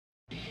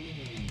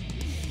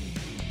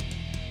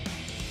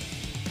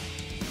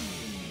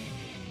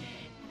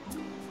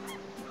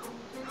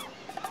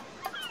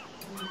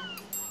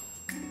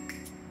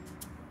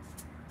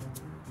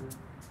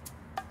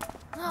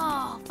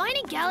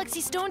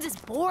galaxy stones is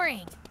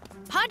boring.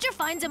 Padra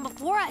finds them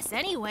before us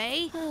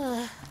anyway.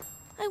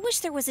 I wish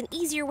there was an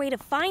easier way to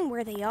find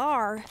where they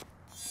are.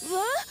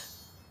 Huh?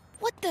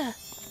 What the?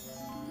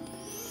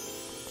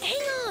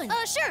 Hang on!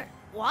 Sure.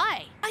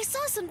 Why? I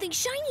saw something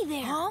shiny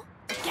there. Huh?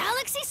 A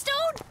galaxy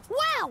stone?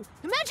 Wow!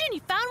 Imagine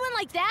you found one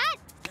like that!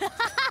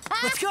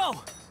 Let's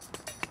go!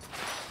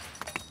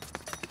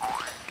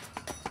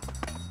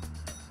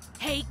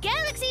 Hey,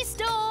 galaxy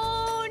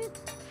stone!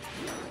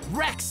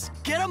 Rex,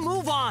 get a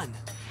move on!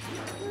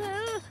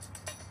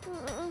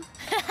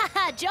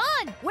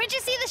 John, where'd you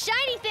see the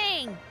shiny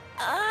thing?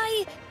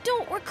 I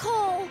don't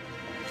recall.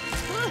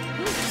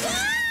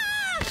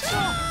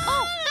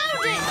 Oh,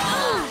 found it!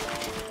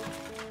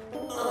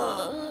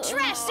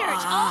 Trash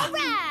search, all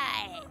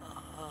right!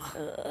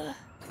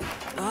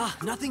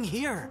 Nothing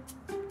here.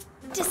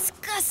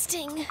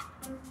 Disgusting.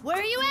 Where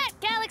are you at,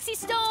 Galaxy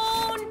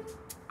Stone?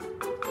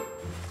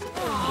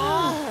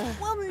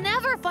 We'll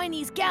never find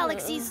these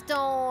Galaxy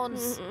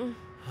Stones.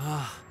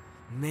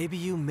 Maybe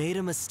you made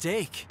a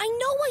mistake. I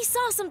know I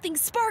saw something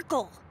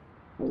sparkle.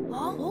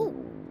 Oh.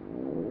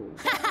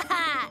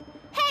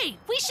 Hey,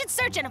 we should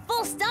search on a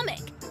full stomach.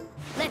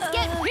 Let's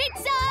get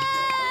pizza!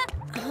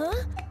 Huh?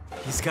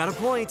 He's got a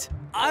point.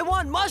 I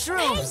want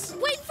mushrooms! Hey,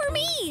 wait for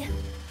me!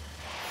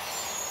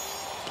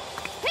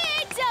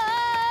 Pizza!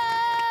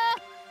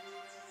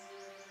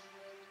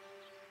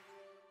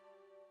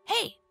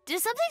 Hey,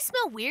 does something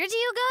smell weird to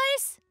you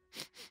guys?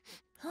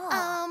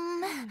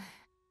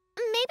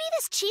 Maybe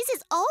this cheese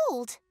is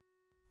old.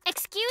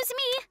 Excuse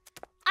me?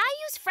 I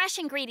use fresh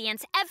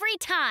ingredients every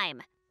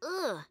time.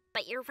 Ugh,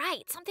 but you're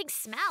right, something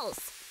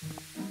smells.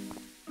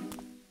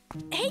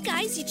 Hey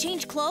guys, you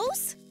changed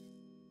clothes?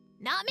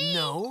 Not me.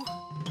 No.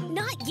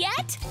 Not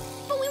yet?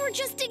 But we were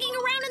just digging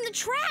around in the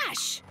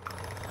trash.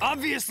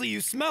 Obviously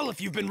you smell if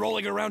you've been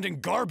rolling around in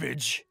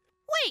garbage.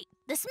 Wait,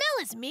 the smell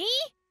is me?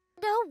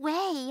 No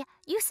way.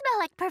 You smell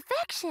like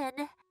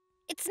perfection.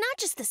 It's not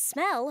just the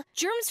smell.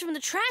 Germs from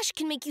the trash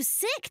can make you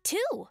sick,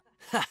 too.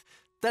 Ha!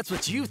 That's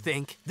what you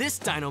think. This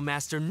Dino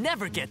Master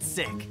never gets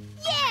sick.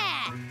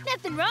 Yeah!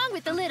 Nothing wrong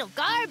with a little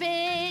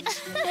garbage.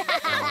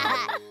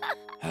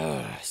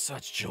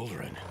 Such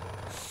children.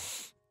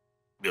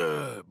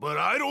 But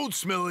I don't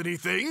smell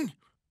anything.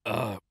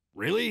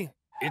 Really?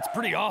 It's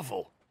pretty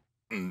awful.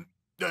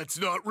 That's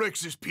not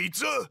Rex's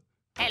pizza.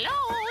 Hello,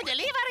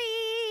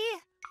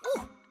 delivery!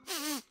 Ooh.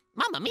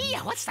 Mamma mia,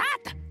 what's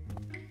that?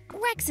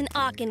 Rex and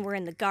Akin were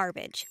in the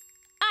garbage.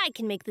 I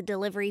can make the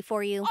delivery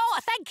for you. Oh,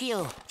 thank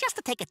you. Just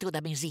to take it to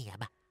the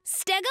museum.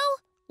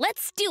 Stego,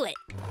 let's do it.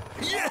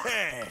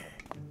 Yeah!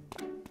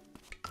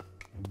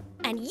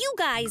 And you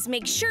guys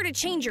make sure to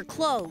change your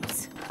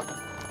clothes.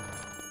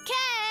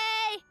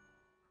 Okay.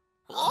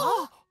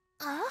 Oh!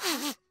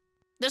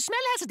 The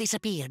smell has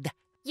disappeared.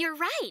 You're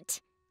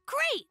right.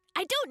 Great.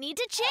 I don't need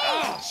to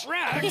change.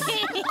 Rex!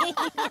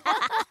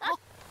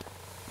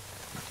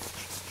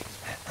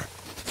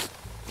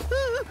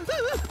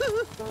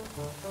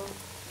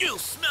 Ew,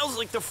 smells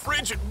like the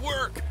fridge at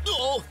work.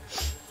 Oh.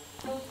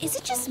 Is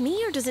it just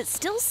me, or does it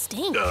still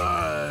stink?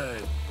 I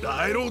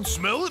don't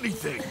smell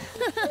anything.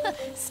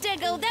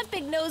 Stego, that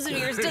big nose of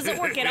yours doesn't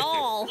work at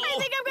all. I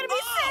think I'm gonna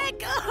be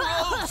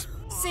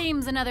sick.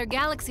 Seems another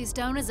galaxy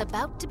stone is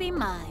about to be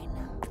mine.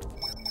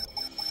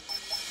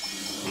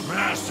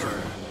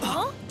 Master.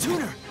 Huh?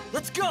 Tuner,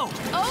 let's go!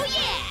 Oh,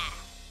 yeah!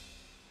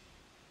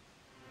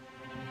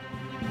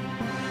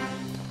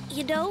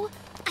 You know,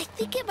 I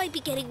think it might be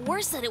getting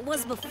worse than it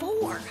was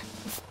before.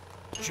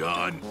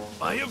 John,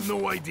 I have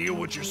no idea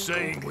what you're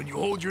saying when you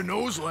hold your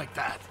nose like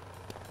that.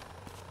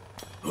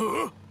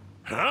 Huh?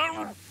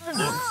 Huh?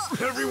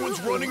 Look,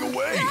 everyone's running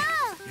away.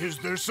 Is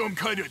there some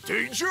kind of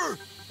danger?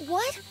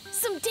 What?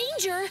 Some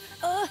danger?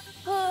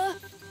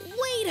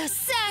 Wait a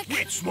sec.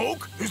 Wait,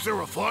 smoke? Is there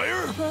a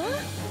fire? Huh?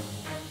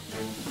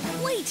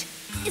 Wait,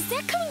 is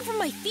that coming from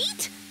my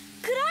feet?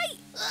 Could I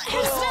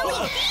have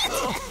smelly feet?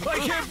 I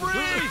can't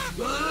breathe!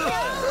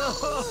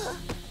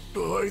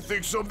 I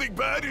think something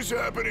bad is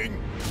happening.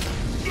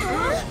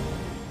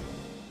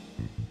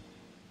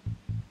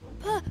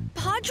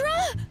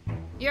 Padra?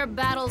 Your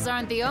battles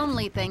aren't the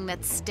only thing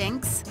that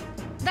stinks.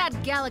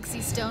 That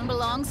galaxy stone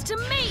belongs to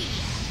me.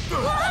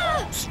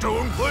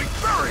 Stone plate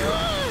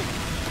barrier!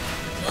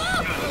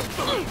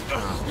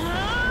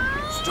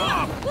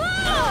 Stop!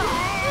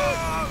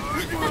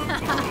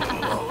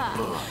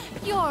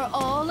 You're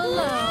all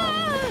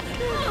alone.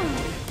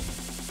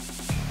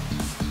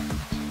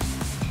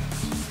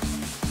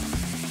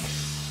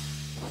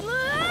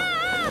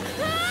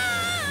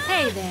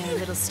 Hey there,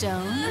 little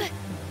stone.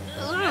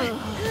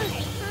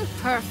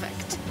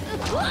 Perfect.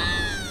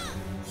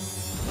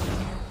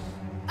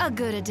 A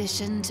good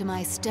addition to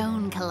my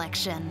stone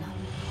collection.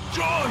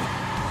 John!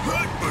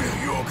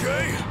 You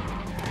okay?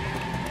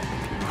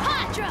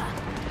 Padra!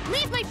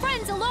 Leave my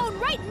friends alone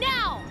right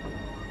now!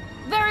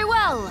 Very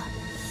well,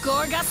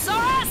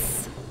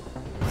 Gorgosaurus!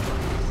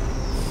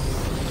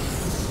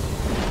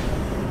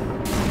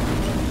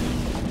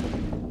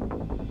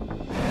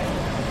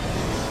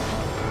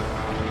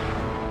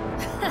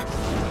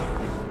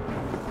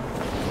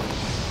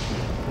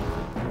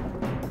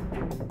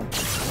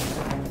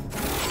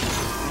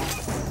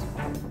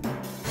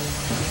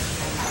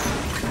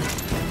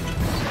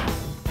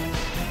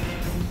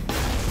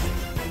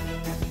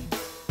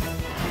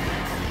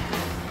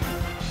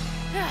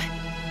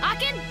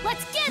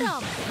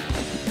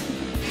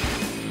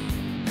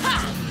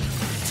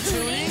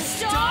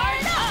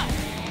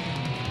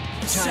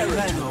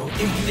 Anti-venom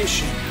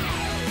ignition.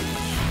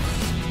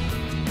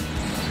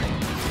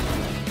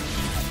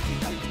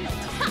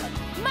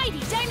 Mighty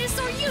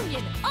Dinosaur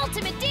Union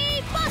Ultimate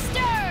D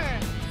Buster!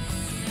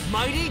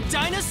 Mighty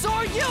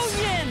Dinosaur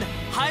Union!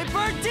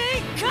 Hyper D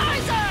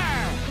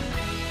Kaiser!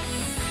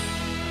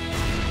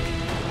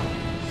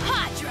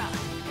 Hydra!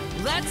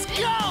 Let's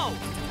go!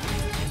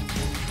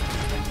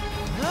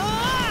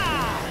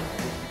 Ah!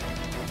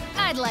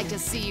 I'd like to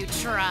see you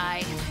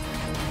try.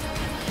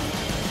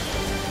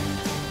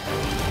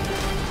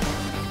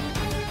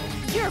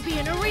 You're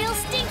being a real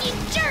stinky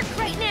jerk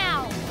right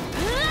now!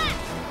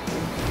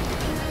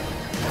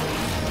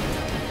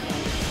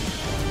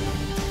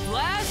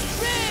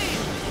 Blast beam!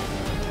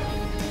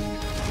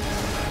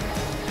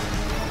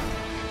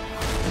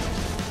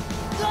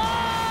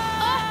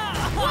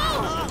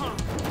 Whoa!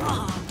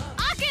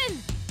 Akin!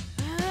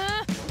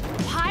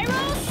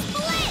 Pyro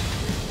split!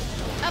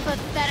 A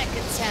pathetic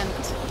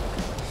attempt.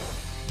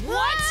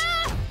 What?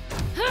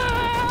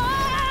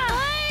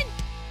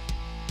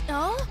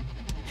 Oh?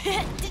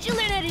 Did you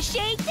learn how to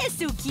shake? That's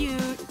so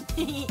cute.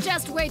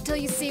 Just wait till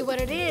you see what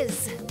it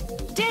is.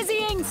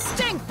 Dizzying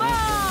stink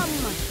bomb!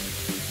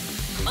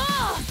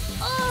 Oh,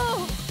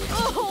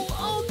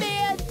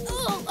 man!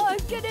 Oh, I'm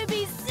gonna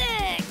be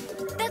sick!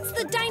 That's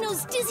the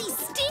dino's dizzy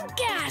stink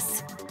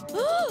gas!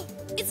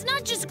 It's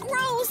not just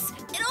gross,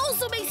 it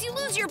also makes you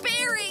lose your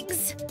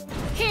bearings!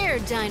 Here,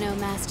 Dino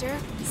Master.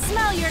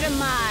 Smell your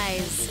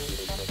demise!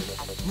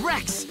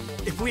 Rex,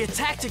 if we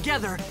attack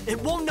together, it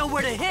won't know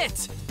where to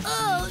hit!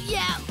 Oh,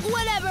 yeah,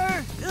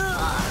 whatever!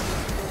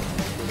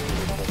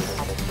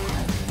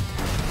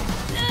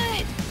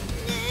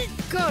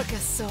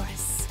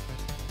 Gorgosaurus.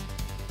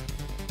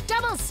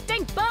 Double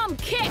stink bomb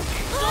kick!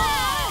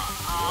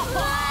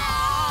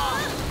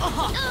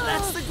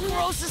 That's the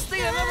grossest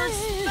thing I've ever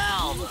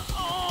smelled!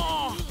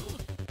 Oh.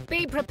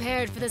 Be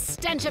prepared for the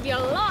stench of your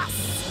loss!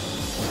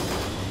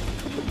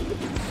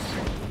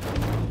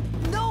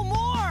 No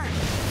more!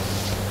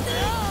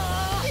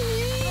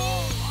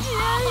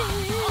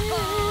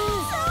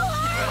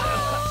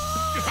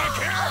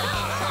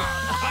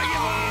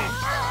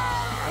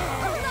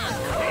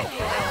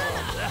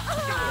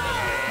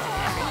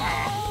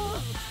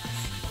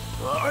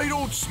 I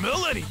don't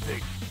smell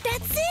anything.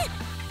 That's it!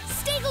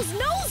 Stego's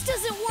nose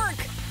doesn't work!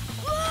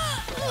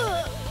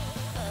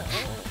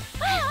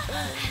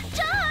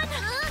 John!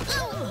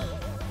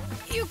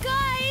 You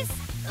guys!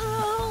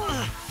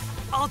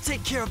 I'll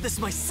take care of this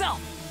myself!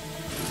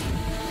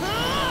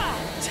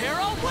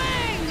 Terra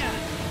Wing!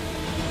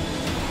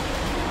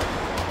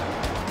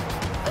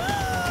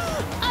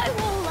 I'm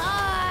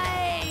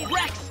alive!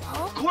 Rex!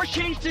 Core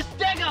change to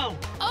Stego!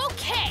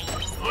 Okay!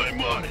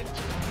 I'm on it.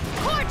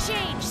 Core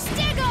change,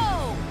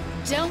 Stego!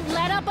 Don't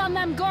let up on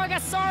them,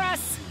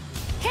 Gorgosaurus!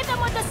 Hit them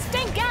with the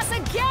stink gas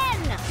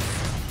again!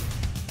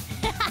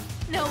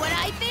 Know what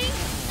I think?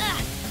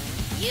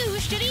 You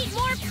should eat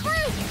more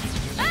fruit!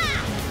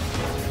 Ah!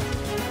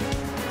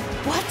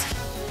 What?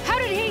 How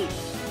did he?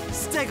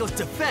 Stego's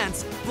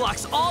defense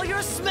blocks all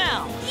your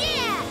smell!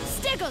 Yeah!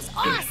 Stego's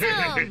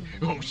awesome!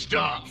 Oh,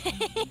 stop.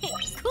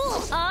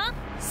 Cool, huh?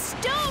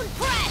 Stone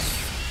press!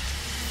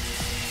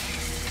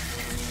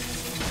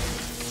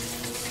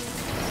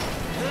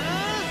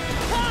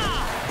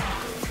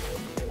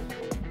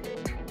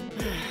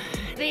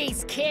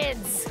 These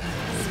kids!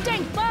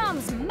 Stink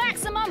bombs,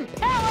 maximum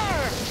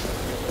power!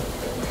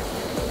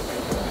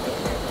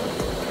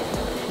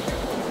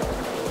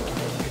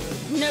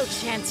 No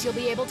chance you'll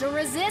be able to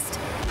resist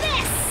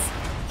this!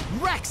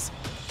 Rex!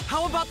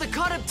 How about the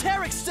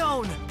Carefree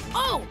stone?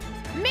 Oh!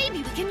 Maybe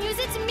we can use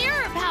its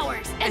mirror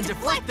powers And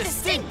deflect the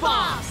stink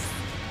bombs!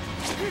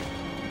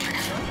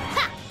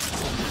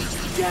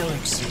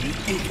 Galaxy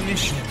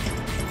ignition.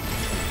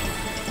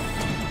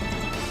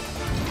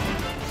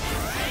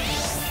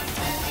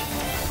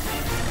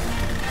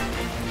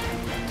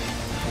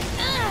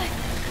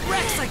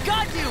 Rex, I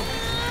got you!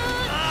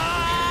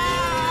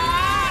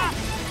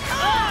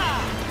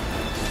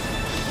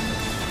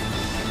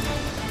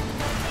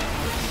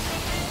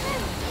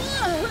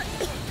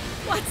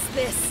 What's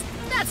this?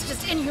 That's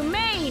just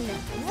inhumane!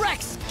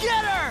 Rex,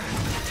 get her!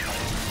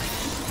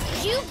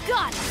 You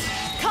got it!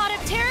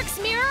 Carefree's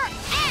mirror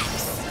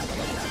X!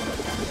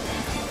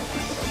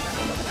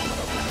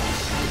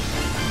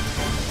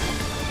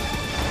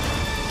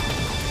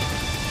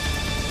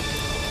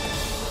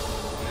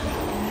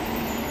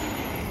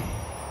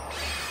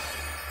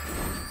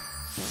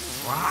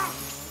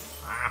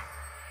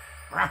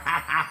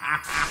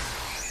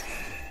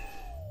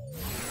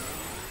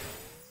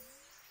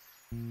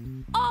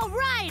 All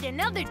right,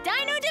 another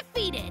dino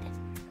defeated.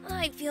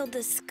 I feel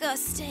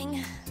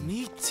disgusting.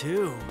 Me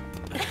too.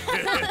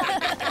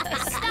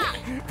 Stop!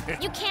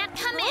 You can't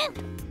come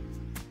in.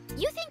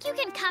 You think you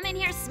can come in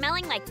here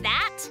smelling like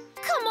that?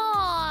 Come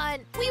on!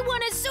 We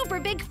won a super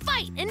big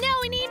fight, and now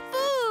we need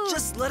food!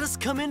 Just let us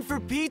come in for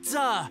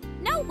pizza!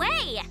 No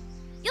way!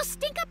 You'll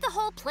stink up the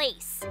whole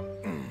place.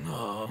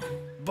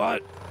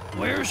 But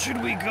where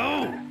should we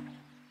go?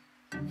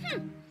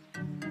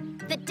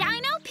 The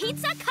Dino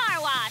Pizza Car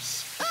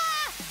Wash.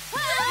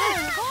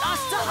 A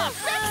Help,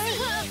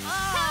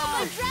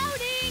 I'm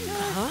drowning!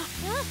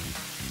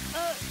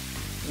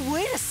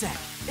 Wait a sec.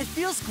 It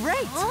feels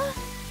great.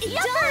 It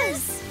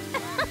does!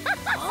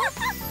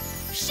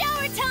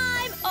 Shower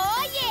time!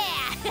 Oh,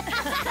 yeah!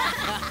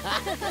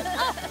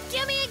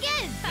 Give me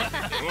again!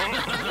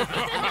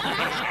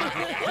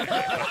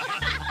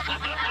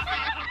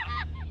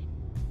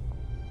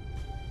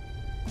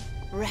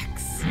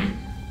 Rex.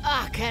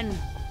 Ken.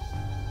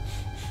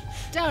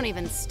 Don't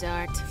even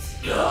start.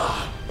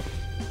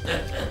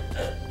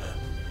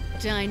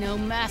 Dino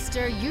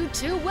Master, you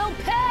two will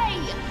pay!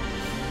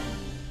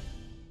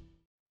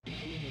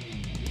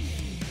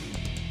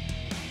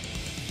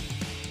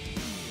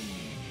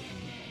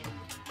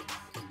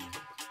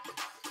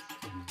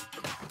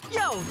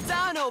 Yo,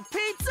 Dino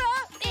Pizza!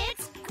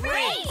 It's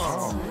great!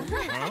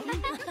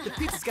 The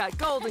pizza's got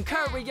golden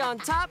curry on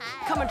top.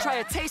 Come and try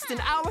a taste in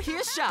our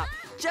here shop.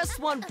 Just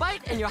one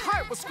bite and your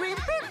heart will scream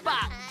beep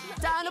bop.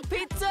 Dino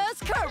Pizza's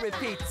curry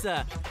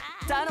pizza.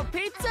 Dino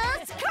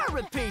Pizza's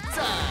curry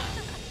pizza.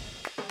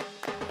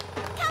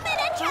 Come in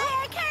and try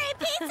our curry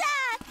pizza!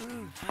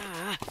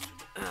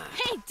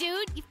 Hey,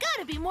 dude, you've got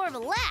to be more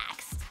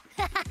relaxed.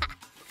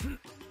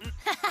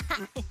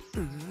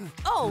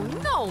 Oh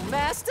no,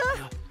 Master!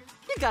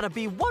 You gotta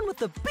be one with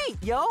the beat,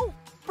 yo!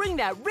 Bring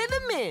that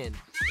rhythm in!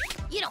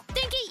 You don't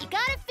think it, you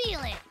gotta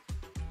feel it.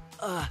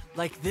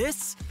 Like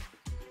this?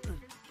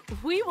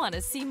 We want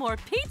to see more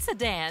pizza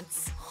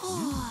dance.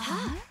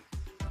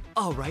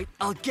 All right,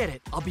 I'll get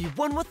it. I'll be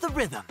one with the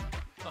rhythm.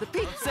 The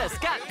pizza's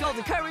got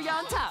golden curry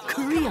on top.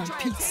 Curry on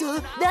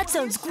pizza? That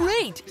sounds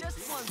great.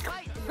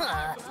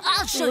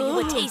 I'll show you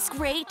what tastes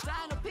great.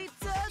 Dino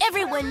Pizza's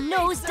Everyone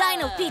knows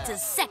Dino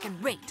Pizza's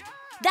second rate.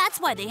 That's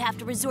why they have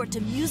to resort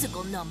to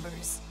musical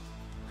numbers.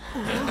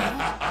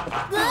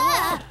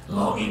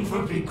 Longing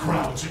for big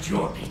crowds at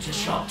your pizza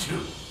shop,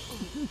 too.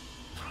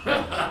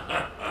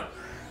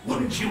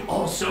 Wouldn't you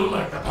also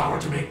like the power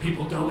to make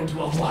people go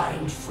into a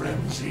wild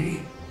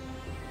frenzy?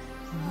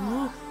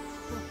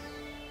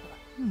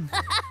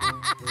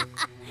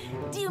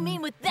 Do you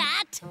mean with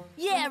that?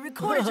 Yeah,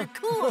 recorders are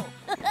cool.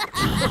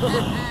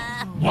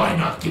 Why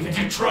not give it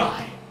a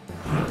try?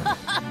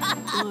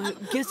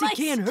 Guess My it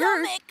can't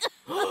hurt.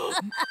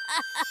 stomach.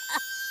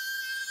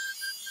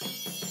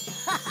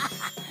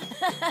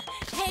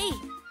 Hey,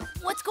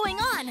 what's going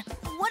on?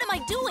 What am I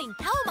doing?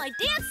 How am I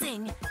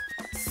dancing?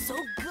 So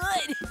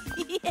good.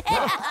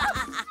 Yeah.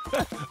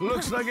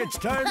 Looks like it's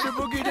time to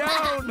boogie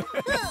down.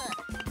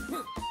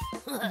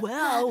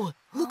 Wow,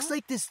 looks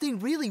like this thing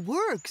really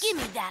works. Give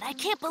me that. I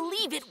can't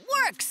believe it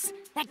works.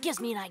 That gives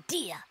me an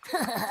idea.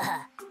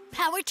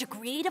 Power to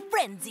create a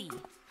frenzy.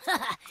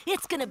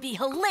 It's gonna be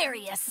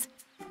hilarious.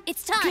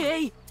 It's time.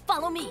 Okay.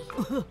 Follow me.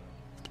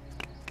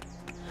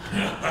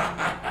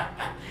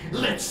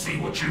 Let's see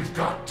what you've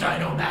got,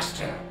 Dino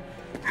Master.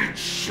 It's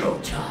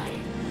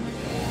showtime.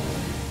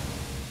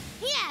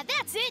 Yeah,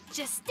 that's it.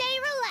 Just stay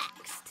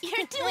relaxed.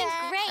 You're doing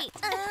great.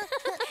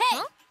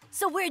 Hey,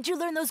 so where'd you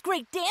learn those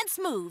great dance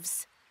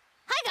moves?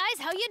 Hi, guys.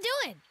 How you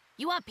doing?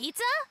 You want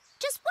pizza?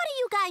 Just what are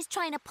you guys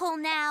trying to pull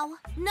now?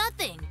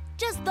 Nothing.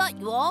 Just thought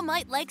you all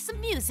might like some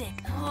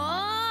music.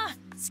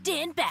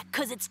 Stand back,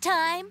 'cause it's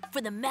time for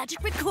the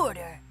magic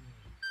recorder.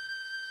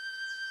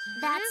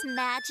 That's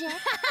magic.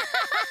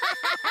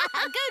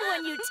 Good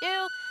one, you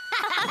two.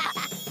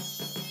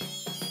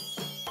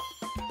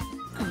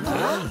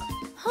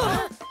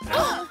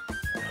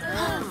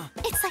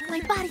 It's like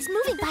my body's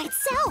moving by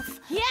itself.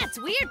 Yeah, it's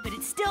weird, but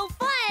it's still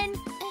fun.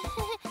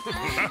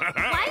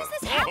 Why is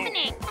this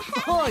happening?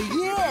 Oh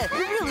yeah, it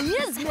really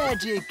is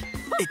magic.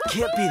 It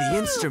can't be the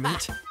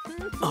instrument.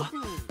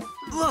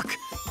 Look,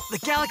 the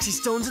galaxy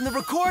stone's in the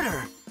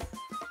recorder.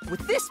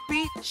 With this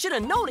beat, should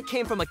have known it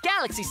came from a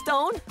galaxy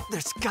stone.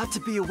 There's got to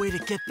be a way to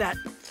get that.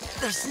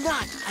 There's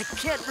not. I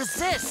can't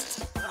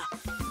resist.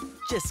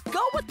 Just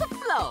go with the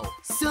flow.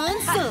 Sun,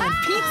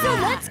 pizza,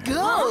 let's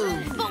go.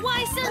 But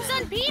why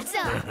Sun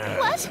Pizza?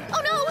 What?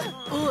 Oh, no.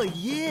 Oh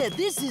yeah,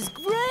 this is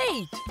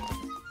great.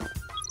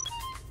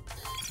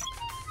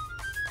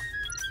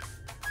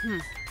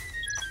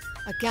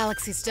 A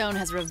galaxy stone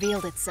has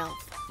revealed itself.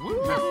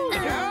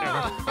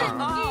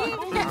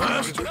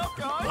 Master,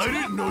 I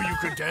didn't know you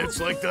could dance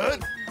like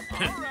that.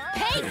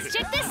 Hey, let's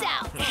check this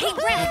out. Hey,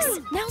 Rex,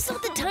 now's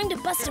not the time to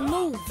bust a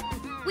move.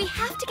 We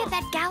have to get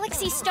that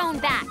galaxy stone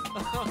back.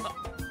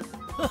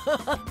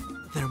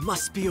 There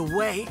must be a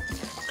way.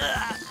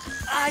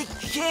 I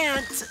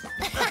can't.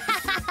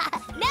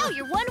 Now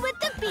you're one with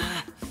the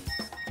beat.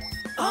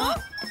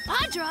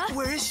 Audra?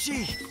 Where is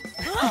she?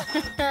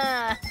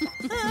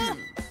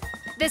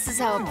 This is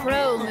how a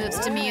pro moves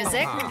to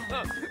music.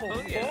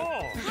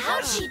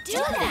 How'd she do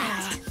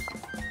that?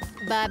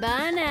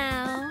 Bye-bye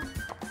now.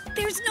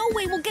 There's no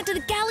way we'll get to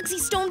the galaxy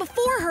stone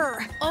before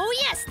her. Oh,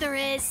 yes, there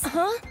is.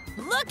 Huh?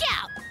 Look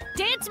out!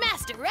 Dance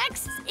Master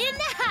Rex is in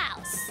the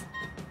house.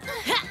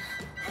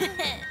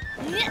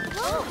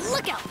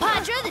 Look out,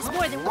 Padra. There's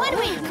more than one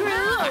wave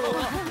crew.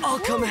 I'll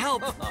come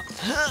help.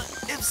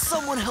 If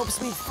someone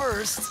helps me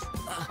first.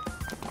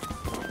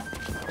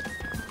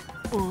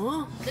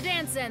 The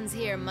dance ends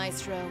here,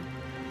 Maestro.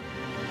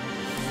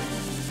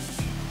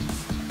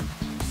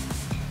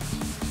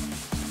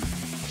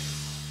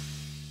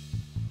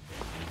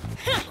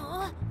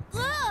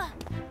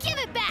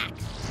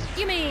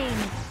 You mean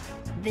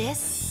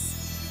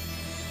this?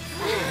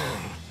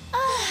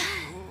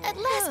 At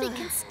last we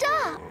can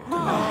stop.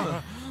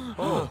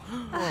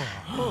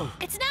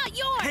 It's not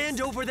yours!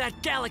 Hand over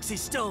that galaxy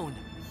stone!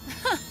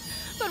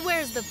 But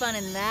where's the fun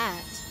in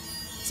that?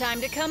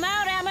 Time to come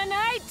out,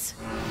 Ammonite!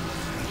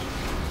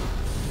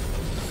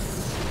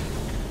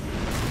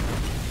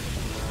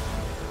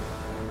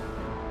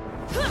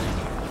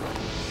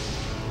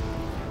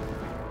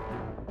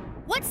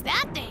 What's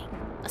that thing?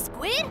 A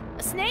squid?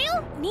 A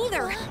snail?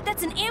 Neither.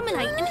 That's an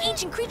ammonite, an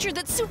ancient creature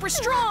that's super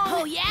strong.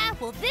 Oh yeah?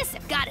 Well, this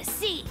I've gotta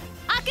see.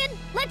 Akin,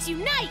 let's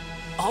unite!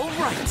 All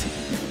right!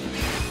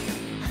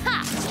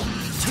 Ha!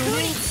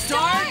 Tuning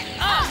start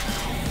up!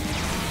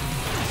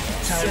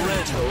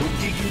 Tyranno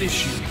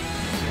ignition.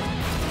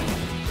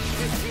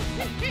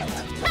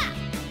 Ha!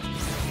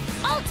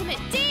 Ultimate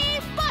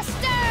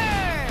D-Buster!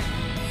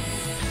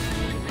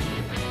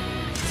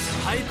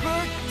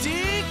 Hyper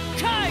D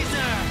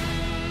Kaiser!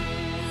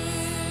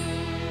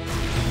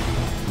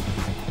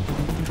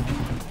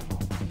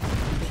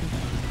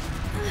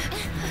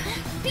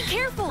 Be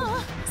careful.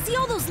 See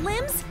all those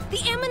limbs?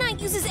 The ammonite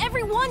uses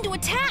every one to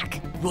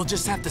attack. We'll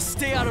just have to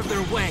stay out of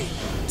their way.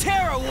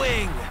 Terra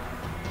Wing!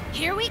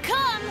 Here we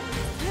come!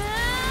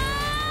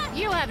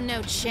 You have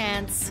no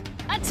chance.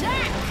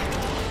 Attack!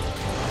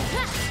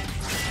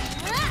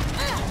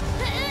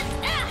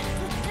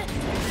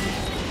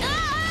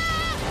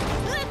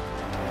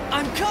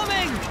 I'm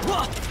coming!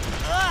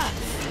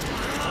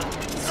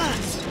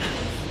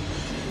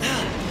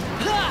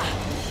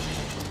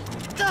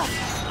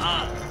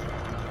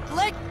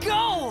 Let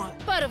go!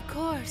 But of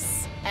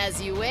course, as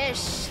you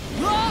wish.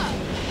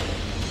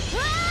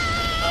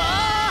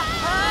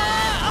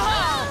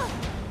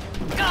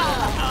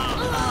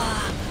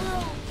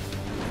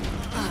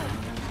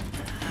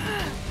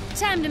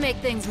 Time to make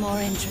things more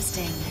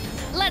interesting.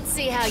 Let's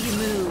see how you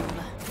move.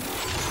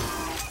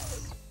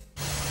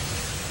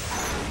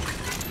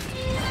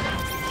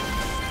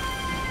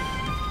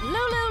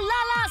 Lulu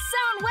Lala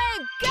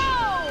Soundwave, go!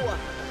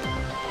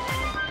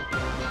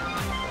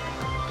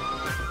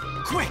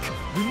 Quick!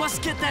 We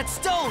must get that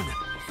stone!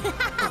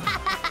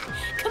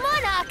 Come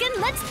on, Akin,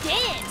 let's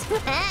dance.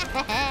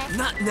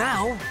 Not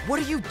now! What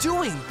are you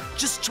doing?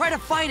 Just try to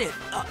fight it!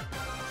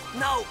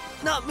 No,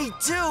 not me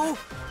too!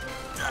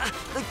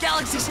 The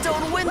Galaxy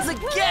Stone wins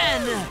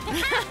again!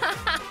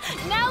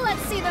 Now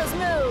let's see those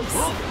moves.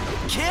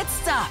 Can't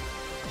stop!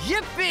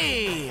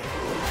 Yippee!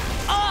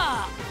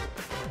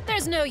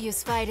 There's no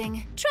use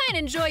fighting. Try and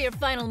enjoy your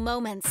final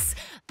moments.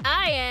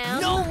 I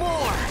am... No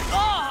more!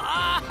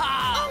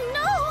 Oh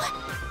no!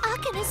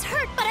 Akin is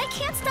hurt, but I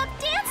can't stop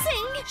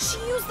dancing. She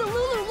used the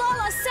Lulu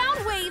Lala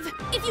sound wave.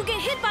 If you get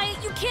hit by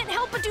it, you can't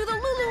help but do the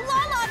Lulu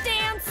Lala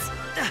dance.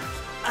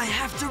 I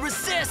have to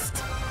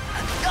resist!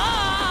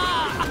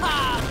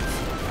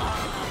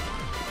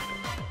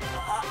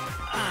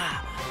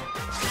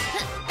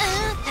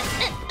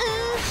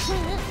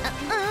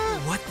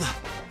 What the?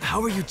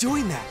 How are you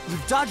doing that?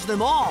 You've dodged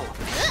them all!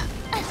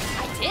 I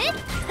did?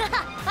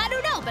 I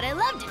don't know, but I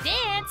love to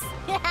dance.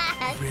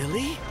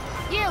 Really?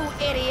 You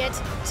idiot!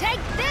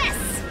 Take this!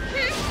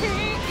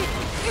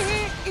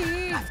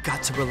 I've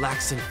got to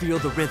relax and feel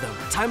the rhythm.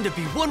 Time to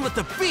be one with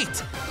the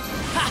beat!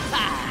 Ha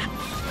ha!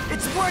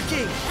 It's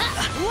working!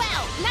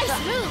 Wow, nice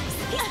moves.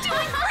 He's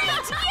doing great!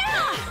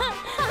 Yeah!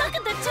 Look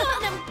at the two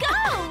of them go!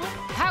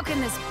 How can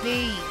this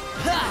be?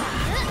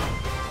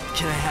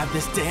 Can I have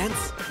this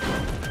dance?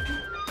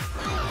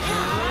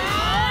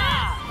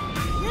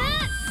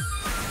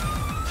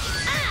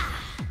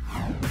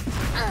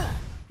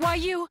 Why,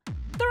 you...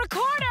 the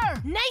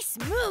recorder! Nice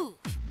move!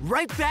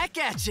 Right back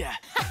at ya!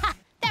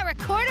 That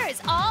recorder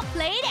is all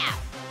played out.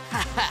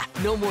 Haha!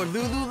 No more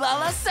Lulu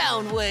Lala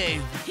sound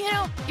wave! You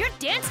know, your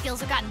dance skills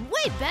have gotten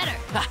way better.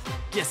 Ha!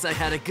 Guess I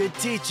had a good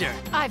teacher.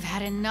 I've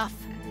had enough.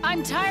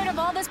 I'm tired of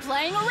all this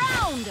playing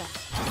around!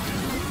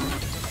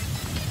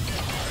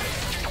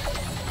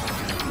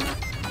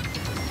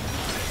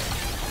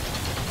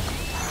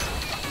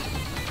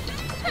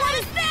 What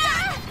is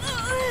that?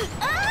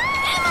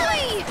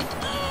 Emily!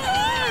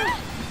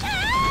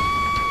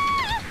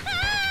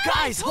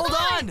 Guys, hold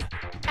on!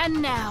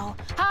 And now,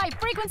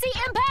 high-frequency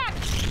impact!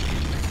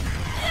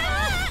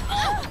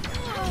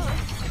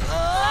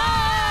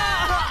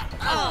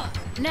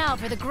 Now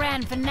for the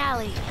grand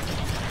finale.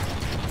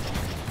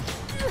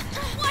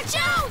 Watch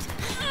out!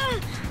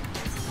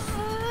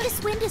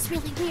 This wind is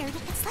really weird.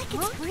 It's like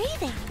it's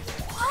breathing.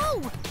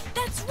 Oh,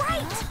 that's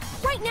right!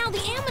 Right now,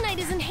 the ammonite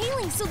is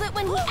inhaling so that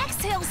when he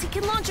exhales, he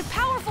can launch a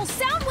powerful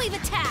sound wave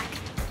attack.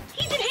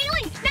 He's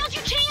inhaling! Now's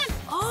your chance!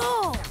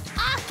 Oh,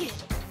 Akin!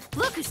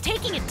 Look who's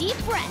taking a deep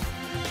breath.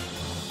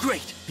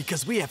 Great,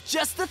 because we have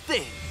just the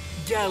thing.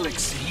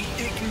 Galaxy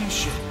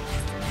ignition.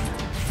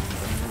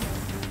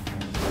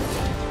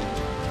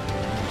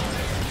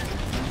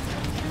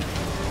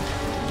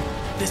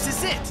 This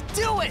is it!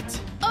 Do it!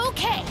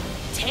 Okay,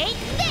 take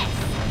this!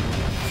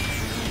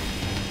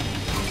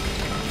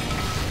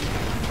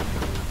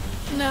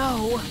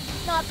 No,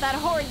 not that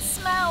horrid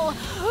smell.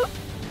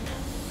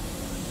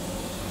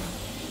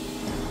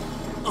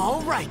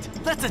 All right,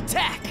 let's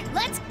attack!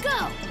 Let's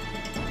go!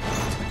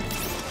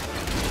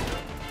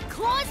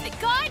 Claws that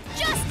guard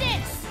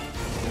justice!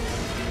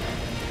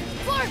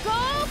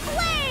 Forgo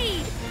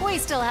Blade! We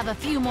still have a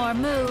few more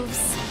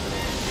moves.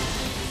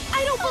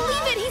 I don't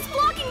believe it! He's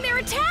blocking their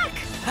attack!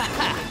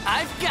 Haha,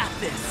 I've got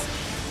this!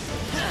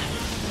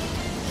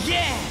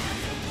 Yeah!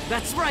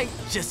 That's right,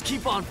 just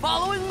keep on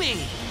following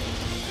me!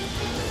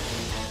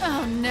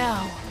 Oh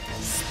no.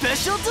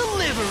 Special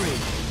delivery!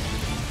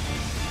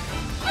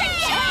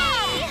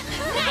 Yay!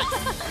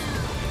 Nice!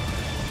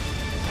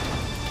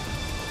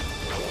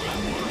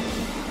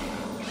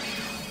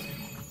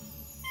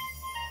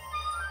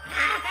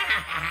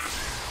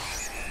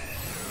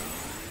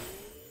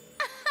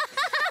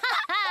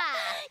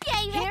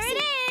 Yay, here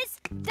it is!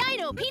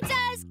 Dino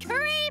Pizza's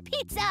Curry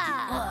Pizza!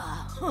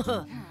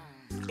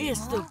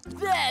 It's the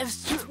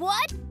best!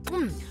 What?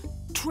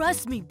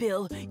 Trust me,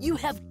 Bill. You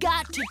have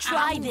got to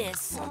try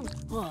this.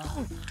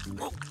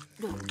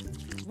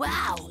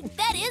 Wow,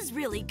 that is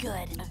really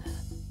good.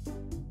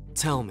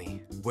 Tell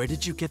me, where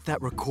did you get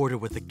that recorder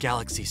with the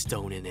galaxy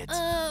stone in it?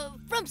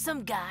 From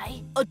some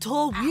guy. A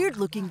tall,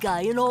 weird-looking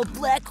guy in all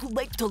black who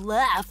liked to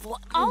laugh.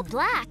 All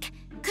black?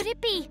 Could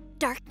it be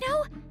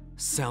Darkno?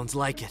 Sounds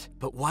like it,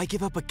 but why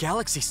give up a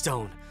galaxy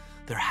stone?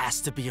 There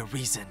has to be a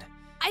reason.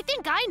 I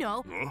think I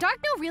know.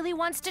 Darkno really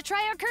wants to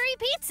try our curry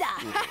pizza.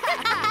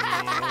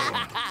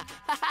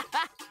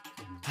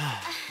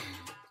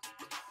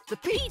 The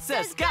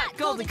pizza's got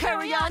golden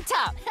curry on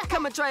top.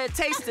 Come and try a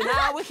taste in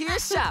our here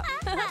shop.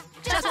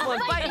 Just one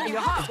bite and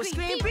your heart will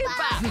scream beep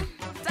bop.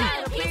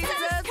 Dino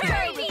Pizza's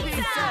curry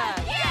pizza.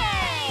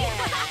 Yay!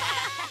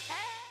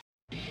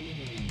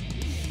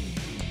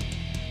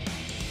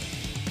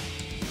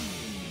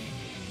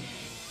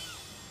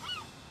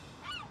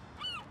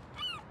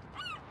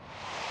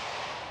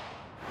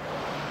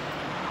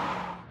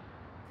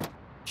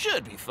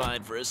 Should be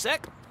fine for a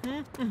sec.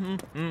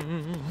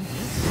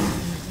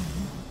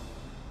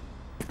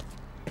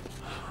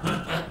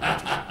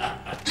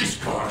 This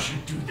car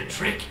should do the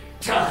trick.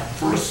 Time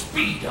for a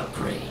speed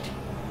upgrade.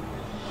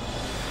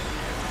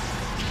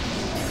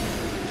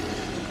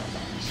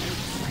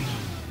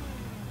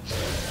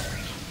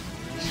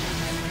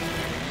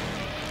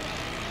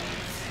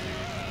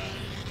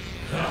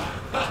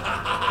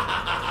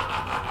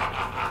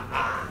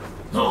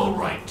 All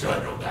right,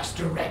 Dino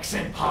Master Rex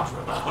and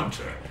Podra the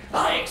Hunter.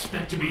 I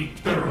expect to be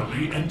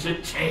thoroughly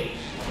entertained.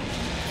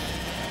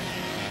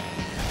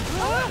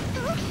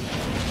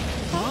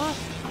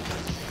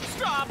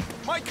 Stop!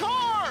 My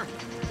car!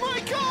 My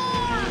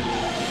car!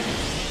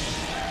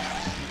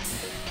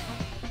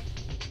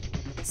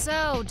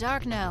 So,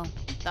 Darkno,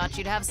 thought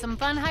you'd have some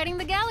fun hiding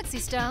the galaxy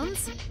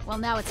stones. Well,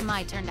 now it's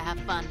my turn to have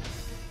fun.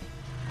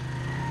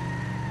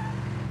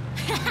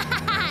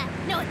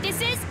 Know what this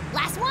is?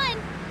 Last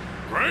one.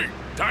 Great!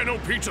 Dino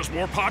Pizza's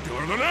more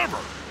popular than ever.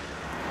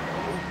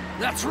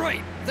 That's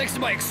right, thanks to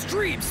my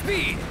extreme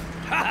speed.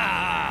 Ha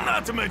ha!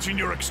 Not to mention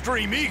your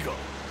extreme ego.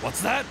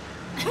 What's that?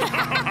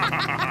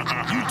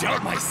 You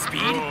doubt my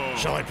speed?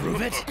 Shall I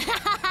prove it?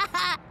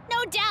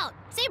 No doubt.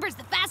 Saber's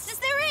the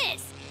fastest there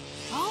is.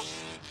 Oh?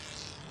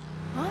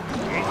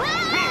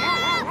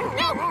 Ah!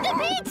 No, the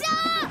pizza!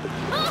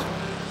 Oh!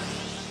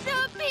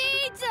 The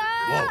pizza!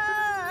 Whoa,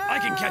 I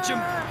can catch him.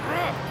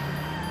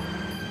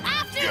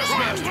 After Yes, them!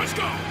 Max, let's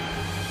go!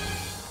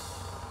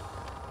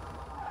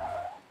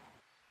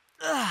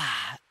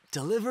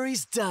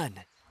 Delivery's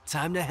done.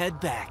 Time to head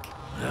back.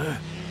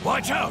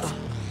 Watch out!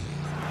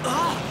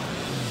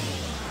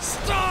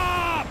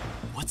 Stop!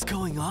 What's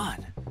going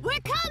on?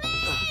 We're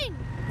coming!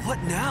 What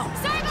now?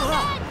 Sorry about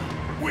that!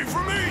 Wait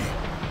for me!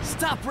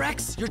 Stop,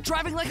 Rex! You're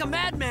driving like a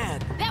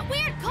madman! That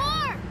weird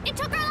car! It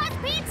took our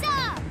last pizza!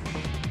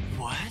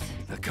 What?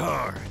 The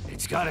car,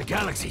 it's got a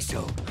galaxy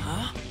stone.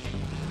 Huh?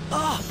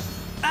 Oh!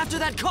 After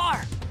that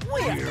car!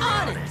 We're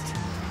on it!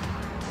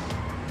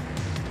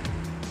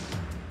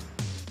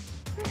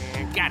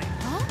 Got it.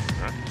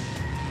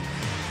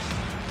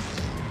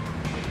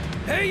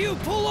 Hey, you,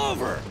 pull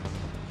over!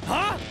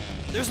 Huh?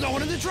 There's no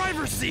one in the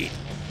driver's seat.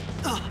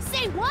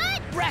 Say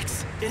what?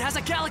 Rex, it has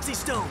a galaxy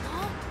stone!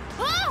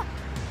 Oh!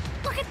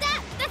 Look at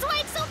that! That's why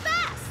it's so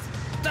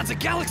fast! That's a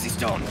galaxy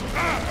stone.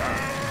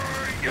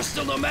 You're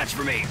still no match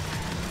for me.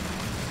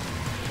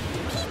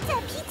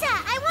 Pizza, pizza!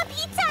 I want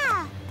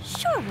pizza!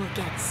 Sure, we'll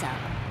get some.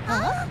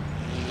 Huh?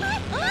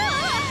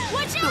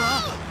 Watch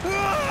out!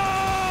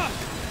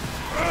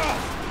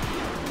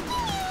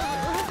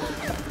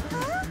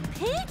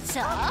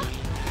 Pizza?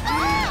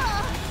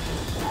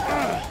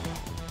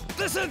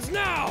 This ends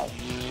now!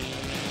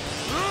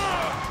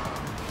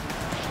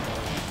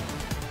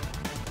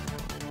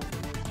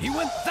 He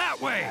went that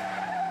way!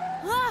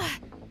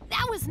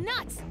 That was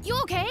nuts! You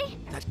okay?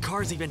 That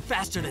car's even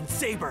faster than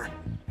Saber!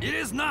 It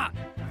is not!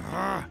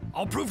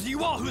 I'll prove to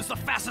you all who's the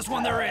fastest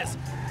one there is!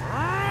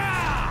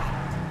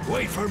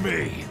 Wait for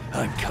me.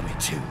 I'm coming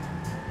too.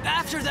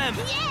 After them!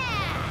 Yeah!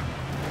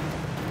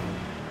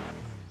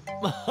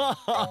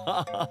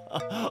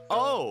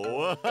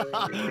 Oh,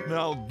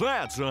 now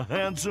that's a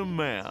handsome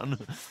man.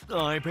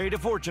 I paid a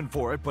fortune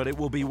for it, but it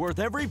will be worth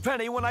every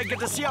penny when I get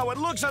to see how it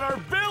looks at our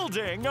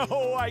building.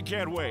 Oh, I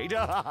can't wait.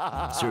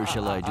 Sir,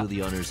 shall I do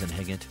the honors and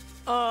hang it?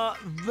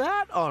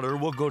 That honor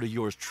will go to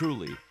yours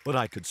truly, but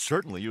I could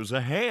certainly use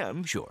a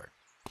hand. Sure.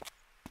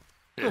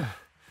 Look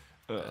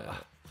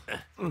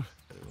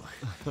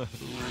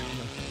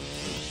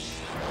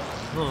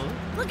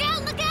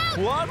out, look out!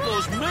 What?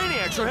 Those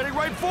maniacs are heading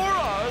right for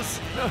us!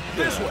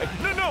 This way!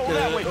 No,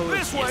 that way!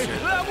 This way!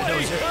 That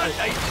way!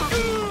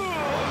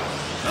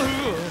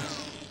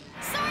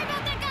 Sorry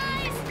about that,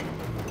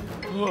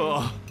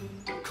 guys!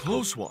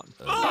 Close one.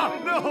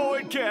 No,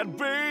 it can't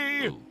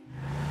be!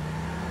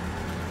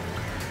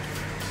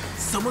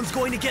 Someone's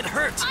going to get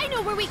hurt! I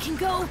know where we can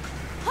go!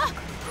 Huh,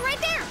 right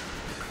there!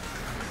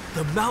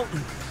 The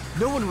mountain.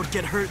 No one would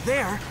get hurt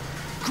there.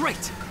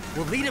 Great!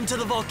 We'll lead him to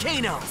the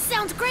volcano.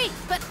 Sounds great,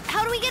 but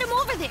how do we get him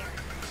over there?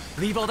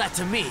 Leave all that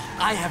to me.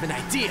 I have an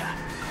idea.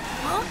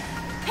 Huh?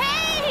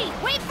 Hey!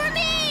 Wait for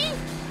me!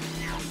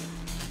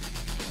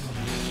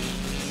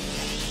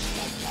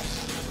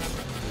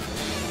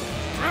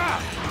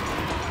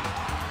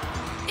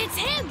 It's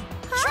him!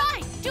 Huh?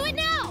 Try! Do it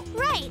now!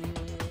 Right.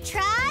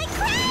 Try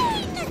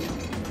crane!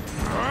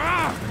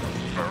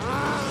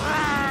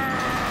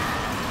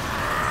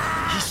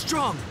 He's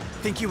strong.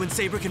 Think you and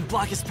Saber can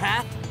block his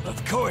path?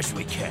 Of course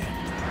we can.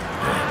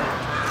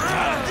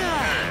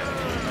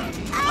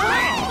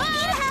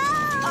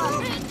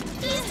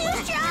 He's too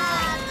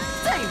strong!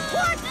 Say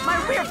what? My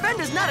rear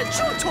fender's not a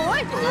chew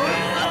toy!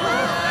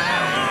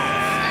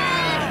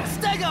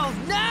 Stego,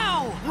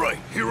 now! Right,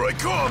 here I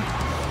come!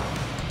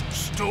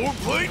 Stone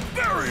plate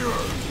barrier!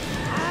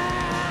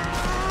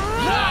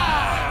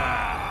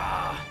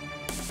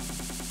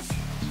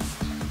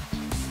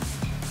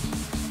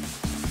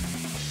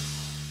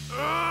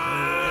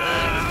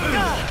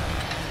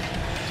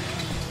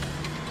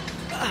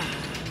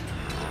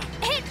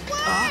 It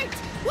worked!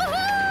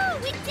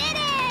 Woohoo! We did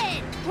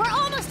it! We're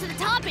almost to the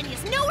top and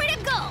he's nowhere to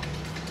go!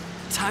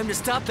 Time to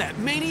stop that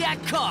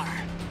maniac car!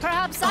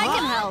 Perhaps I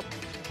can help.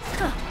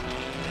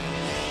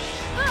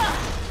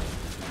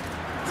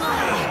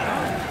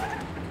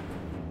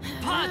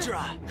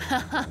 Padra!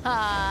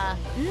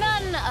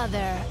 None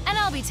other. And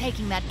I'll be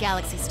taking that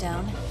galaxy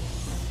stone.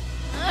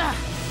 Huh.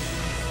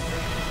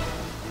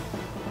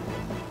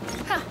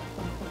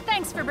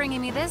 Thanks for bringing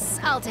me this.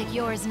 I'll take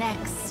yours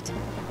next.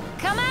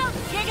 Come out,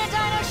 Giga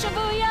Dino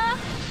Shibuya!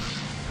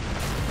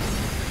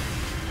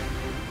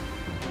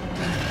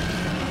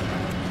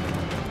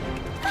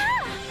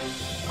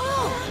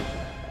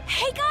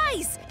 Hey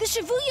guys! The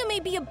Shibuya may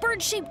be a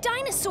bird-shaped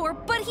dinosaur,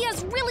 but he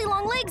has really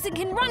long legs and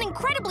can run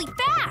incredibly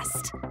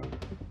fast!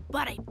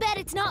 But I bet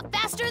it's not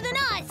faster than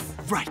us!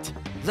 Right.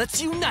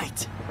 Let's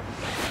unite!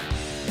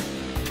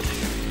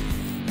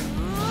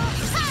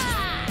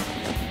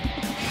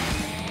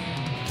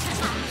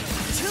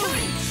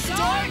 Tuning,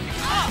 start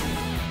up!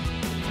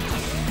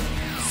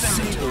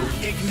 Center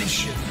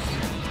ignition!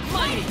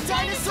 Mighty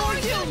Dinosaur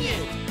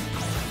Union!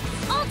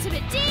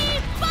 Ultimate D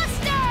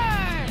Buster!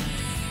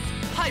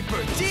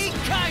 Hyper D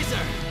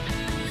Kaiser!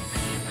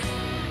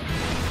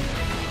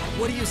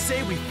 What do you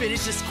say we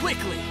finish this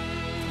quickly?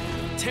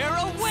 Tear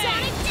away!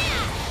 Sonic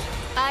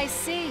Dash! I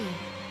see.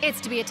 It's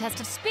to be a test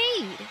of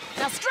speed.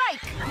 Now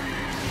strike!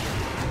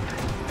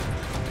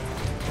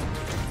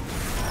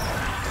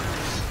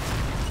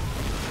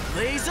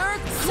 Laser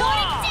Sonic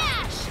Claw!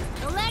 Dash!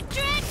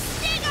 Electric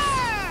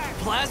Stinger!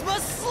 Plasma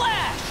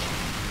Slash!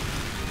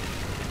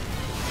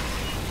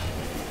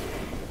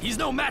 He's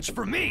no match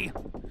for me.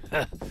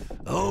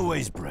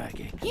 Always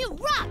bragging. You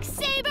rock,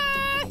 Saber!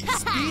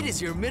 Speed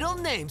is your middle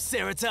name,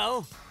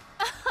 Cerato.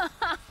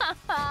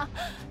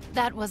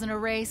 That wasn't a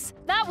race.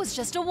 That was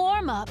just a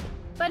warm-up.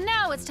 But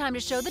now it's time to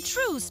show the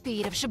true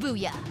speed of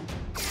Shibuya.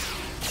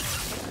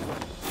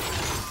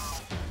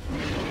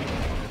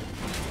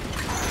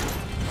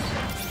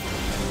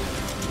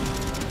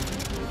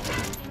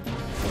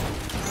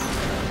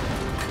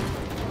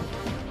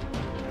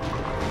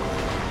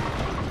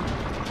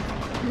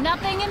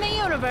 Nothing in the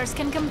universe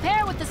can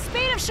compare with the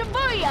speed of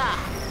Shibuya!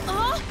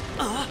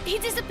 He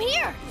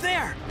disappeared!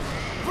 There!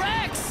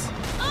 Rex!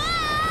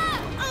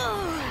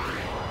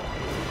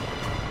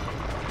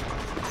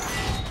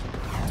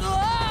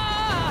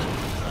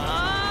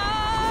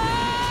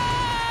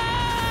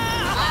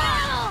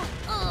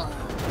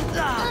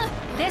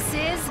 This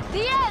is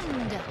the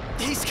end!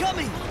 He's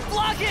coming!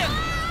 Block him!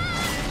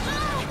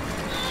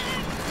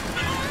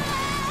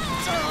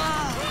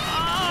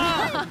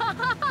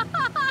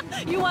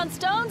 You want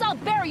stones? I'll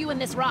bury you in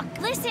this rock.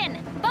 Listen,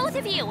 both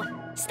of you!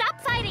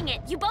 Stop fighting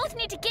it! You both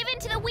need to give in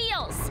to the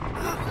wheels!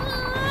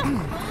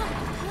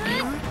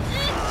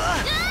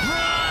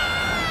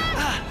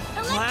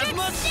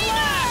 Plasma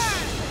Slash!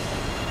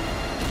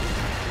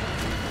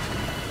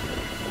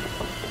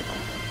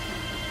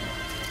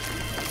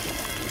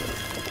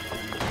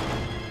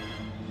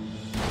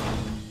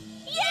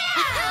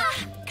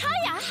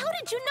 Kaya, how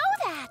did you know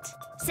that?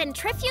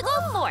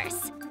 Centrifugal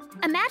force.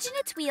 Imagine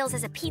its wheels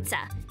as a pizza.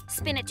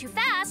 Spin it too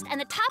fast, and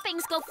the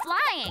toppings go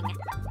flying.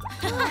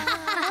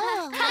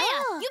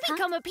 Kaya, you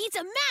become a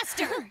pizza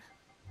master!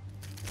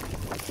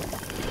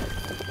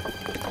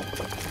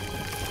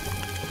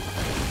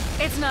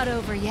 It's not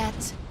over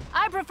yet.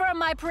 I prefer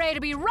my prey to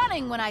be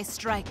running when I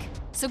strike.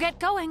 So get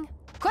going.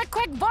 Quick,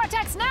 quick,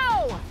 vortex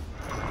now!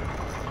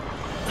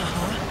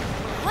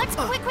 What's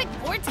quick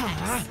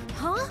vortex?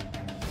 Huh?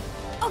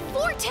 A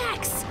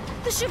vortex!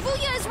 The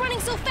Shibuya is running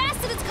so fast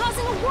that it's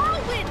causing a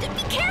whirlwind!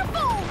 Be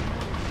careful!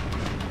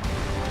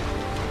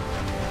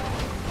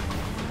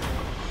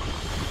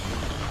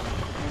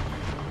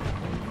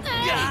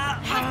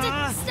 Have to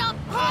stop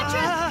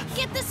Padra!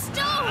 Get the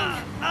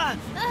stone! Ow!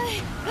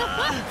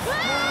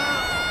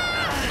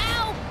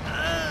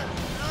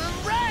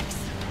 Rex!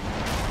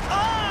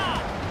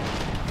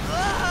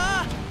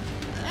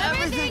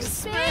 Everything's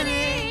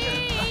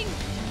spinning!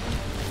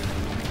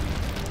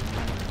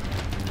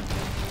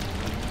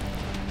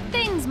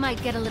 Things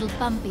might get a little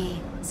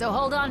bumpy, so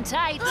hold on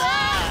tight.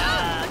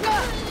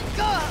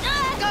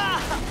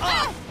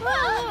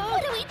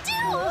 What do we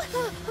do?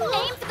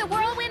 Aim for the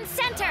whirlwind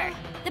center.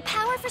 The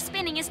power for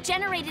spinning is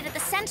generated at the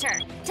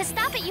center. To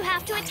stop it, you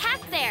have to attack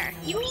there.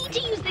 You need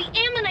to use the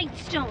ammonite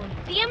stone.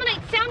 The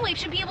ammonite sound wave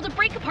should be able to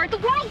break apart the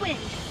whirlwind.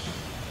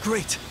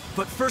 Great,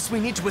 but first we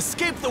need to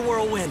escape the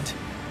whirlwind.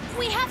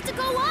 We have to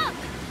go up.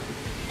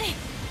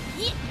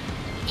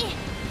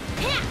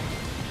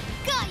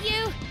 Got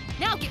you.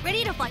 Now get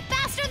ready to fly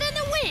faster than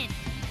the wind.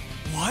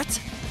 What?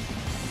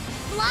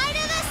 Fly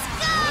to the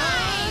sky!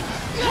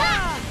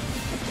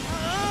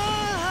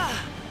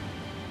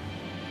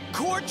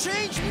 Core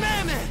change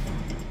mammoth!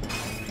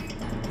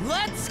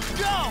 Let's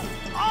go!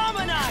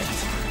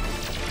 Ammonite!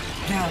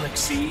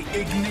 Galaxy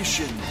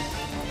ignition.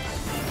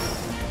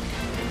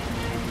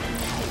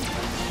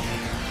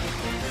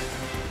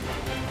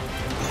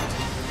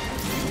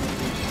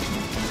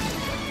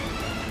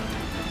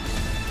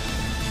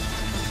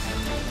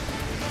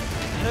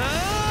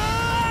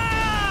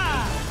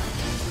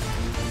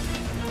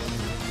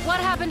 What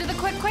happened to the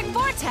quick, quick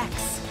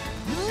vortex?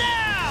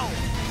 Now!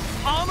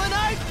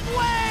 Ammonite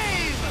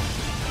wave!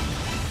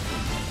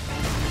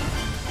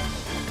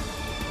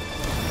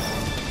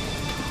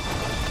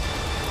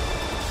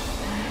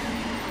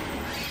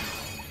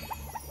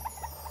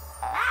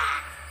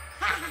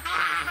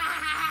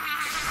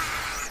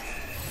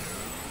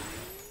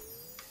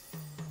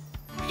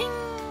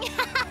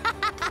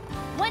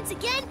 Once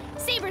again,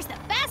 Saber's the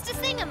fastest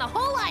thing on the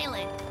whole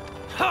island.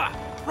 Ha!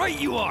 Right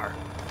you are!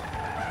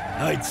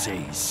 I'd say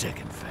he's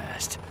second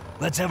fast.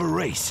 Let's have a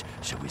race.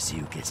 Shall we see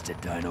who gets to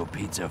Dino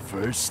Pizza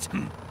first?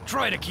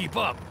 Try to keep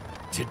up.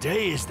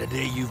 Today is the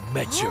day you've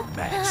met your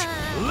match.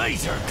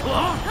 Laser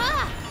claw!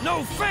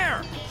 No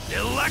fair!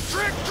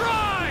 Electric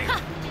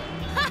drive!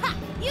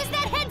 Use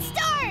that head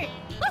start!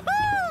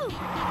 Woohoo!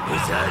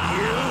 Is that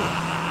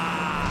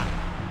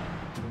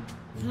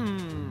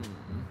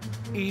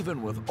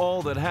Even with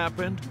all that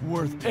happened,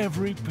 worth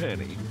every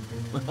penny.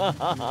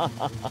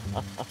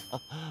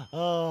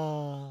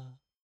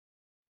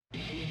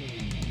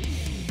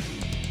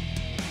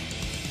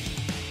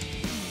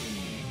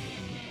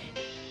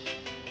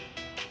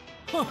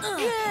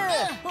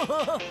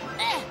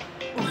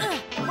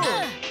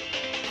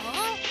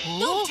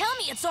 Don't tell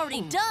me it's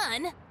already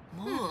done.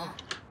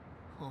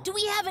 Do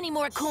we have any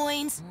more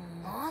coins?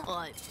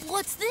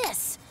 What's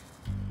this?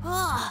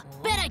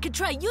 Bet I could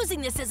try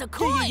using this as a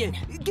coin. Yeah.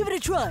 Give it a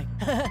try.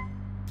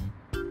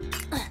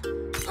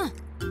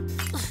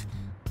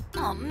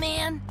 Oh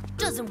man,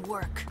 doesn't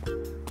work.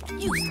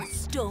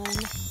 Useless stone.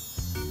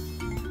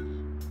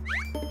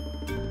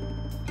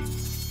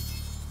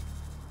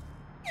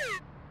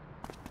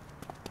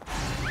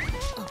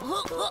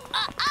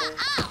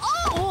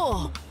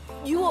 Oh,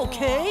 you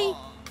okay?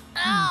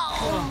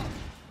 Ow!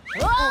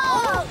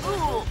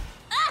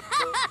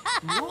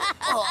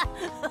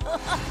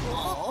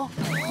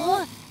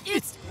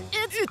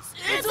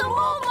 It's a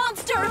mole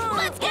monster!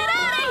 Let's get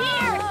out of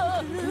here!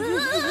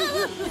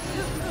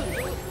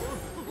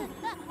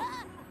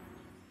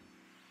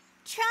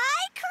 Try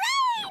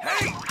crane!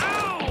 Hey,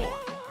 ow!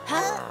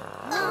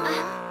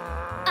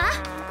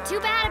 Too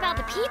bad about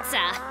the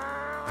pizza.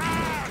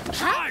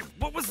 Try!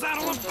 What was that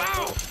all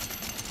about?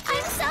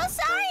 I'm so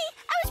sorry!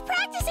 I was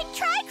practicing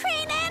try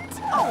crane and...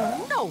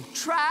 Oh no,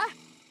 Try!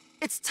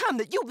 It's time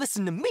that you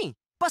listen to me.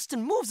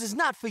 Busting moves is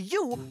not for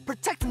you.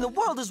 Protecting the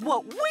world is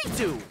what we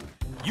do.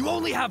 You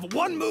only have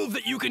one move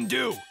that you can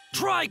do.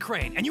 Try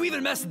crane, and you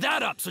even messed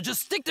that up, so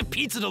just stick to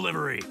pizza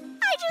delivery.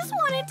 I just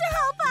wanted to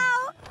help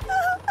out.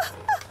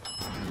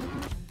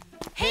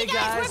 Hey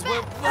guys,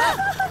 we're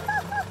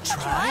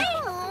Try?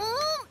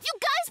 You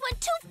guys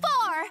went too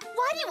far.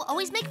 Why do you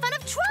always make fun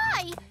of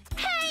Try?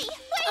 Hey,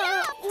 wait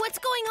up! What's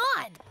going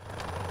on?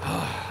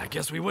 I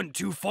guess we went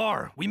too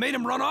far. We made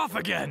him run off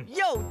again.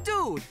 Yo,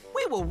 dude,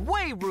 we were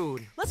way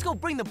rude. Let's go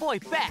bring the boy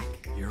back.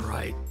 You're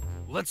right.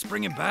 Let's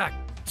bring him back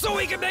so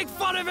we can make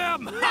fun of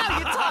him. Now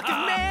you're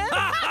talking, man.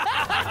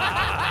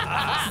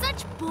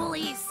 Such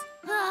bullies.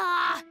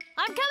 I'm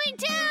coming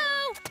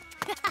too.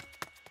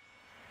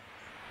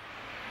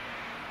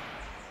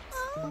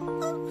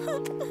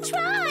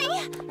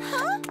 Try!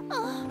 Huh?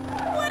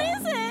 What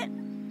is it?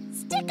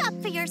 Stick up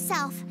for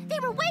yourself. They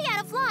were way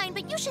out of line,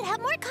 but you should have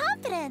more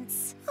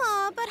confidence.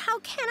 But how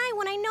can I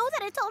when I know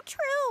that it's all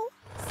true?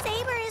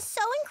 Saber is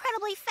so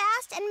incredibly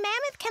fast, and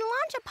Mammoth can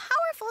launch a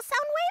powerful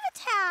sound wave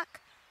attack.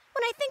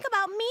 When I think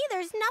about me,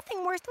 there's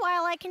nothing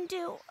worthwhile I can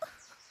do.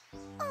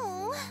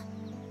 Oh,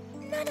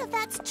 none of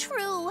that's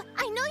true.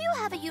 I know you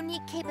have a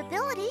unique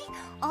capability.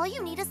 All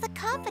you need is the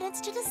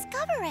confidence to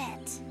discover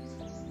it.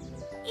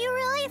 You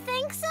really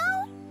think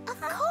so? Of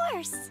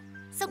course.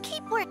 So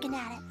keep working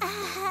at it.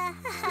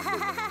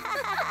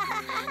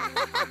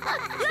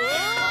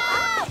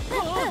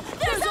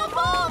 There's a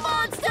mole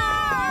monster!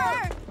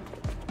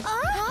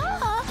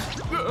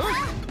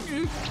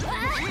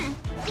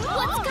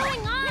 What's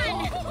going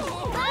on?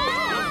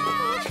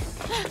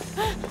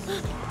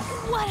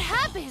 What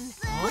happened?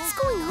 What's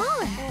going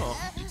on?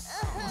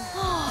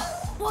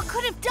 What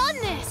could have done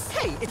this?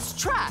 Hey, it's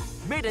Trap.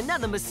 Made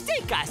another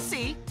mistake, I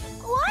see.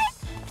 What?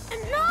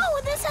 No,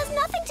 this has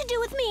nothing to do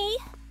with me.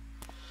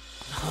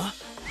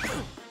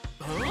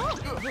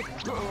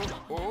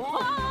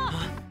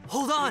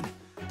 Hold on.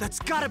 That's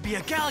gotta be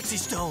a galaxy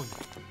stone.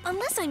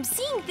 Unless I'm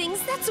seeing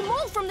things, that's a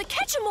mole from the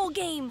Catch-A-Mole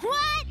game.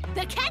 What?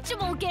 The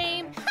Catch-A-Mole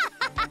game?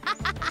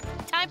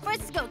 Time for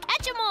us to go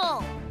catch 'em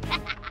all.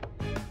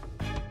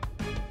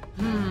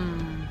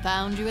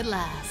 Found you at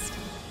last.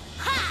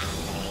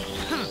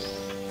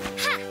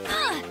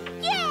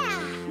 Yeah!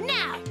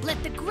 Now,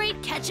 let the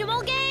great catch 'em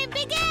all game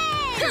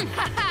begin!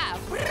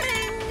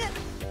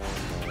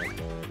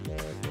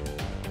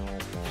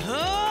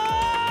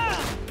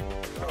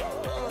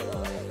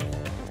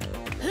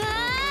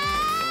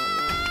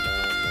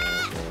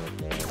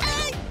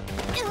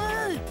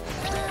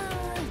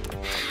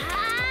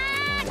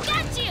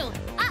 Got you!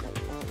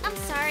 I'm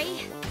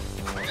sorry.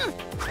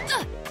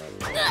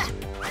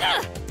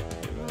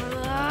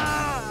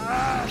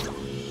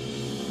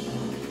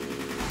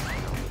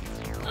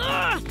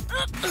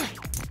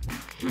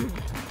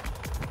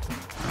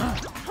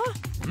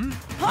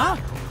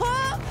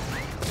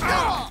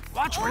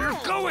 Watch where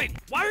you're going!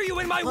 Why are you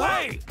in my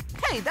way?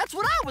 Hey, that's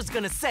what I was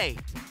gonna say.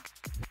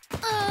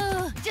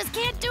 Just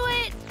can't do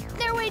it.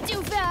 They're way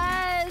too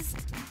fast.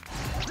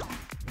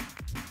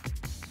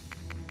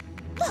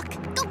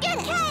 Look, go get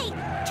it! Hey,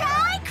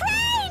 try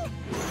crane!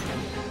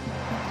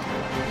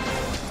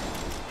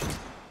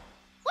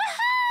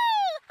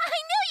 Woohoo! I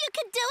knew you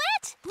could do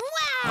it!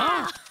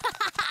 Wow!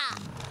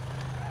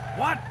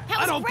 What?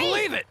 I don't believe it!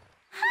 Believe it?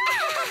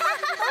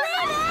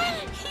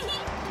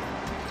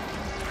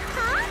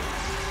 Huh?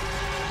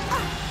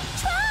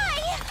 Try!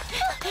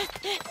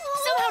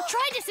 Somehow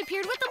Try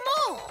disappeared with the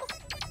mole.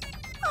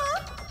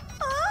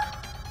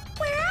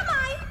 Where am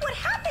I? What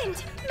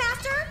happened?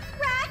 Master,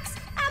 Rex,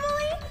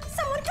 Emily,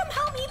 someone come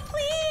help me,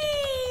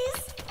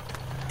 please!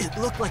 It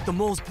looked like the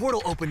mole's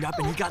portal opened up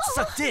and he got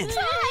sucked in.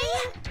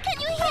 Try! Can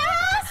you hear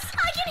us?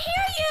 I can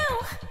hear you!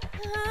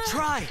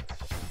 Try.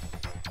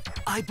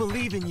 I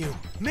believe in you.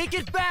 Make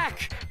it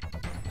back!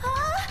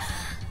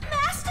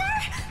 Master?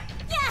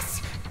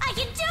 Yes, I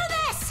can do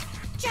this!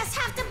 Just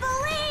have to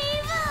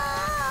believe!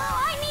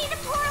 I need a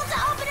portal to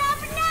open up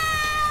now!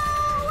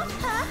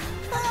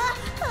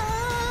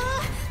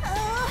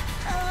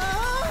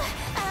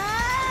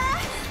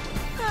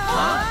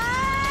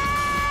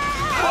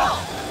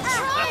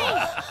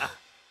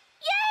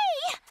 Yay!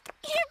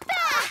 You're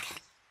back!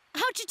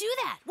 How'd you do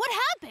that? What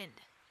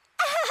happened?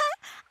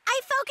 I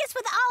focused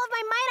with all of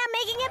my might on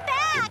making it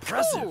back!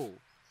 Impressive!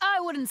 I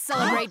wouldn't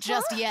celebrate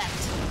just yet.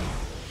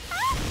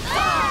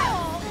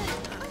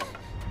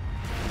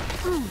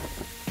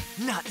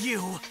 Not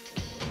you.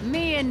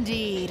 Me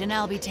indeed, and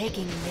I'll be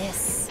taking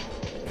this.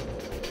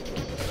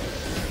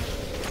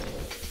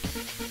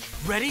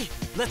 Ready?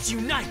 Let's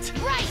unite!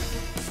 Right!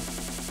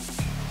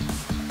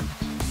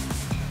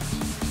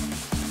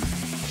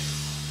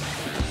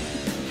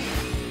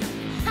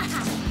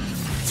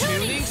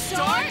 Tuning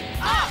start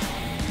up!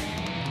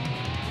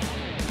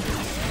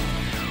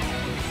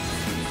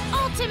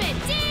 Ultimate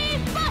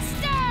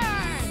D-Buster!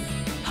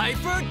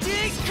 Hyper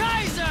D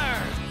Kaiser!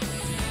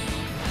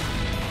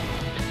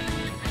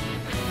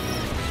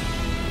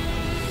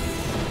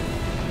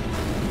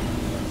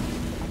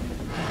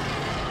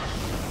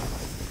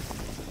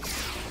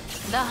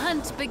 The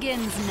hunt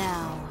begins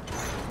now.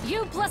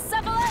 You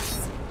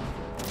Placephalus!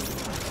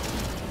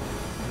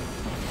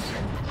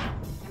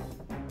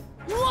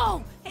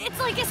 Whoa! It's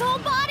like his whole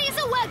body's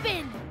a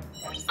weapon!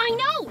 I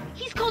know!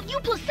 He's called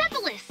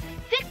Euplacephalus!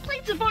 Thick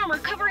plates of armor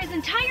cover his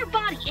entire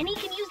body, and he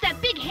can use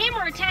that big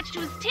hammer attached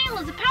to his tail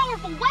as a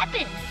powerful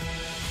weapon!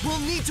 We'll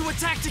need to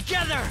attack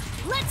together!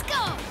 Let's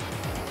go!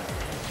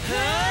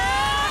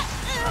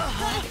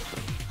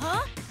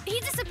 Huh? He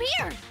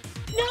disappeared!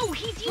 No,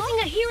 he's using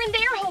a here and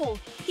there hole!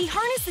 He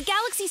harnessed the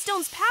Galaxy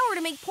Stone's power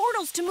to make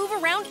portals to move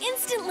around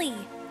instantly!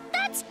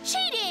 That's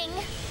cheating!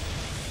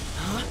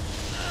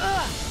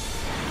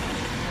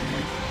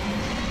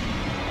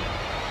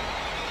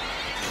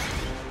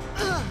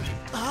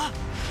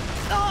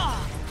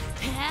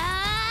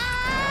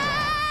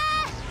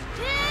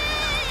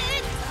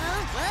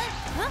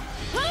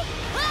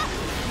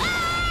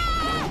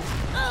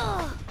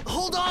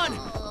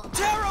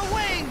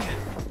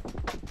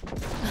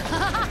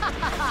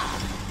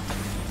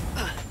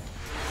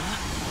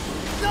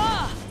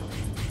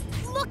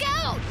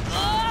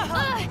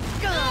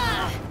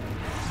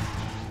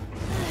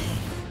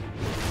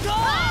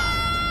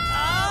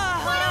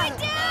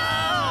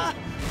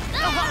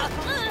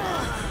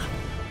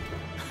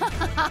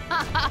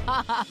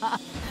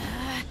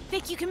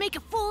 Think you can make a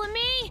fool of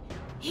me?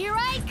 Here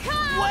I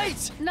come!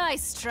 Wait!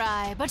 Nice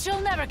try, but you'll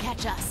never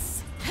catch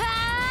us.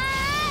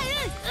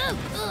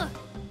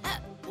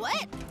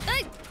 What?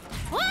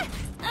 What?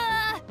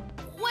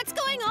 What's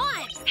going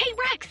on? Hey,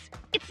 Rex!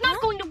 It's not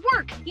going to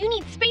work! You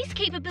need space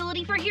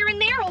capability for here and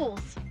there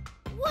holes!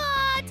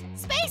 What?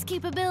 Space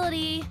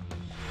capability?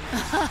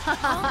 What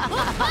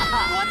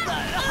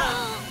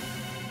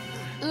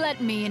the?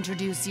 Let me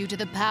introduce you to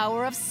the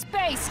power of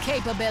space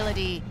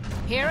capability.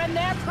 Here in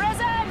their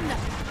prison!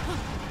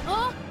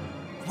 Huh?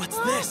 What's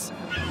this?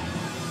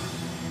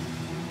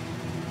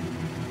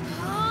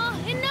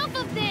 Enough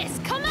of this!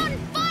 Come out and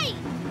fight!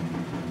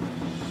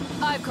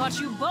 I've caught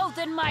you both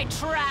in my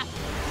trap!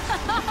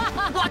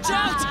 Watch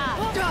out!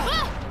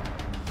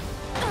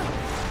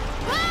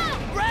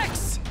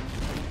 Rex!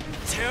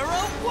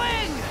 Terra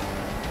Wing!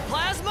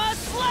 Plasma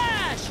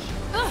Slash!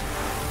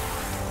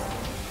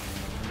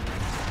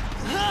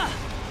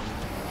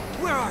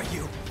 Where are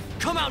you?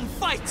 Come out and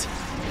fight!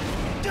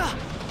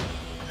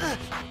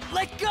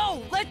 Let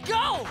go! Let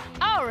go!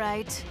 All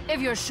right, if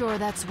you're sure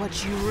that's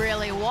what you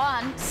really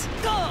want.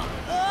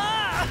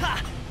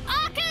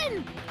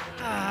 Aachen!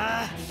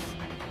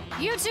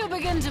 You two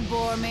begin to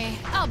bore me.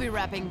 I'll be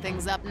wrapping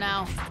things up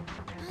now.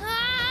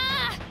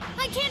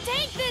 I can't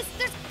take this!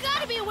 There's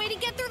gotta be a way to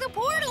get through the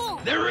portal!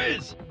 There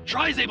is!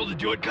 Try's able to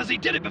do it because he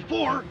did it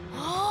before!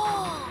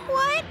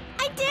 What?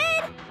 I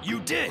did? You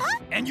did!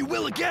 And you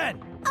will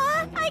again!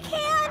 I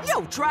can't!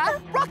 Yo, Try!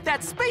 Rock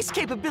that space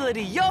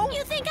capability, yo!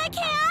 You think I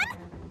can?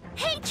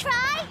 Hey,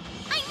 Try!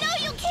 I know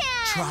you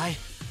can! Try,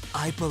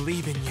 I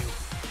believe in you.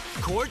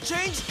 Core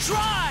change,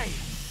 Try!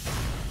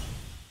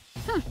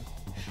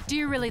 Do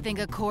you really think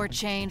a core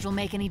change will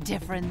make any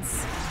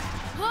difference?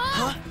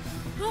 Huh?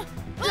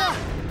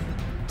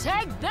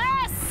 Take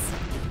this!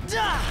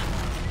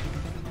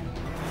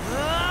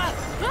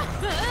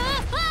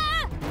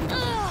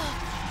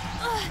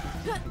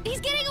 He's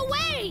getting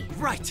away!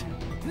 Right!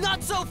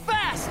 Not so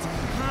fast!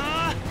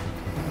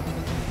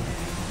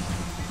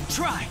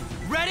 Try!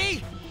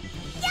 Ready?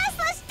 Yes,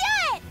 let's do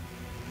it!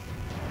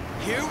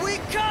 Here we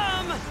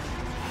come!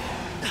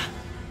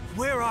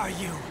 Where are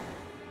you?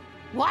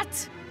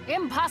 What?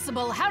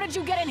 Impossible! How did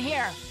you get in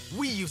here?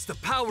 We use the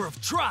power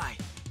of Try!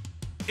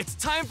 It's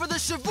time for the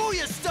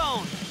Shibuya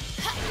Stone!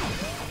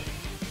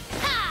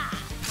 Ha!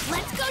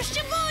 Let's go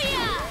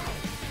Shibuya!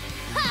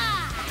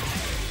 Ha!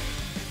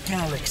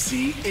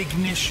 Galaxy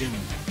ignition.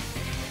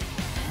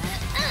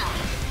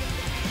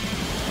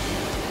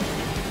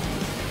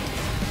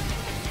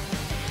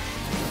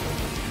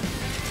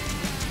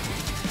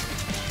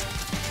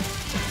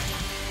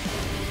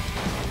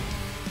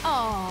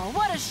 Oh,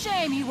 what a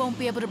shame he won't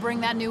be able to bring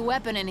that new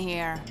weapon in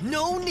here.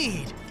 No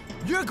need!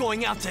 You're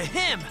going out to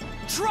him!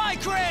 Try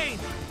Crane!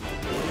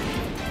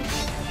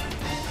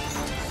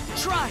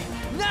 Try!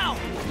 Now!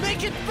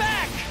 Make it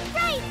back!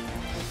 Right!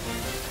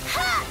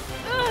 Ha!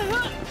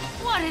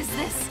 What is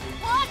this?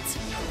 What?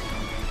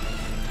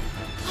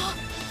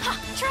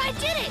 Try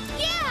did it!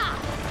 Yeah!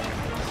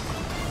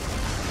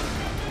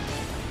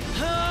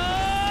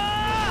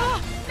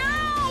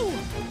 No!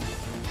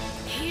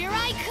 Here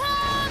I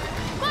come!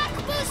 Mach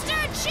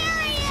Booster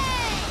Chariot!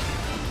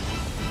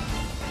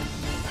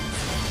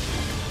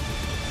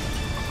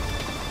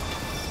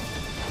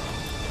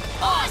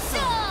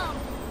 Awesome!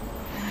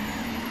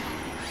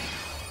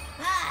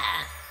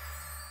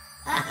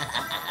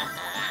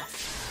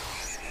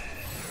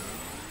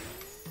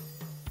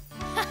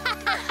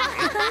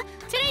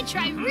 Today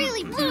Try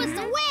really blew us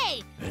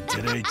away! And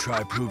today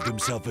Try proved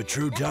himself a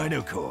true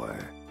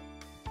Dinocore.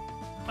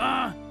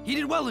 He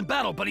did well in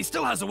battle, but he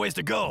still has a ways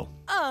to go.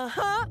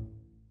 Uh-huh.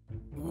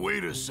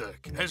 Wait a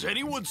sec. Has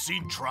anyone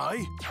seen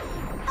Try?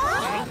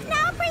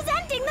 Now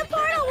presenting the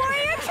Portal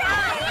Warrior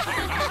Try!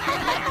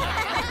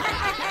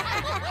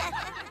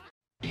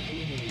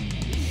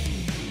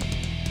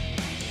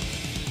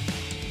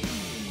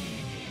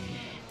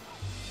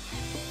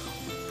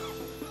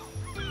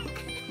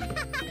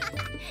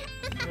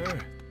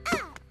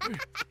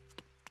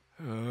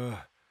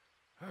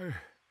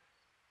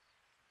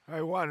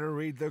 I want to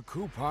read the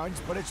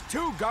coupons, but it's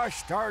too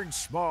gosh darn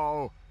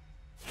small.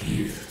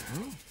 Here.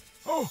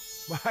 Oh,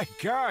 my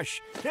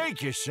gosh.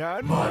 Thank you,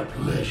 son. My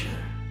pleasure.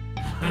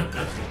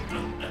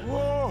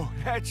 Whoa,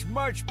 that's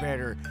much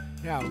better.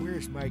 Now,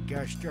 where's my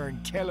gosh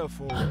darn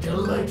telephone? A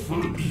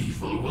delightful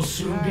evil will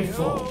soon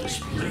befall this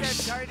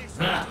place.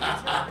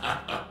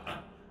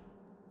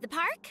 The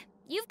park?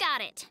 You've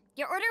got it.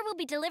 Your order will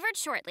be delivered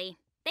shortly.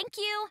 Thank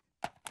you.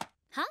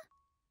 Huh?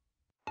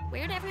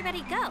 Where'd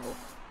everybody go?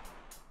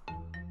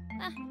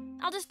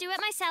 I'll just do it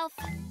myself.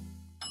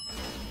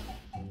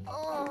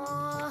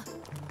 Oh,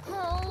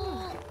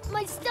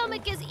 my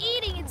stomach is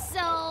eating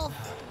itself.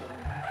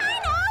 I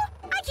know!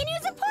 I can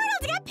use a portal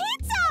to get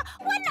pizza!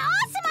 What an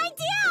awesome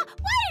idea!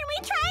 Why didn't we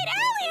try it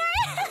earlier?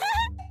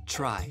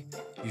 Try.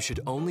 You should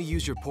only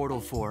use your portal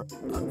for...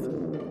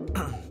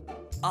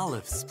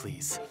 olives,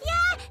 please.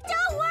 Yeah,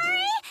 don't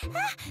worry!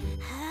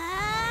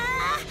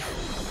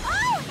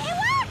 Oh, it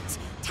worked!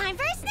 Time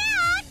for a snack!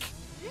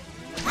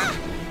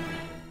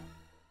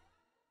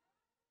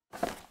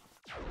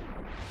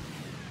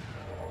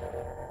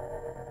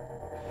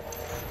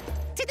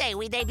 Today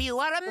we debut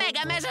our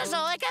Mega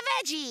Mesozoic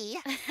veggie.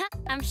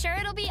 I'm sure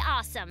it'll be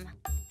awesome.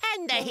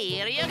 And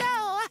here you go,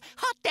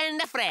 hot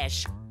and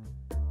fresh.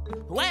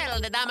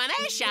 Well, the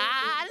domination.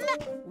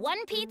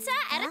 One pizza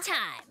at a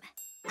time.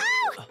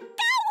 Oh, got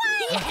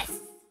one!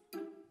 Yes!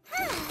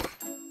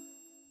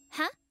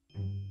 Huh?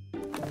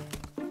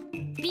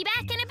 Be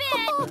back in a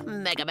bit.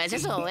 Mega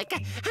Mesozoic,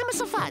 I'm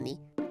so funny.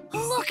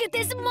 Look at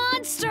this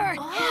monster!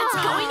 It's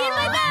going in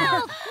my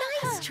mouth!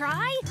 Nice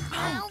try.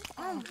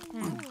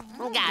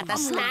 Got a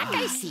snack,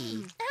 I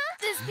see.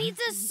 This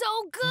pizza's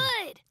so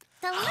good!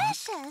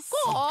 Delicious.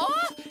 Oh,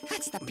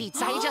 that's the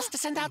pizza I just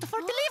sent out for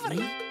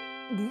delivery.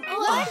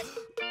 What?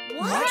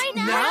 Right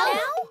now?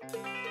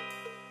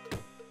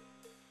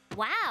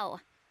 Wow.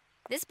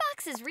 This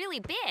box is really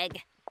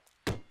big.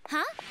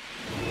 Huh?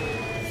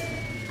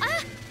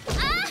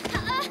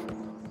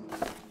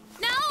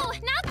 No,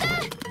 not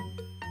the...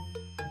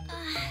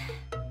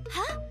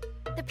 huh?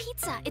 The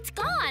pizza, it's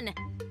gone.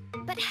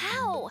 But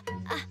how?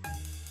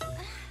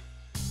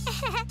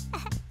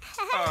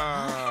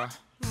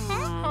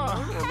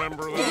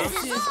 Remember that?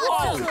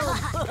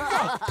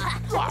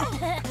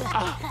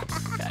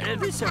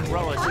 This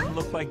umbrella didn't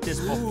look like this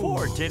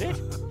before, did it?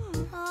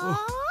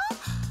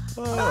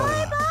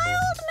 Bye-bye,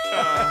 old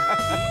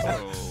man.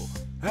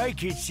 I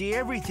can see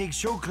everything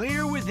so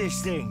clear with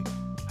this thing.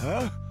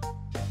 Huh?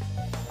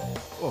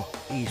 Oh,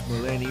 these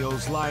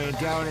millennials lying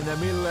down in the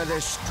middle of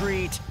the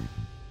street.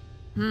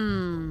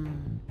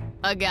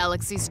 A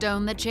galaxy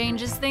stone that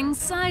changes things'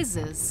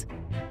 sizes.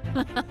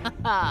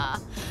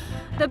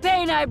 The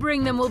pain I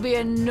bring them will be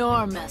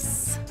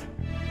enormous.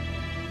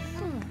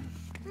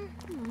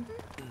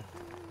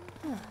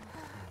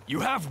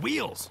 You have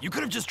wheels. You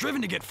could have just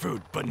driven to get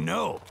food, but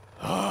no.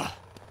 I'm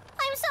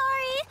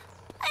sorry.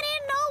 I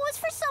didn't know it was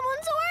for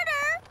someone's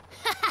order.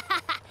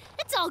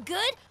 It's all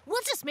good.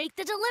 We'll just make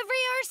the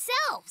delivery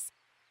ourselves.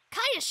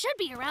 Kaya should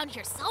be around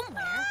here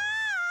somewhere.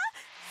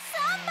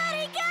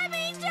 Somebody get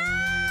me down!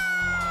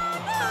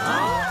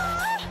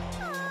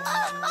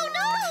 Oh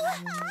no!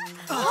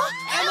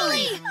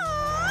 Emily!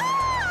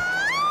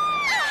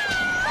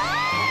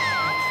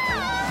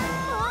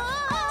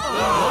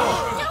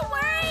 Don't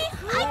worry,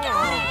 I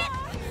got it!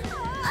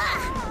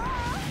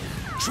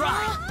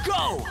 Try!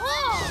 Go!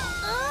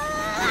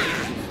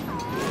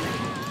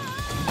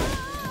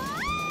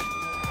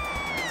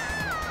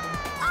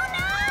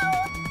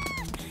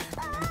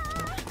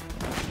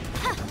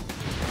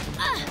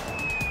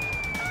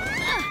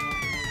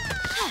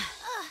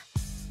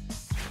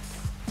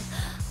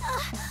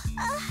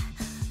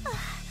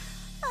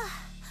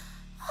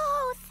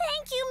 Oh,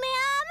 thank you,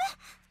 ma'am.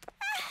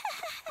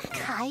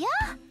 Kaya?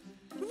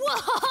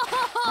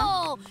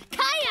 Whoa!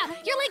 Kaya,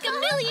 you're like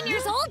 1,000,000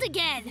 years old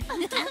again.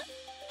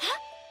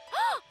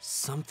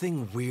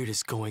 Something weird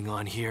is going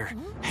on here.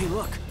 Hey,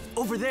 look!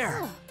 Over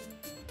there!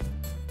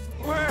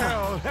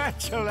 Well,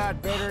 that's a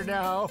lot better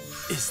now.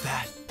 Is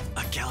that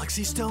a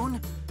galaxy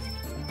stone?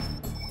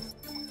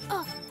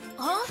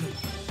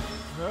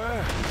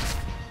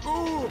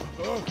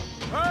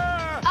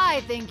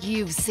 I think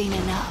you've seen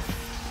enough.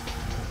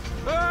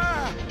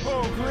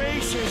 Oh,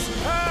 gracious!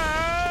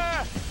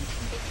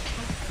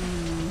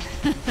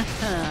 We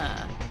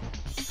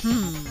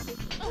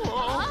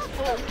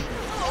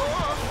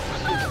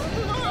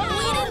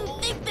didn't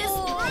think this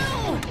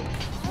through!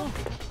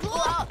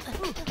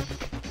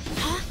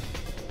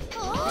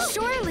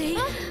 Surely.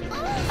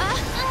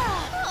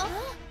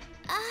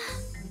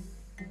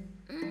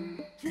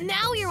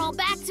 Now you're all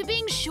back to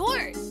being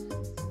short.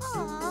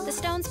 The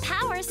stone's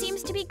power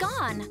seems to be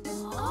gone.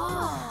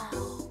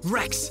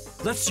 Rex,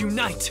 let's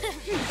unite!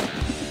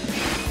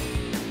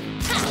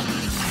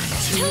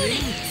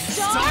 Tuning,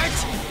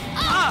 Start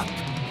up!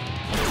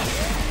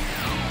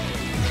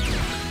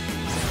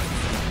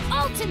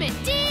 Ultimate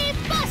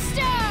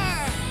D-Buster!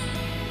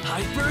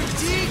 Hyper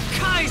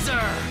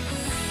D-Kaiser!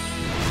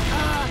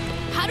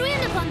 How do we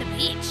end up on the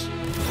beach?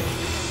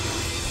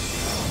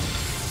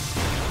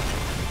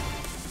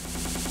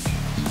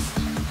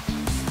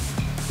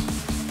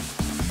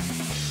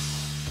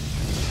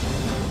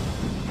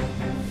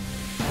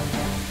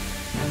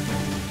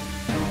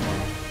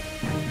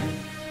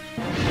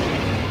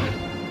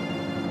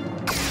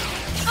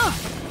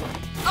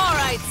 All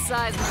right,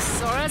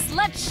 Seismosaurus,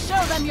 let's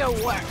show them your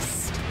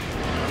worst.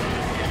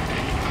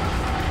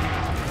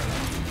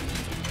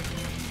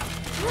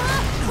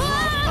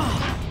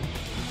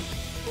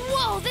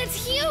 Whoa, that's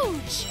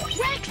huge!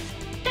 Rex,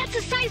 that's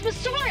a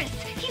Seismosaurus.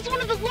 He's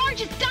one of the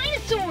largest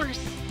dinosaurs.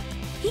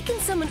 He can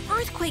summon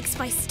earthquakes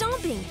by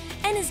stomping,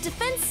 and his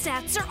defense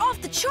stats are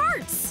off the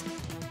charts.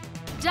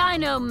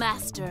 Dino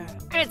Master,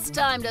 it's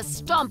time to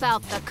stomp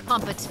out the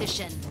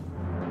competition.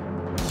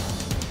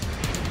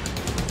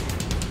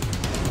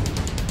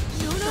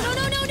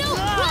 No!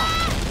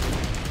 Ah!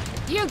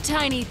 You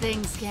tiny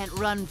things can't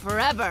run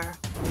forever.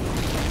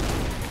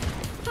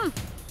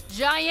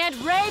 Giant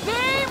ray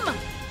beam!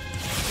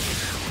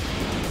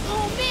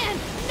 Oh man,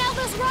 now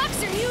those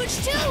rocks are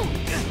huge too!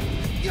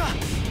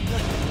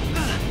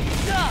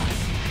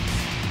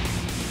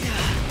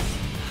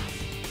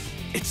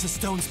 It's the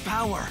stone's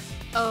power.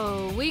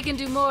 Oh, we can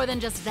do more than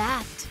just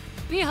that.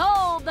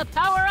 Behold the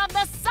power of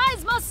the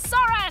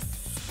Seismosaurus!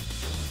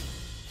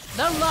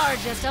 The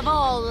largest of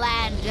all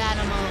land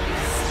animals.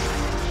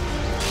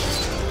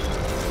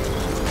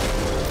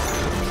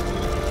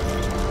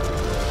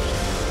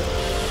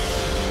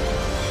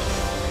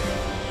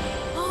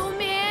 Oh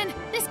man,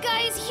 this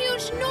guy is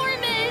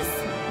huge-normous!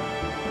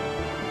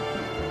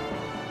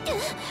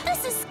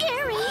 This is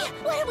scary.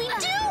 What do we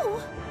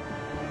do?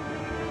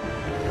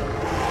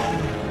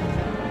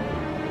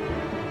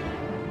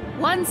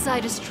 Once I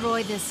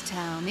destroy this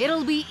town,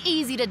 it'll be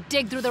easy to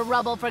dig through the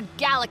rubble for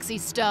galaxy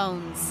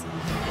stones.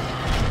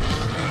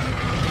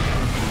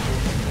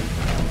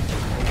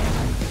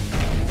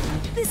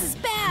 This is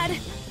bad!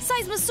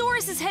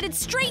 Seismosaurus is headed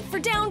straight for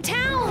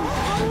downtown!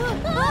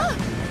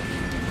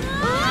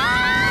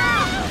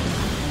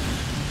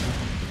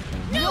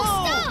 No,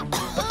 stop!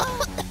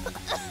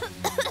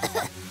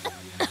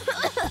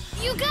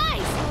 You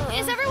guys,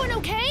 is everyone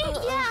okay?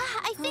 Yeah,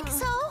 I think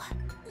so.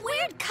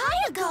 Where'd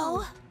Kaya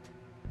go?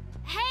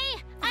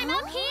 Hey, I'm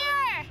up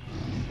here!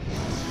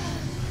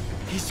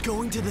 He's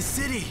going to the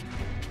city.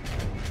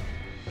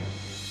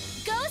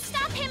 Go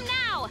stop him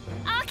now!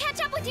 I'll catch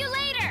up with you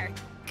later!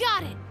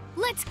 Got it!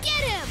 Let's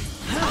get him!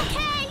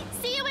 Okay,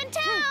 see you in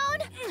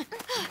town!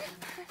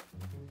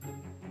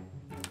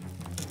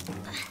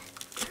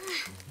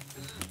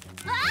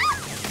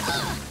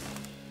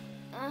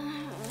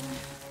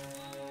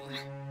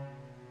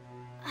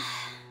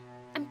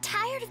 I'm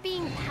tired of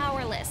being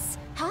powerless.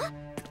 Huh?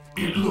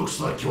 It looks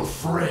like your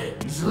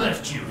friends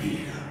left you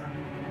here.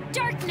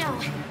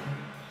 Darkno!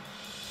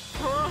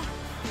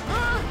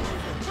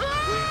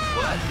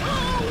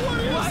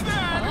 What is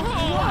that?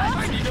 What?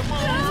 I need to move.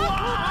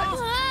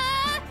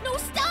 No,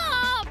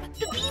 stop!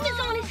 The beam is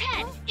on his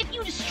head. If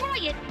you destroy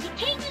it, he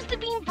can't use the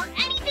beam for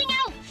anything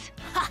else.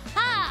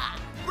 Ha!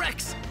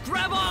 Rex,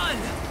 grab on!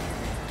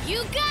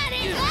 You got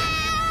it!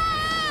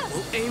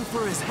 We'll aim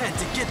for his head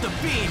to get the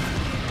beam.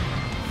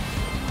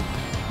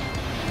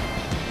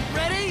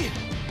 Ready?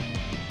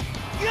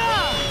 Go!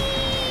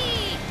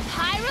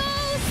 Pyro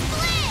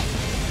split!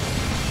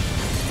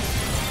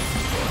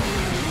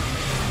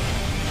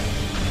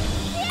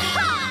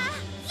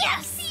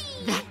 Yes!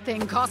 That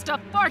thing cost a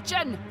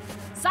fortune!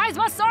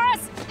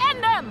 Seismosaurus,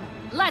 end them!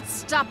 Let's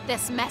stop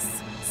this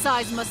mess!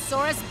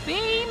 Seismosaurus,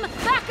 beam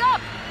back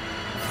up!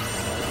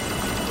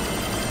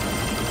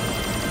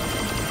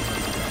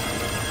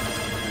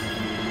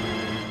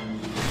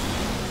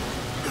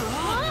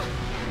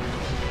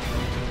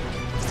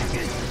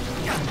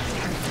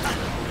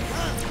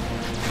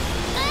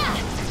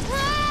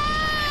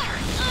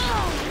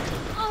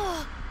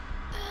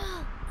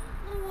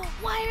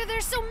 Why are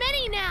there so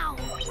many now?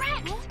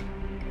 Rex!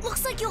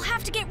 Looks like you'll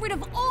have to get rid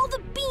of all the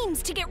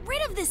beams to get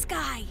rid of this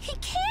guy. He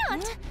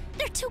can't!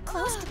 They're too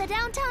close to the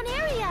downtown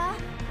area.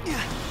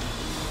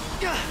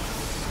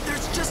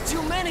 There's just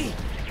too many.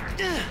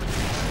 There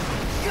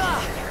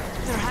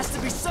has to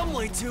be some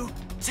way to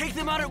take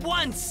them out at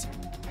once.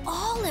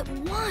 All at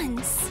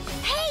once?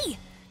 Hey!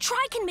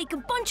 Try can make a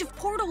bunch of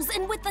portals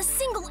and with a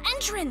single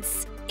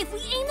entrance. If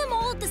we aim them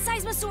all at the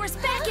Seismosaurus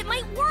back, it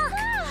might work.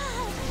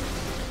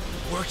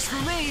 Works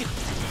for me.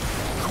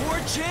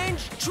 Chord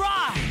change,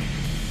 try.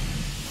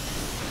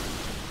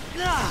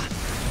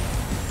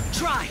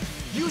 Try.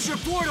 Use your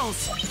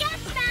portals. We got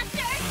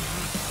faster!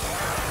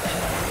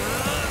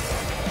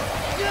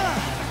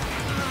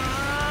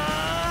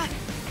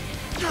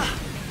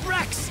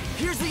 Rex,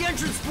 here's the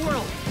entrance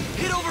portal.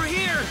 Hit over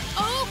here.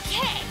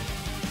 Okay.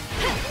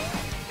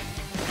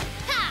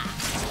 Ha!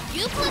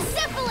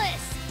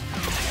 Euplacephalus!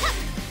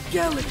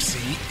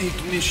 Galaxy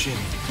ignition.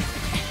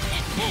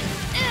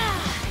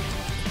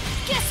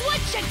 Guess what,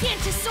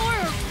 Gigantosaur,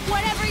 or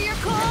whatever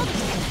you're called?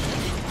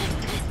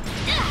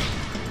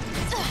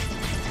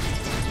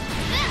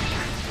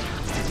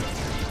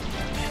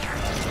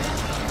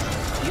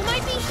 You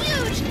might be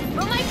huge,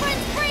 but my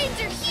friend's brains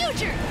are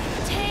huger.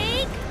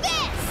 Take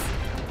this!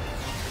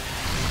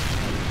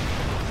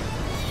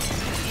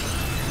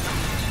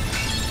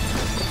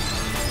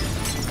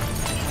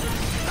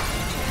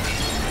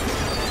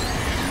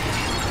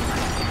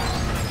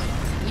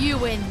 You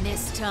win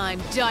this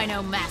time,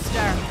 Dino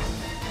Master.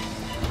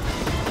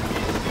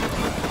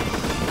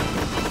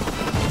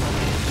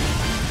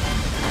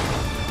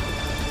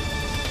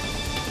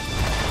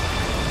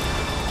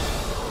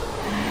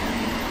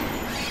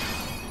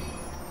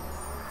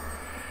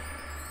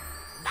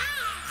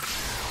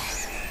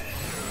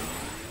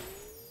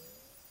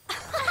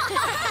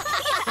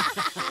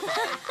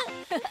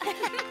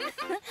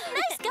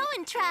 Nice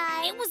going,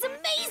 Try. It was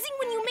amazing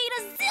when you made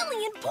a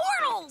zillion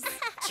portals!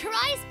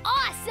 Try's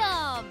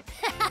awesome!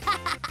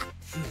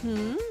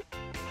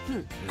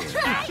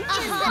 Try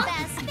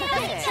is the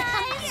best.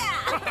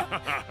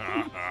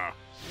 Yeah.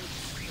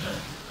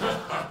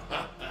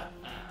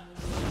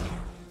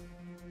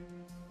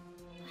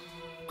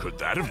 Could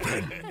that have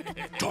been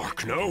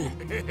Darkno?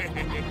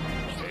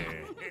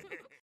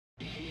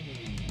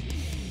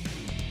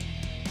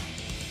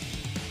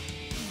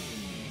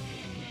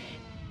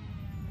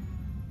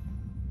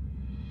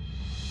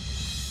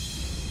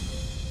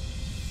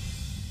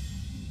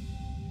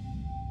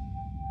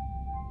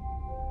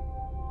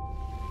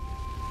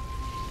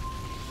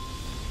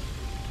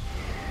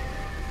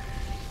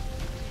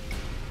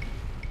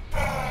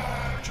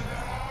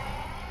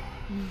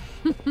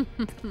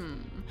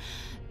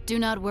 Do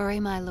not worry,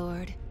 my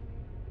lord.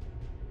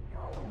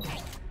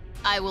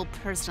 I will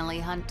personally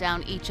hunt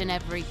down each and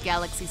every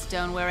galaxy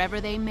stone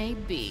wherever they may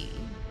be.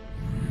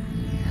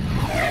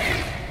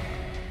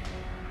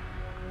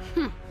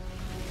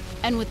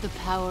 And with the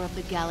power of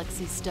the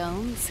galaxy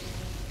stones,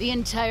 the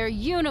entire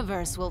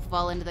universe will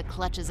fall into the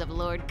clutches of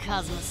Lord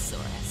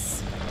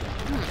Cosmosaurus.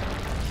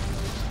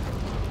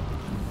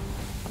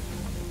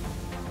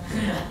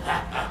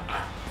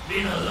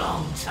 Been a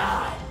long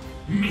time.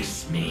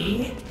 Miss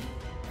me?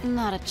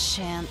 Not a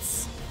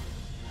chance.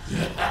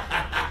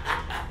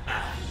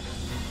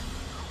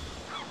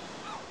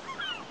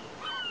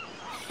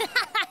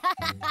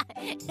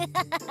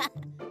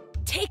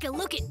 Take a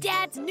look at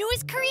Dad's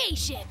newest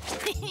creation.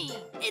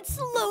 It's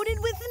loaded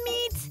with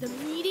meat. The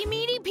meaty,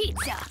 meaty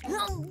pizza.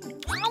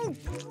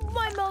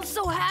 My mouth's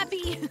so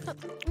happy.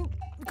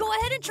 Go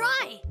ahead and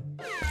try.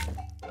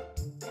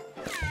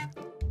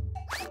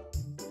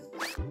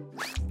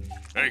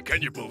 Hey,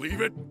 can you believe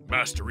it?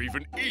 Master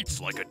even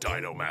eats like a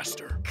Dino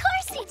Master. Of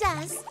course he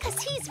does,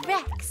 'cause he's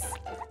Rex.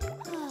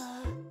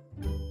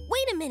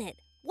 Wait a minute.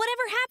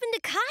 Whatever happened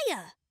to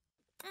Kaya?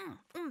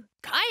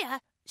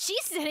 Kaya?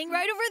 She's sitting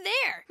right over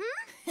there.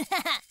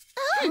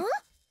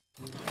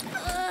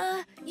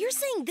 You're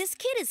saying this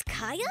kid is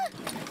Kaya?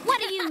 What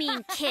do you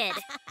mean, kid?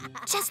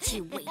 Just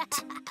you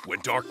wait. When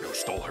Darkno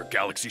stole her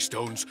galaxy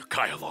stones,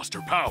 Kaya lost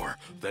her power.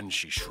 Then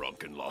she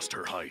shrunk and lost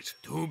her height.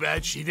 Too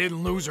bad she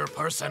didn't lose her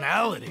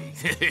personality.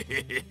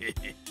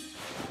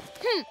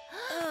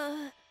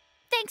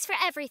 Thanks for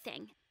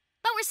everything.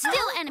 But we're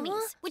still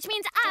enemies, which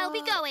means I'll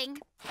be going.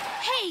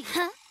 Hey!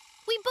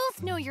 We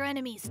both know you're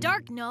enemies,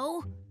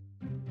 Darkno.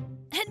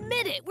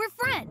 Admit it, we're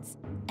friends.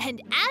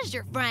 And as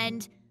your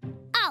friend,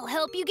 I'll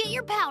help you get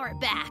your power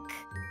back.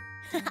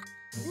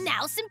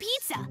 Now some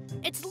pizza.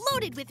 It's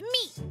loaded with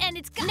meat, and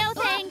it's got— No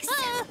thanks.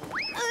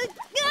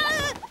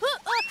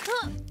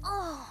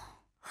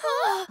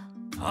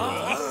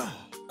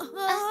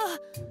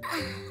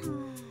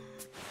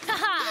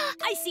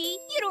 I see.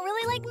 You don't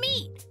really like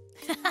meat.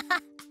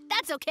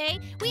 That's okay.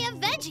 We have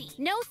veggie.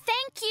 No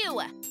thank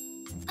you.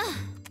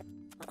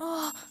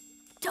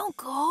 Don't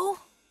go.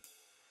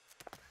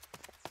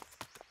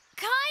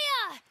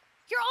 Kaya!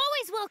 You're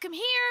always welcome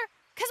here,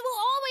 'cause we'll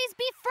always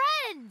be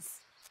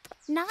friends.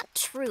 Not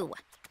true.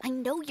 I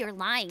know you're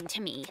lying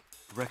to me.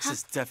 Rex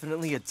is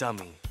definitely a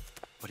dummy,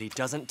 but he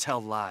doesn't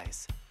tell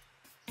lies.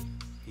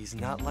 He's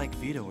not like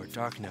Vito or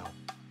Darkno.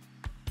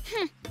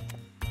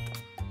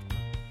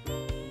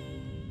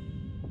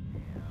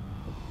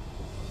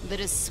 The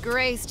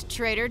disgraced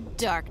traitor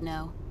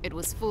Darkno. It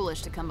was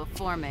foolish to come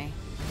before me.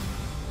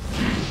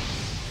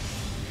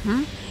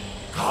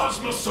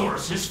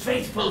 Cosmosaurus'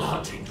 faithful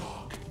hunting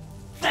dog.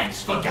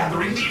 Thanks for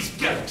gathering these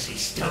galaxy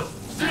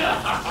stones.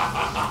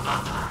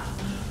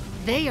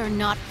 They are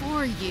not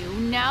for you.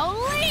 Now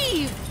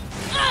leave!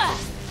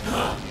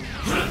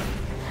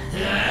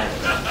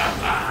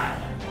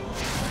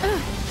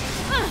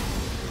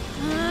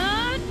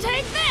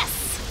 Take this!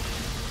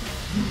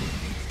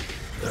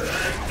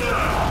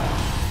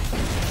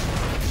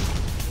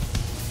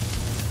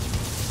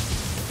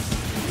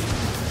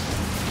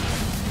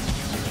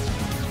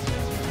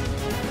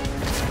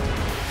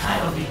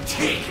 I'll be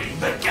taking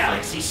the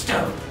galaxy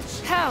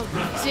stones. How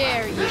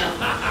dare you!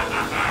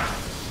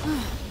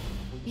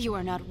 You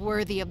are not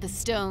worthy of the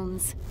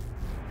stones.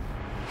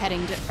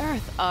 Heading to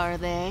Earth, are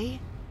they?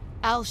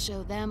 I'll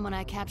show them when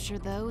I capture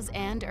those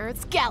and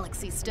Earth's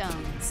galaxy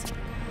stones.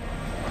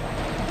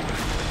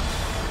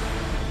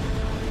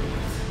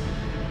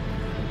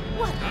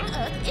 What on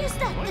earth is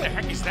that What the thing?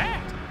 heck is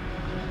that?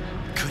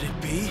 Could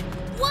it be?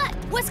 What?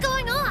 What's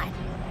going on?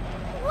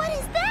 What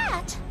is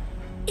that?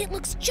 It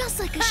looks just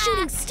like a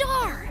shooting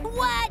star.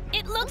 What?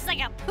 It looks like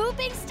a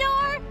pooping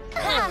star?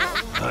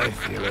 I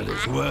feel it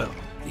as well.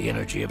 The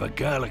energy of a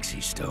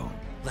galaxy stone.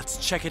 Let's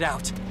check it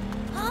out.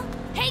 Huh?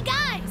 Hey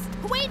guys,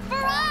 wait for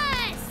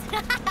us!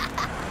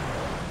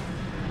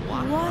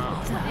 What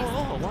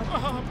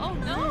Oh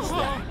no!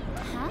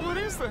 What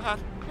is that?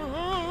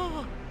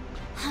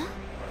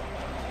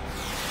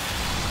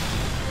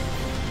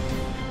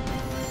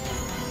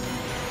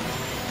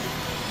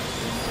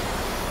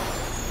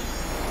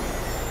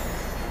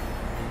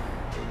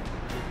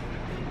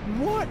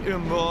 What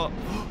in the...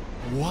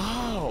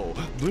 Wow,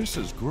 this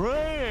is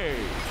great!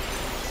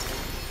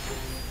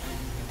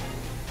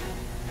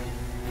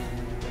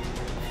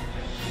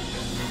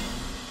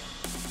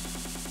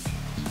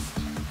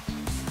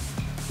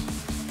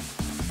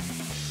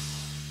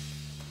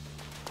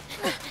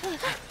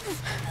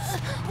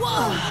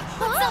 Whoa!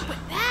 What's up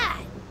with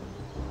that?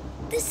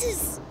 This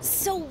is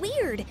so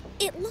weird.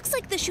 It looks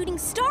like the shooting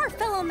star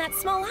fell on that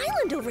small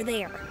island over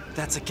there.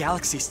 That's a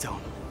galaxy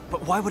stone.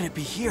 But why would it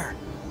be here?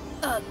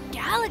 A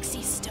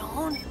galaxy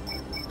stone?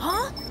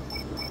 Huh?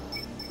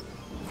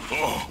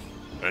 Oh,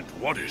 and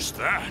what is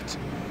that?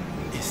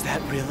 Is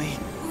that really?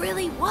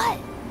 Really what?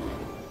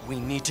 We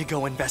need to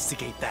go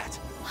investigate that.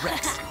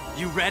 Rex,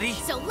 you ready?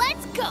 So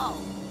let's go!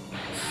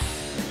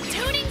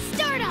 Tuning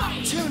startup!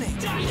 Tuning!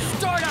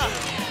 Start up!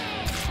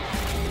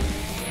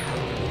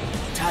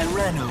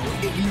 Tyranno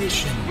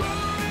ignition.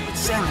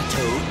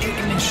 Xanato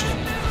ignition.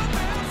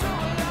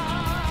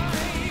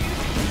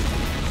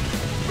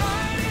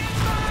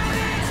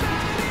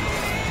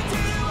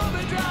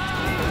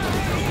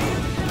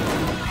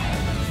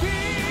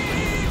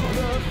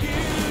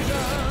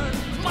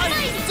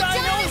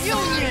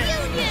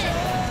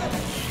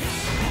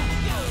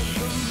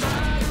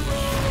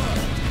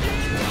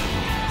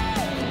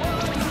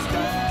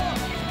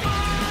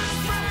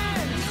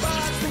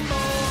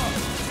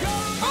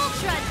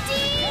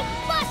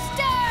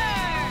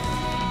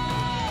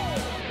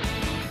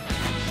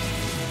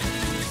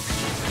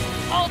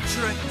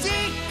 Ultra D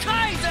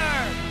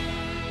Kaiser!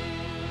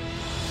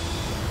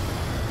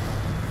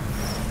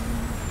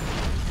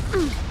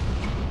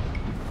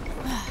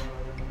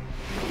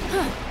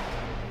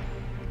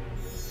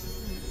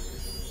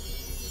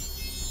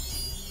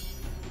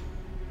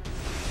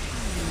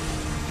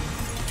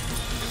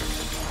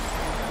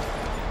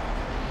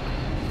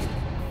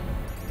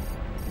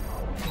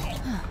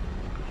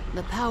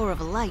 The power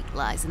of light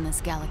lies in this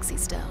galaxy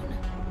stone.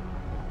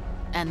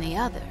 And the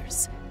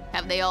others,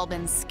 have they all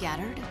been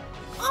scattered?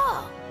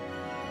 Oh!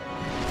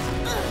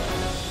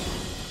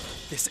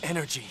 This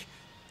energy,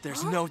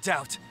 there's no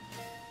doubt.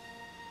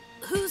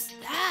 Who's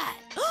that?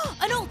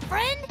 An old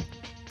friend?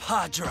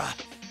 Padra.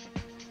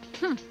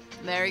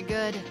 Very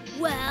good.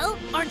 Well,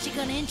 aren't you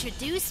gonna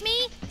introduce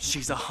me?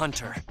 She's a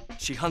hunter.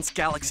 She hunts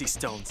galaxy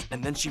stones,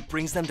 and then she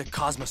brings them to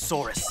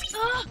Cosmosaurus.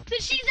 Oh, then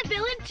she's a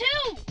villain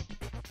too!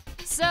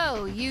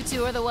 So, you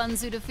two are the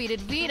ones who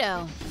defeated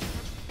Vito.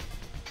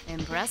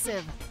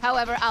 Impressive.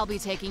 However, I'll be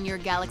taking your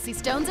galaxy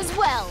stones as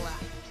well.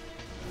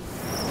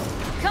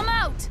 Come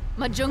out,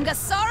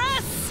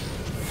 Majungasaurus!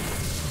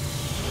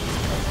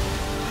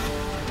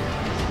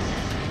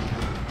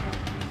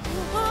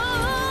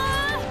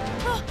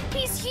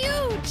 He's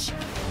huge!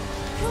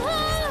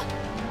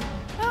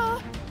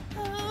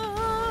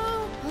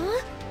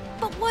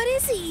 But what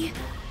is he?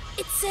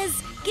 It says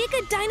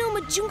Giga Dino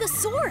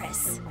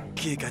Majungasaurus.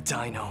 Giga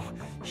Dino.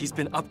 He's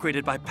been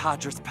upgraded by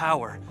Padra's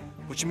power,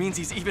 which means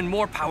he's even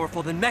more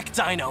powerful than Mech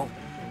Dino.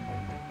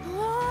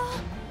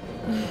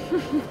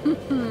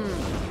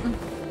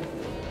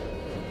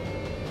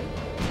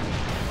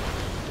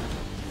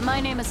 My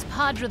name is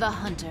Padra the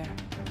Hunter.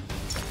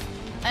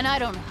 And I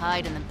don't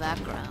hide in the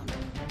background.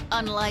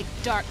 Unlike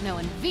Darkno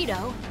and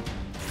Vito.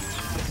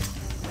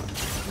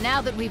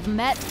 Now that we've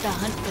met, the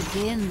hunt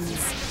begins.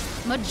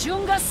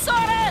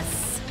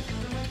 Majungasaurus!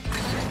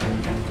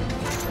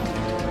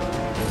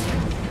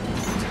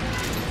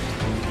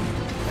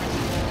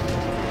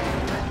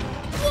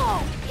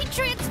 Whoa! He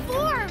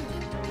transformed!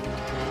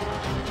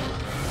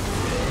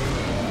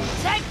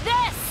 Take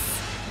this!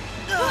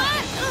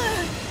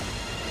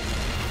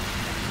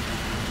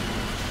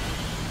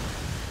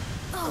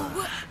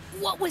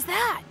 What was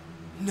that?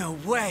 No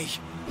way!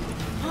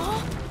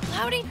 Huh?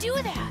 How'd he do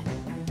that?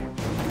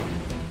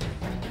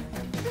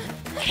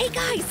 Hey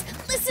guys,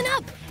 listen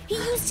up! He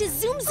used his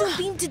Zoom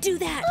beam to do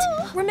that!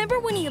 Remember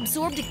when he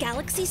absorbed a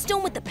galaxy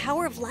stone with the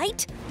power of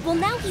light? Well,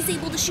 now he's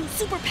able to shoot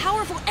super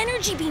powerful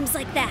energy beams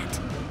like that!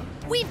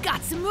 We've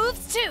got some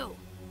moves too!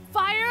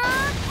 Fire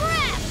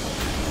breath!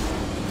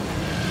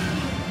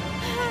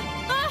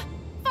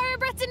 Fire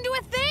breath's into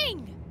a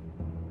thing!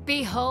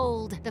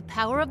 Behold the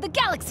power of the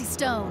galaxy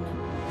stone!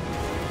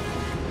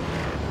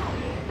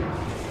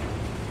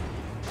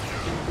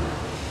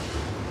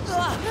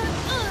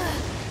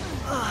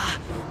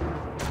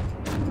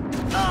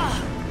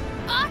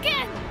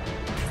 Again!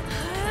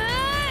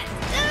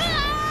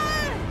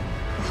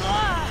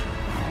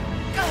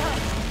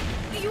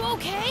 Are you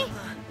okay?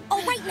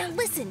 All right, now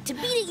listen. To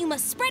beat it, you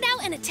must spread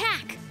out and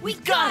attack. We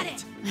got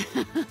it!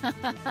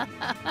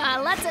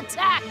 Let's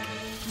attack!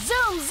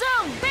 Zoom,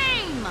 zoom,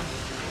 beam!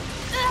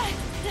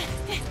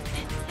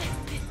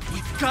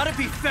 We've gotta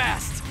be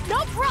fast!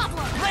 No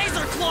problem!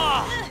 Laser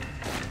claw!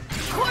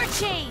 Core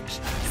change!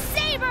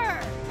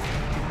 Saber!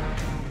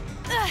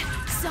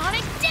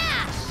 Sonic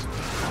dash!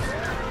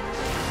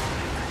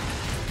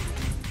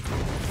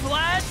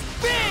 Flash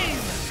beam!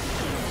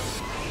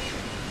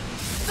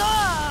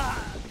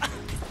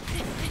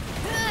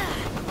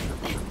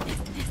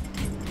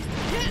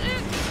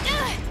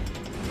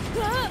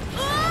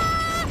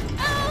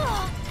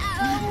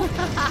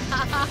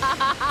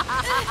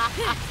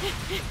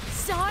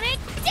 Sonic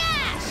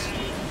dash!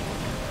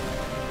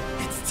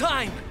 It's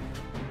time!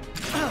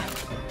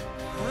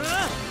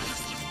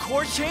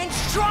 Core change,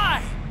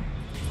 try!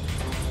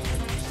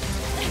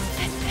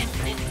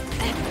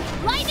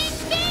 Lightning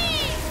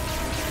beam!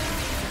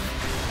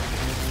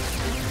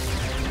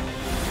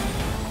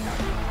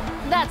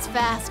 That's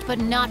fast, but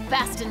not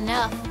fast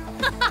enough.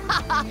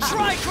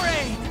 Try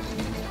crane!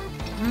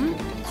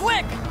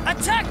 Quick!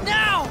 Attack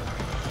now!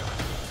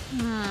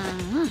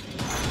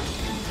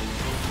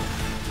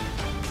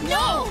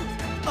 No!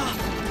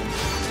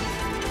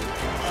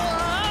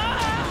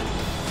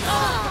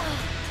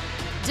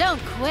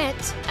 Don't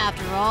quit.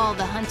 After all,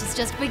 the hunt is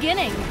just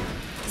beginning.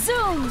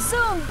 Zoom,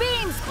 zoom,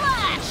 beam,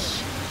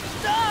 splash!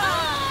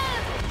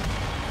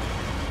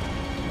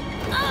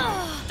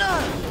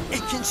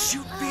 It can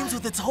shoot beams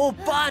with its whole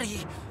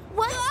body.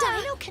 What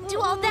dino can do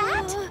all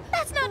that?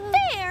 That's not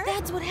fair!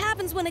 That's what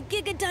happens when a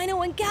Giga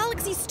Dino and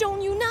Galaxy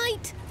Stone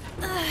unite!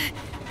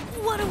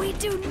 What do we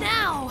do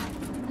now?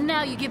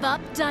 Now you give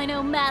up,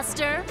 Dino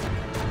Master?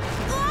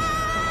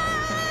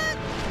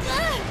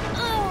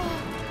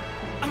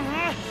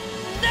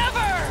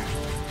 Never!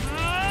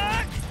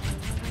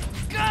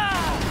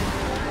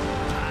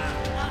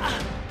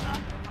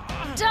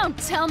 Don't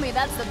tell me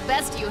that's the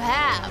best you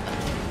have.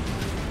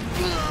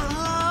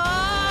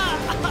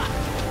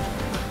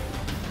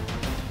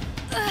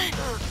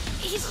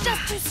 He's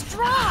just too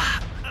strong!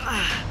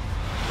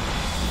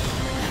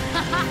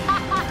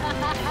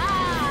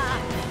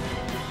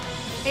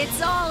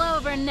 It's all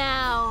over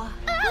now.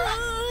 Oh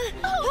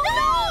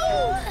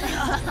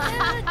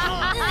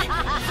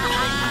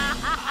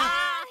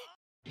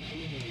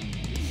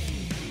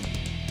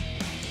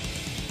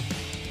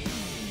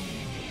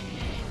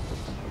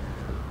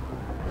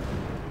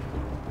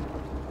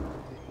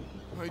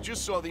I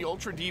just saw the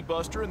Ultra D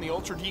Buster and the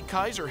Ultra D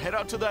Kaiser head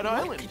out to that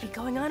island. What could be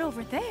going on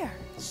over there?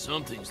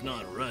 Something's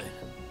not right.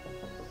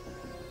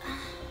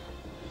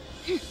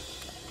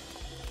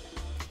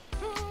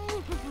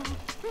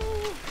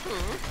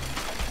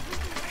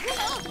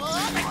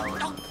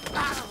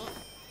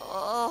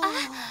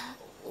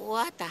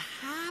 What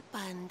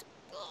happened?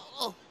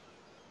 Oh.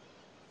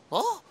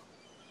 Oh?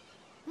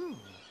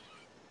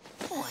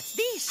 What's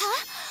this?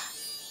 Huh?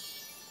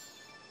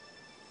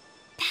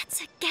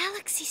 That's a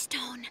Galaxy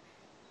Stone.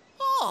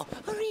 Oh,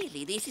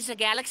 really? This is a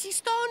Galaxy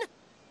Stone?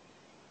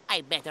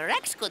 I bet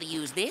Rex could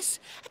use this.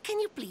 Can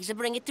you please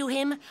bring it to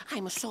him?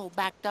 I'm so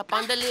backed up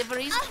on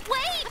deliveries.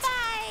 Wait!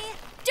 Bye!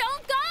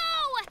 Don't go!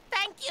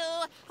 Thank you!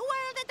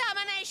 World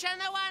domination,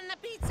 one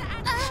pizza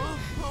and...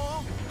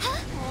 Oh,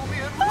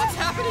 man, what's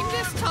happening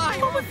this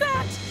time? What was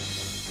that?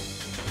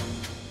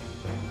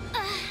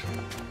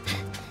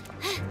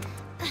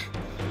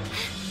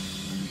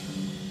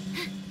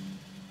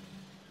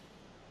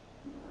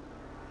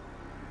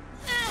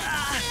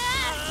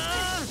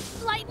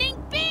 Lightning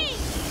beam!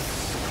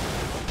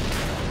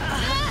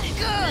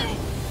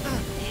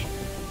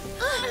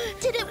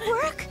 Did it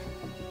work?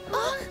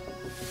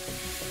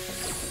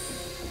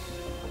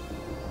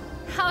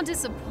 How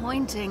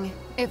disappointing,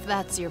 if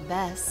that's your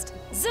best.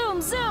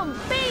 Zoom, zoom,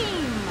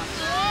 beam!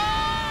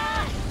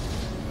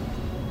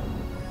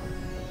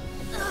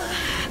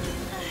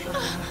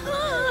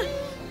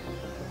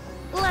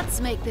 Let's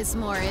make this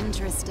more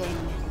interesting.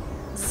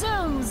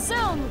 Zoom,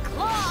 zoom,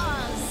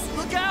 claws!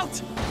 Look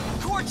out!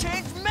 Core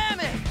change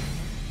mammoth!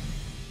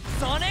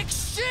 Sonic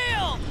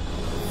shield!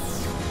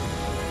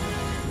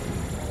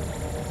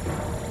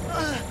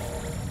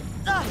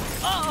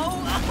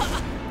 Uh-oh!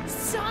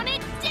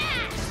 Sonic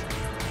dash!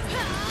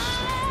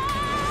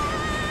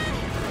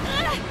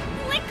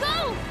 Let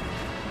go!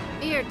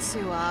 You're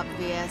too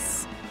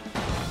obvious.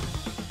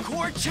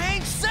 Core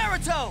change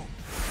Cerato!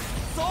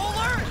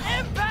 Solar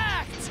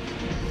impact!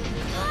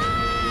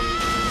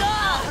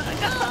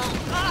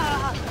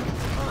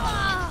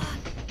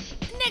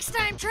 Next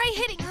time, try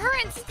hitting her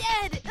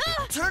instead!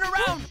 Turn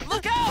around!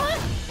 Look out!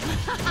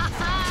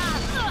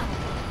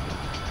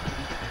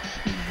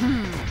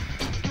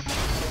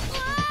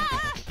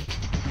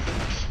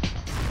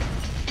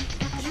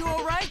 You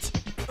all right?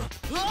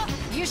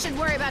 You should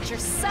worry about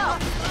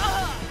yourself.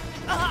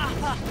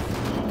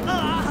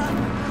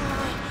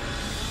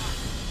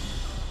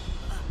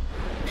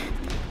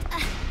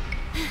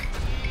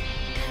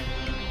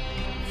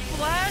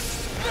 Flash!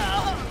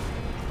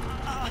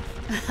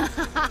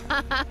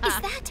 Is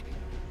that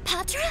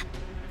Patra?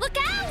 Look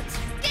out!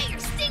 Get your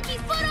stinky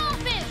foot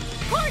off him!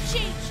 Core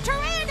change,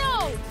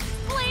 Tyranno!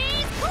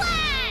 Please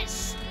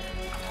clash!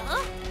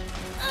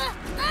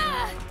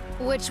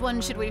 Which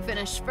one should we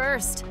finish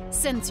first,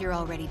 since you're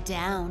already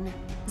down?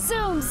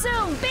 Zoom,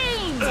 zoom,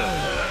 beam!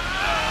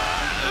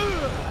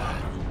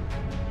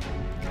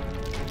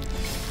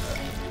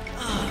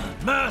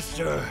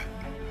 Master!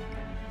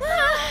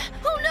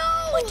 Oh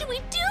no! What do we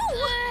do?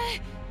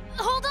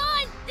 Hold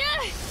on!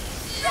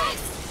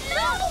 Rex,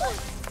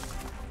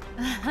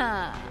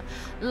 no!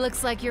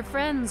 Looks like your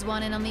friends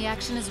want in on the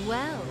action as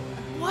well.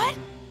 What?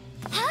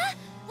 Huh?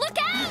 Look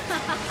out!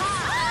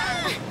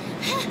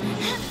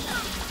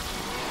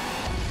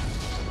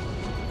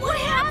 What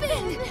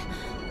happened?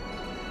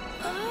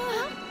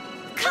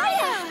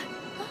 Kaya!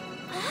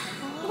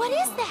 What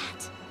is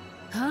that?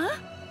 Huh?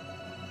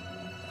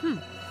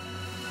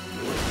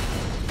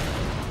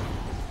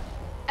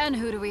 And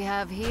who do we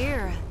have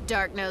here?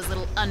 Darkno's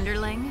little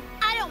underling?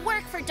 I don't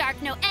work for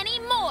Darkno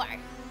anymore!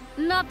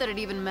 Not that it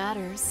even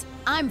matters.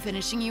 I'm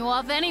finishing you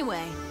off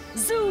anyway.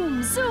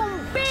 Zoom,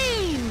 zoom,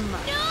 beam!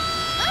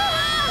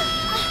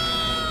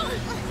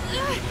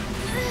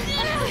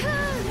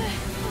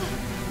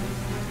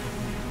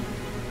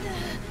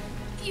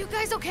 You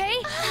guys okay?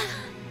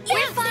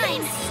 We're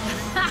fine!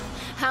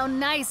 How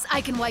nice I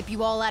can wipe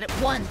you all out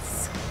at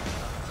once.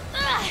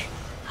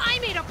 I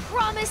made a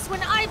promise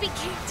when I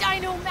became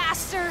Dino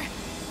Master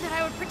that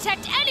I would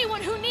protect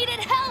anyone who needed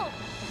help!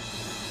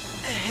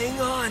 Hang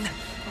on.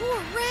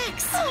 Poor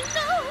Rex! Oh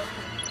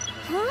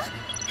Huh?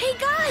 Hey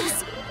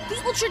guys! The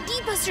Ultra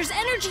D-Buster's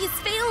energy is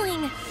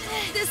failing!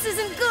 This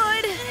isn't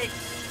good!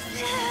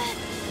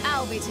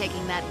 I'll be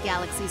taking that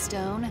Galaxy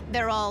Stone.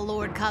 They're all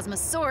Lord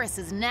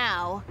Cosmosaurus's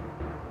now.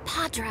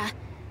 Padra,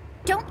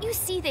 don't you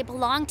see they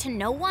belong to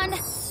no one?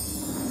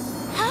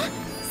 Huh?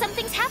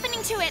 Something's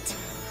happening to it!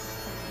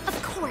 Of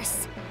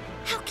course!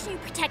 How can you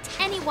protect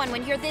anyone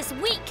when you're this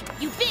weak,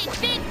 you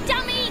big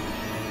dummy?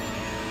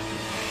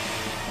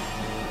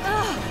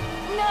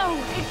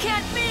 No, it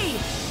can't be!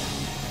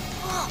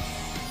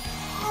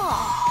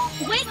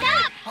 Wake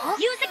up!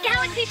 Use the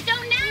Galaxy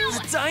Stone now!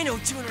 The Dino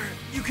Tuner!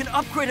 You can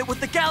upgrade it with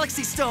the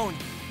Galaxy Stone!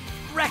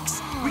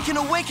 Rex, we can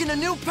awaken a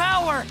new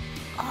power!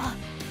 I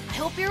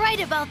hope you're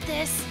right about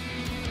this.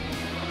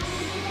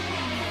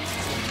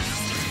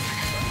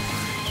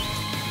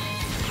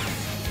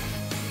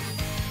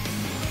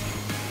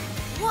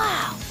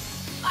 Wow!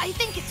 I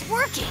think it's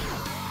working!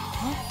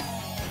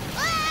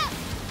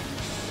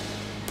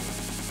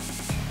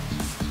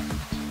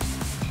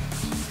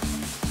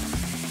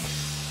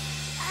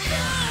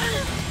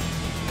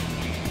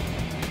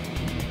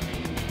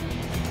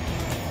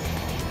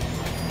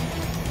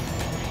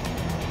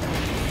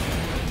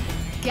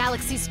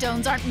 Galaxy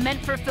Stones aren't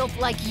meant for filth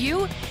like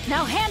you.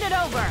 Now hand it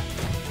over!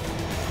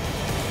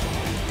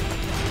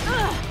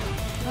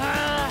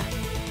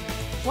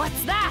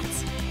 What's that?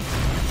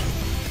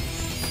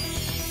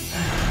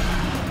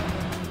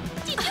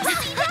 Did you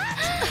see that?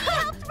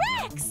 Help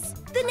Rex!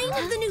 The name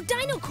of the new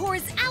Dinocore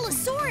is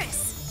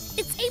Allosaurus.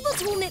 It's able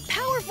to emit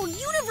powerful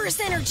universe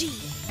energy.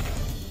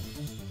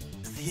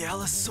 The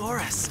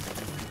Allosaurus.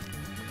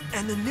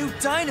 And the new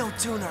Dino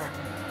Tuner.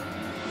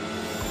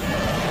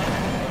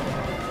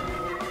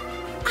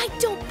 I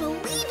don't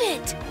believe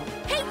it!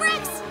 Hey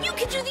Rex, you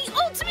can do the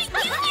ultimate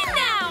union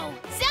now!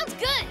 Sounds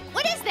good!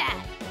 What is that?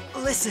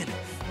 Listen,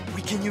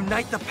 we can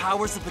unite the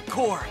powers of the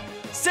core.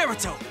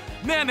 Cerito,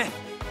 Mammoth!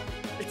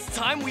 It's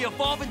time we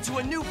evolve into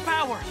a new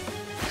power.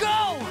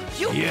 Go!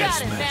 You Yes,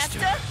 got it,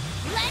 Master.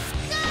 Let's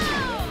go!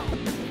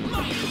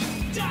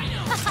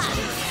 Dino!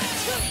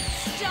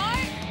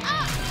 Start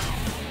up!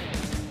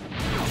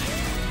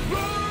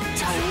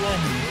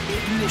 Tyranny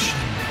ignition.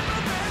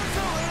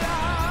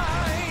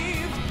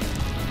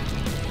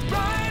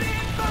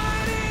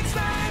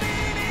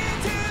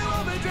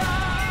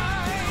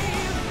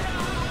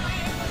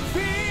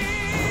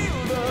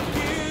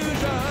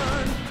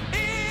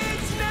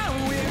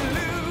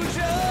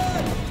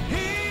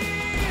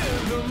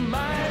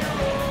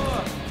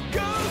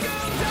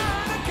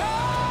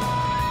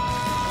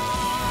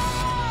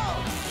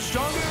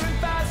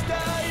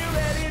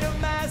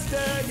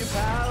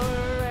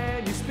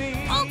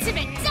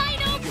 Ultimate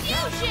Dino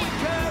Fusion!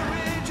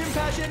 Courage and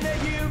passion that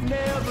you've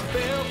never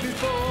felt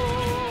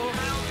before.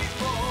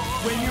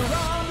 When you're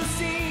on the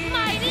scene,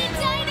 Mighty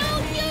Dino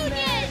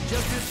Union!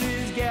 justice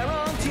is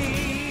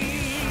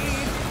guaranteed.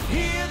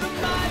 Hear the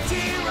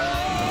mighty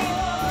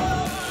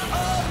roar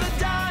of the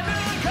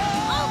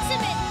Dinocore.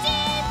 Ultimate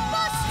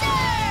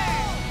D-Buster!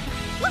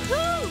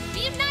 Woohoo!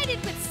 Be united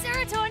with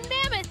Cerito and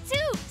Mammoth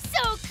too!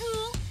 So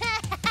cool!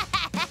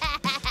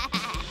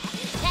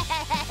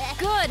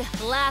 Good.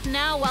 Laugh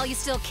now while you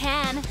still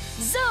can.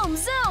 Zoom,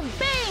 zoom,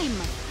 beam!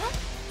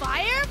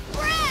 Fire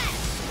breath!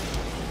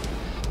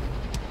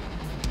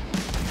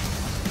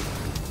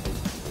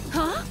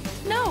 Huh?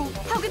 No,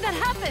 how could that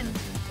happen?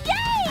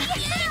 Yay!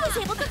 He was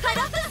able to fight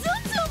off the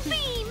Zoom Zoom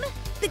beam!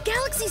 The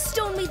Galaxy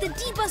Stone made the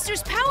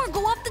D-Buster's power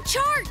go off the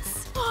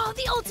charts! Oh,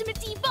 the Ultimate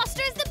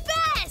D-Buster is the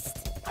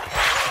best!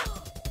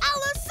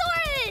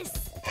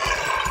 Allosaurus!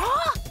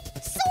 Huh?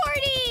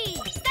 Swordy!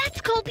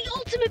 That's called the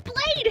Ultimate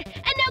Blade!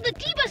 And now the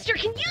D-Buster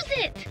can use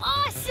it!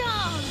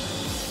 Awesome!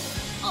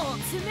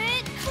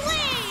 Ultimate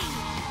Cling!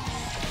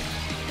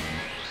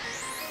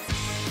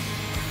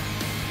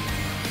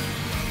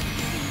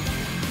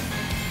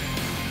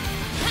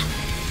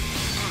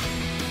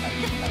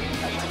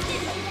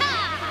 Ha!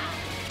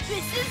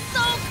 This is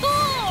so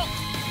cool!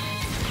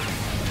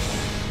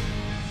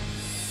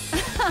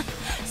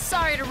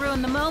 Sorry to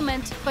ruin the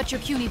moment, but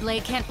your puny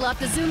blade can't block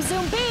the zoom,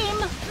 zoom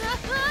beam!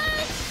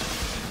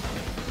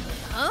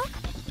 Huh?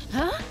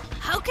 Huh?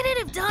 How could it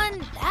have done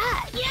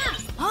that? Yeah!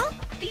 Huh?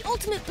 The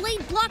Ultimate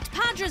Blade blocked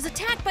Padra's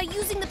attack by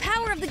using the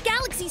power of the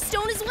Galaxy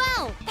Stone as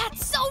well!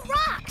 That's so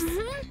rocks!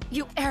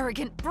 You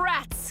arrogant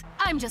brats!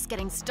 I'm just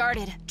getting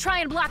started. Try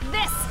and block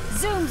this!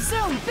 Zoom,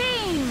 zoom,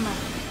 beam!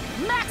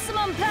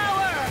 Maximum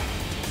power!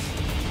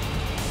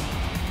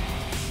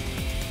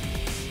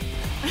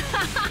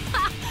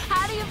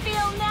 How do you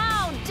feel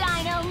now,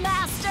 Dino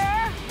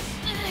Master?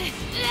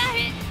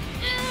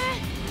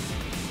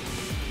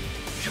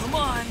 Come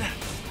on!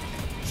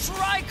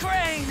 Try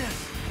Crane!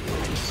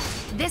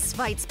 This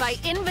fight's by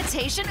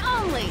invitation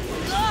only!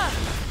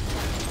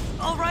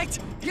 All right,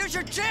 here's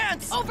your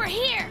chance! Over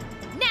here!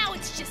 Now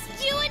it's just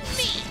you and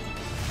me!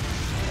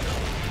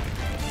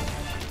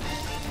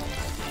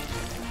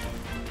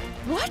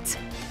 What?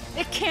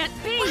 It can't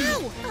be!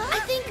 Wow! I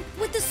think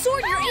with the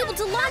sword you're able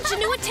to launch a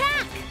new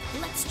attack!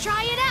 Let's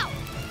try it out!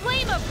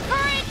 Flame of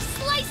Courage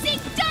Slicing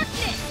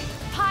Darkness!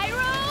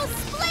 Pyro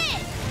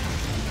Split!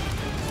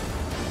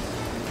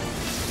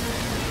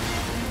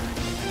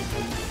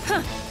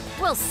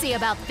 We'll see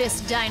about this,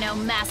 Dino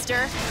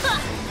Master.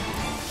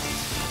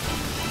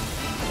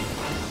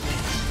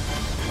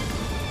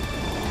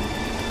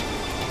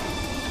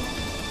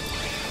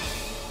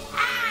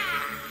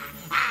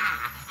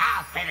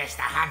 I'll finish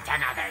the hunt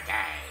another day.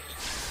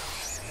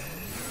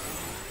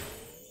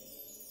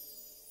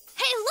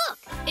 Hey, look!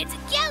 It's a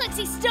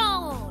Galaxy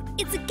Stone!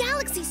 It's a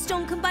Galaxy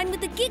Stone combined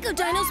with the Giga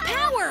Dino's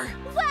power!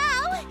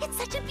 Wow! It's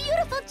such a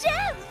beautiful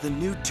gem! The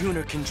new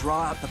tuner can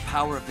draw out the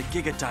power of the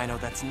Giga Dino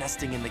that's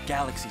nesting in the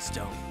Galaxy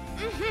Stone.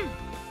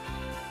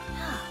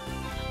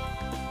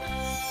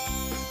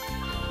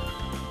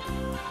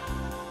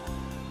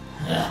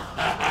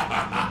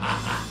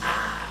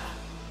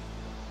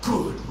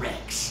 Good,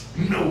 Rex.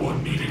 No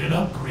one needed an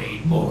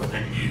upgrade more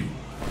than you.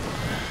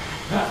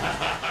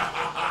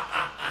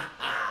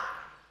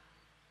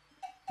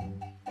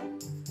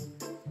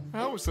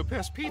 That was the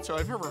best pizza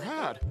I've ever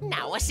had.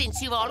 Now,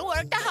 since you've all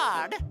worked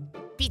hard,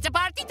 pizza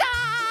party time!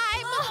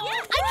 I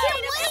can't wait!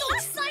 I'm so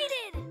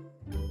excited!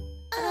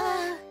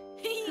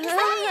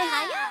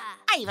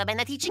 Kaya! I've been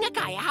teaching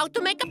Kaya how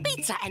to make a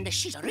pizza, and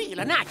she's a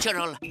real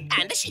natural.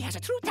 And she has a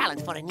true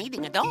talent for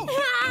kneading a dough.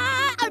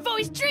 I've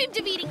always dreamed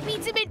of eating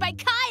pizza made by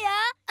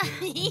Kaya!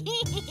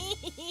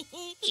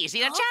 Here's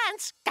your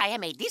chance. Kaya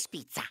made this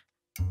pizza.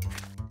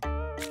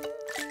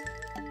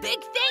 Big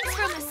thanks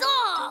from us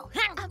all!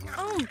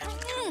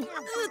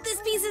 This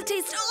pizza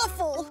tastes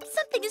awful.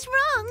 Something is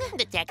wrong.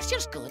 The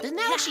texture's good, and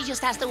now she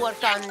just has to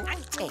work on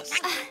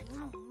taste.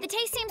 The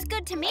taste seems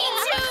good to me.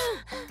 Too.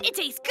 It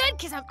tastes good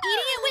because I'm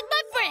eating it with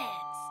my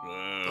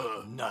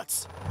friends.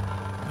 Nuts.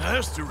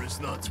 Master is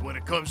nuts when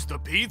it comes to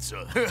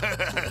pizza.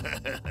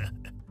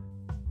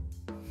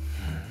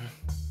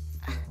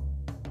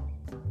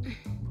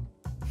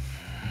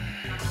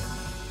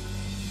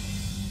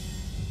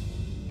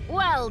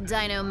 Well,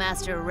 Dino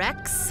Master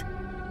Rex,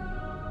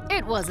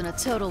 it wasn't a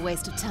total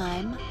waste of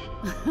time.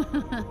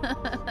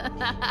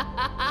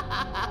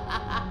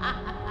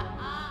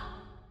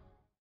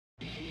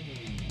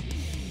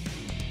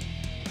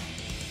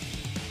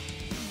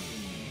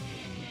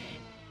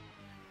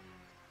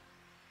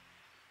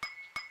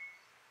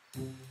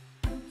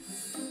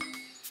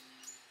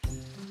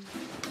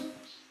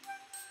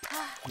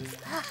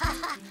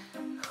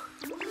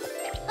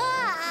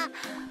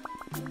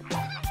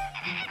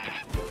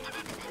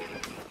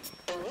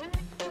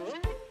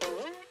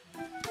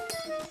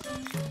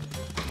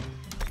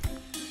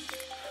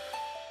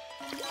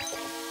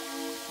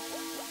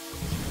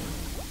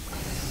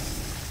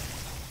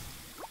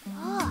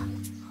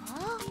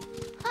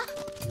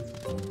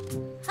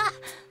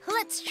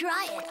 Let's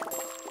try it.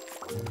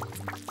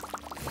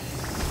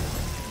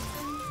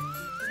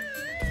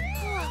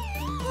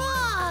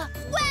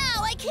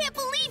 Wow, I can't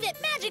believe it!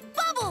 Magic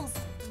bubbles!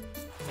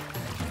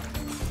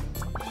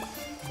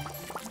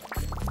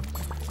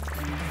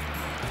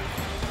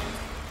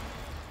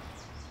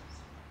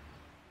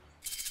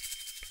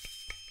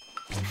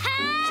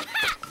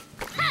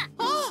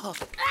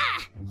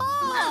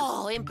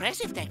 Oh,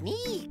 impressive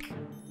technique.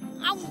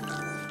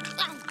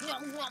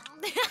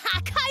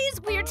 Kaya's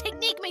weird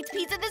technique makes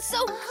pizza that's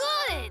so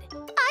good!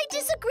 I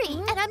disagree,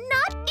 and I'm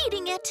not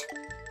eating it.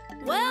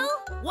 Well,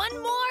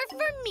 one more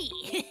for me.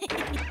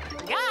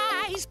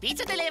 Guys,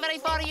 pizza delivery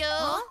for you.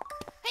 Huh?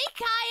 Hey,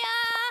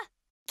 Kaya!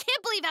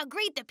 Can't believe how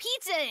great the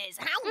pizza is.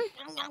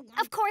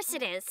 Of course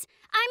it is.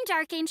 I'm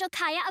Dark Angel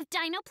Kaya of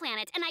Dino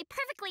Planet, and I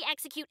perfectly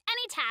execute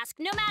any task,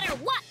 no matter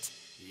what.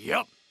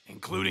 Yep,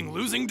 including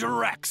losing to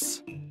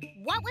Rex.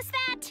 What was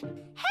that?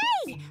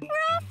 Hey,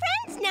 we're all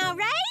friends now,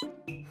 right?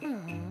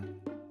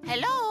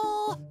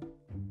 Hello.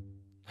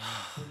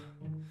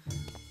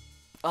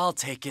 I'll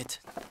take it.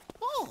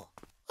 Oh,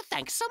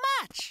 thanks so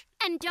much.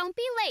 And don't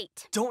be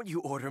late. Don't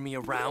you order me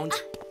around.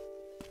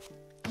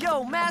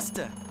 Yo,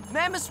 Master!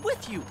 Mammoth's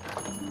with you!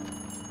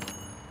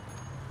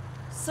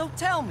 So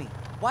tell me,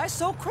 why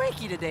so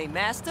cranky today,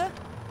 Master?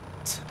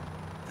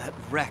 That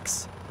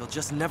Rex, he'll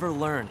just never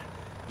learn.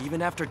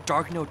 Even after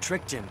Darkno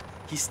tricked him,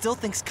 he still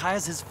thinks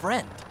Kaya's his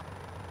friend.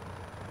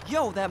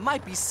 Yo, that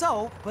might be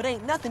so, but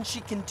ain't nothing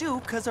she can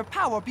do cause her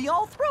power be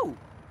all through.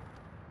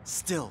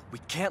 Still, we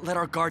can't let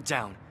our guard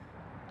down.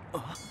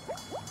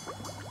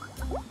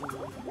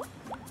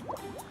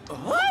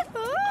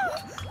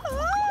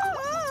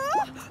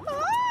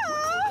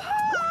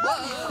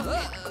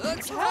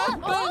 What's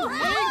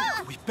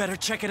happening? We better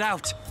check it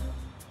out.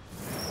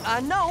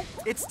 I know,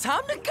 it's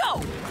time to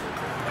go.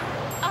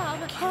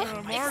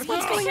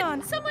 What's going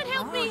on? Someone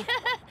help me.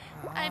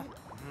 I'm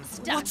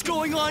stuck. What's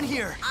going on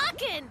here?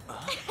 Akin!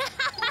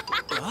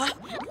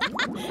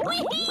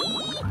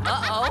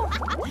 Uh-oh.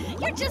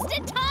 You're just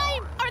in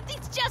time! Aren't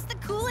these just the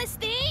coolest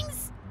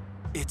things?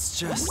 It's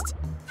just...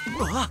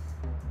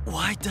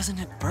 why doesn't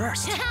it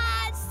burst?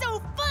 It's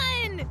so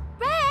fun!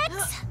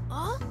 Rex!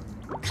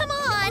 Come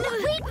on,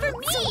 wait for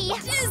me!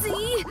 So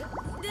dizzy!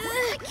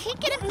 I can't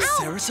get him out!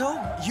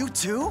 Sarito, you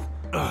too?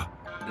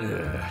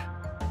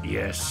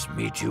 Yes,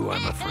 me too,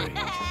 I'm afraid.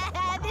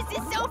 This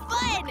is so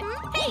fun!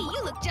 Hey,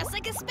 you look just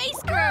like a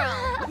space girl!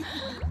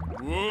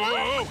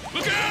 Whoa!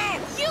 Look out!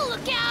 You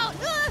look out!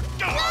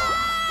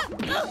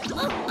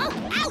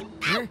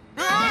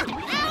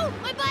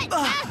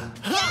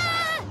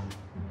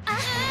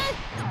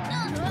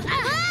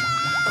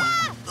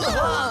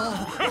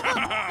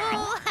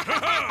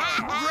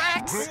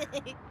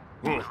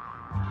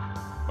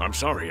 I'm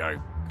sorry,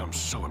 I'm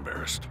so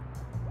embarrassed.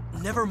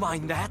 Never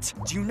mind that.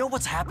 Do you know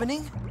what's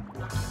happening?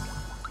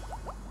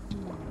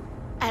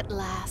 At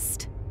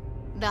last.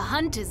 The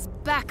hunt is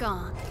back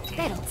on.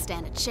 They don't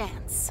stand a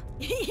chance.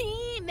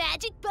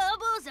 Magic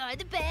bubbles are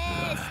the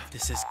best.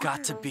 This has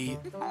got to be...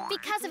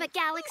 Because of a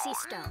galaxy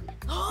stone.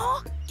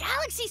 Oh,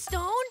 galaxy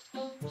stone?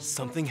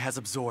 Something has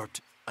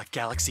absorbed a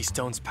galaxy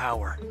stone's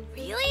power.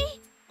 Really?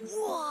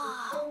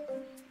 Whoa.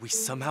 We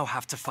somehow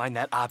have to find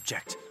that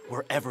object,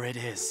 wherever it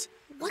is.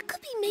 What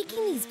could be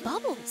making these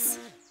bubbles?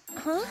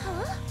 Huh?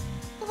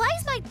 Why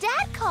is my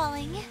dad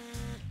calling?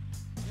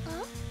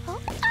 Oh!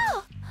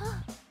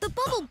 The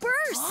bubble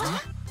burst!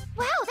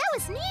 Wow, that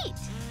was neat!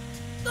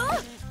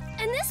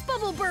 And this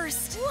bubble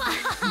burst!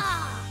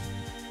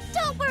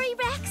 Don't worry,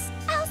 Rex.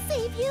 I'll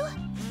save you.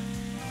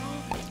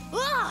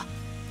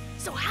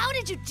 So how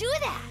did you do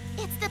that?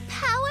 It's the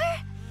power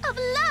of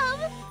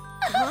love.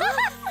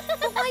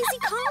 But why is he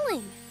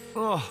calling?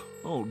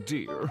 Oh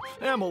dear.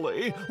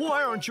 Emily,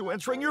 why aren't you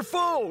answering your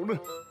phone?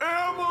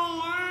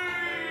 Emily!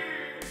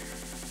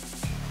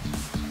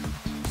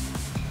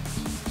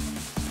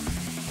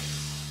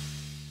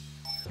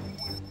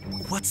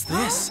 What's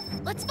this?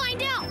 Let's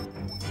find out!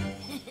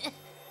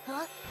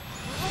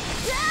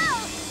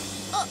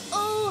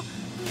 Uh-oh!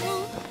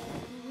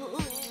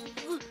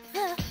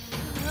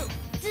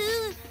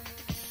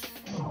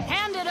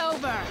 Hand it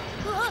over!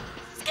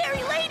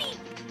 Scary lady!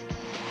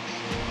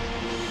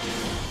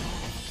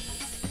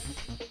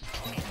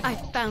 I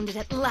found it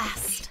at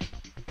last.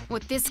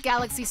 With this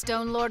galaxy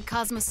stone, Lord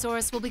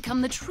Cosmosaurus will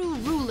become the true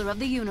ruler of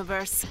the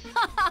universe.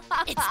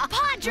 It's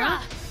Padra!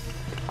 Huh?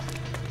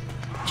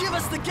 Give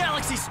us the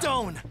galaxy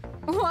stone!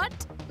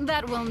 What?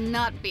 That will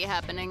not be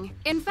happening.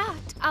 In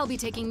fact, I'll be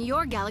taking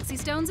your galaxy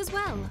stones as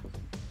well.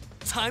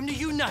 Time to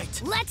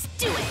unite! Let's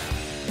do it!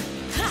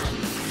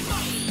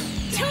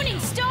 Tuning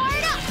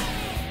start up!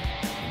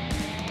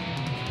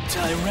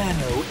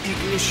 Tyranno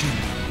ignition.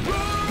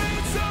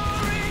 Roaring,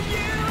 soaring,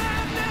 you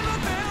have never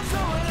felt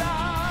so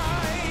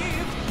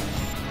alive.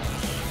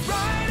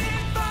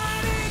 Riding,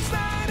 fighting,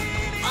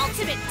 sliding.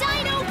 Ultimate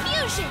Dino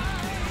Fusion!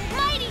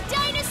 Mighty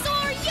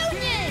Dinosaur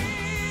Union!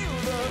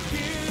 The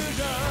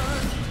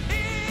fusion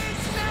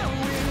is no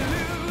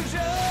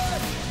illusion.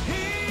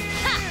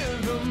 Hear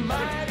the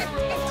mighty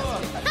roar.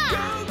 Go,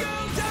 go,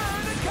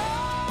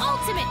 Dinocore!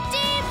 Ultimate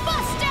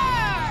D-Buster!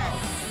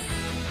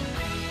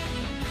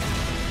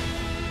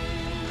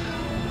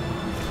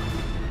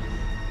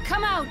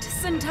 Come out,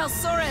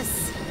 Centausaurus!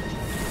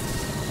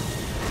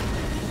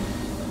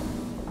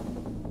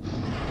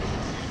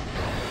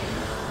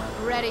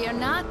 Ready or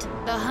not,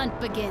 the hunt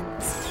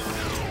begins.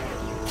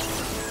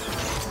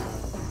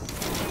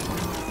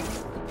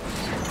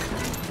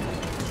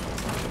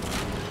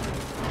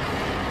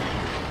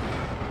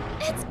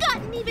 It's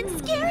gotten even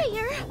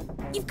scarier!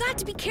 You've got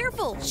to be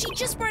careful! She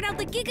just brought out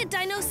the Giga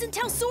Dino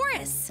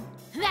Centausaurus!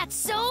 That's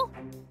so?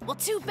 Well,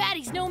 too bad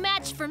he's no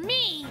match for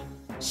me!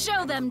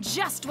 Show them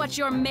just what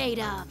you're made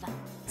of.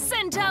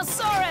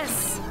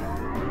 Centausaurus!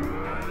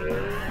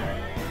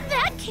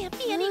 That can't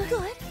be any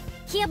good.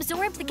 He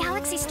absorbed the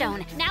galaxy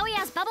stone. Now he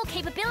has bubble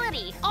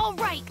capability. All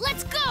right,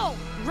 let's go!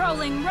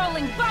 Rolling,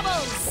 rolling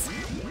bubbles!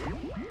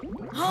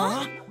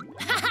 Huh?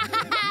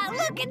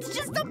 Look, it's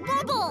just a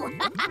bubble!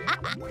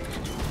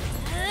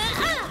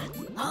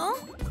 Huh?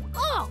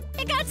 Oh,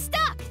 it got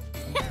stuck!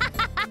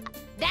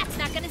 That's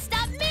not gonna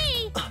stop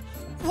me!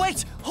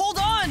 Wait! Hold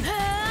on!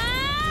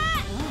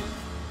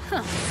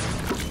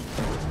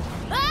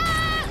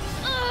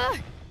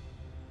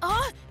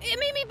 It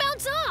made me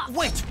bounce off!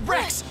 Wait,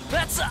 Rex!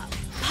 That's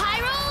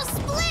Pyro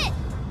split!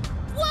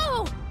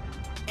 Whoa!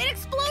 It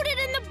exploded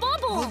in the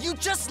bubble! Will you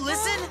just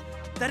listen?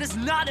 That is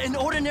not an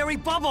ordinary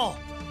bubble!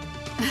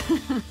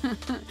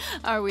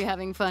 Are we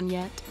having fun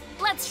yet?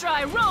 Let's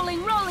try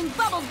rolling, rolling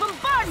bubbles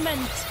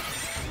bombardment!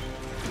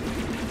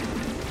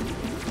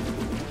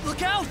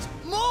 Look out!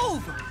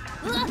 Move!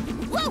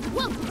 Whoa!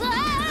 Whoa!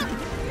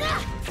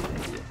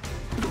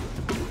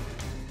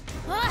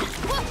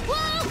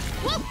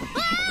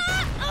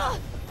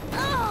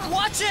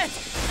 Watch it!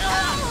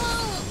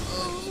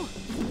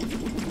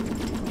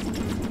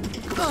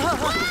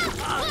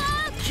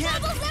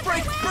 Can't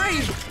break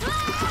free!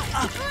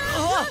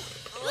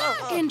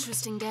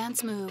 Interesting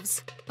dance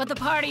moves. But the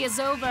party is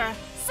over.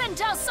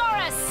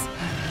 Centausaurus!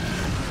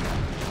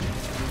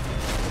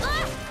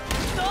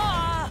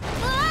 Oh,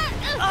 man!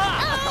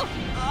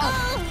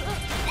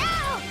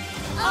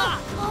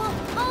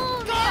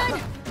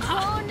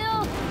 Oh, no!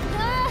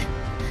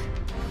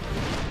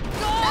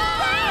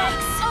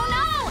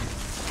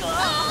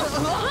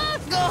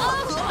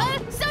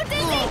 So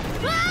dizzy!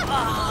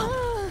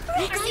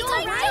 Are you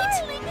all right?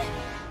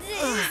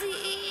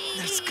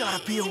 There's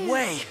gotta be a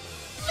way.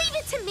 Leave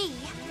it to me.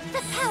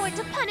 The power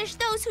to punish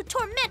those who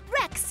torment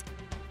Rex.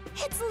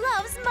 It's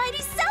Love's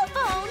mighty cell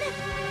phone.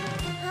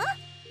 Huh?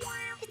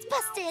 It's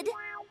busted.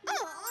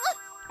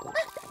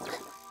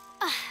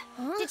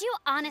 Did you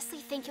honestly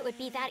think it would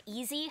be that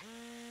easy?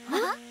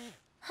 Huh?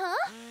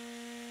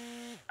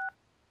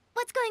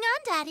 What's going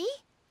on, Daddy?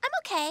 I'm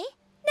okay.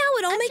 Now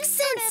it all makes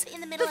sense.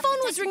 The phone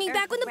was ringing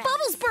back when the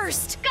bubbles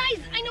burst.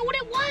 Guys, I know what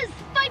it was.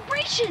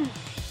 Vibrations.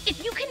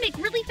 If you can make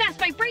really fast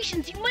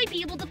vibrations, you might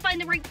be able to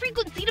find the right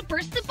frequency to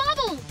burst the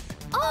bubbles.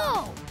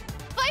 Oh,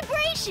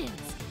 vibrations.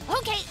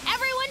 Okay,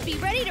 everyone be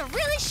ready to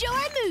really show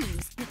our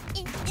moves.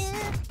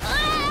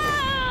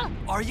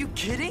 Are you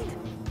kidding?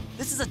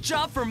 This is a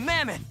job for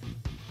Mammoth.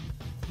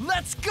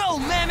 Let's go,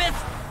 Mammoth!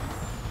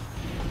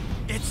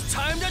 It's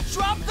time to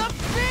drop the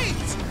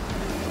beat!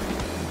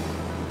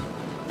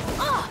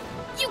 Ah,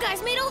 you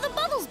guys made all the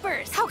bubbles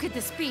burst. How could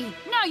this be?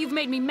 Now you've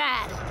made me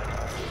mad.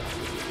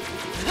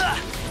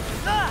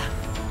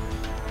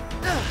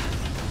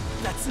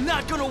 That's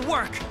not gonna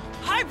work!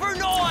 Hyper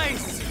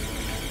noise!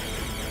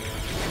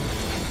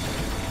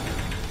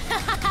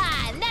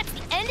 And that's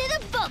the end of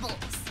the bubbles.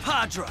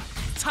 Padra,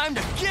 time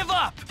to give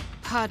up!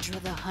 Padra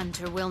the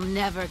Hunter will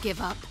never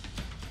give up.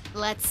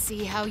 Let's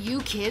see how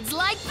you kids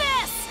like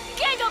this!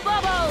 Giga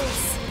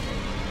Bubbles!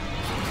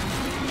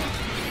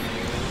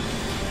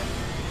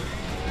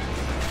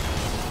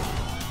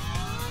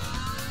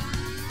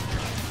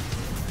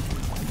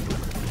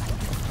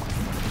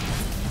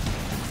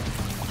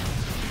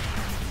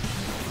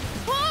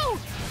 Whoa!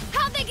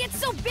 How'd they get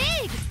so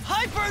big?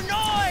 Hyper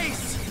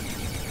noise!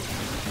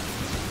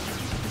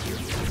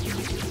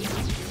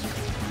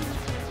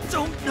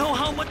 Don't know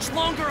how much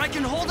longer I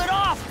can hold it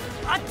off!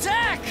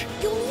 Attack!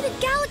 You'll need a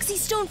galaxy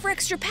stone for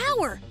extra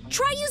power.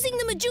 Try using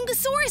the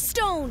Majungasaurus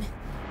stone.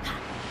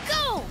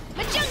 Go!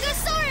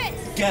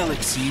 Majungasaurus!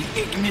 Galaxy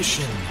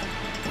ignition.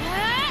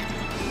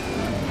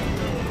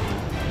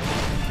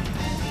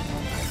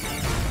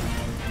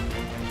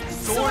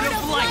 Sword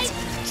of Light,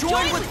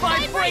 join with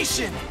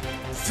vibration!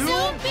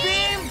 Zoom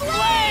Beam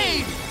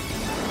Blade!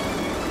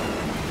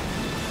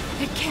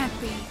 It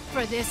can't be.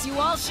 For this you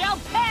all shall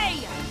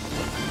pay!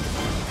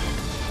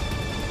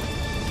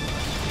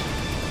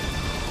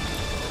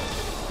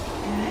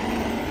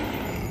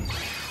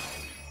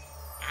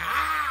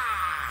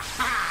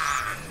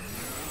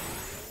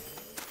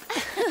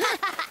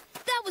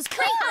 That was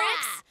great,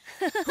 Rex!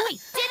 We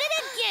did it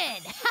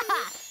again!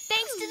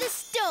 Thanks to the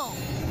stone!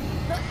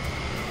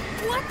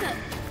 What the?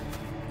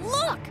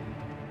 Look!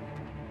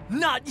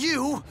 Not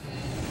you!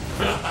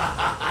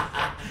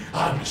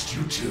 I missed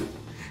you too,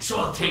 so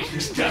I'll take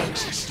this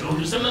galaxy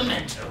stone as a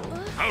memento.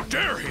 How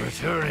dare he!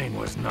 Returning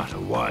was not a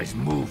wise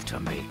move to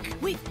make.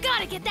 We've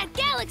got to get that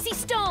galaxy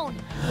stone!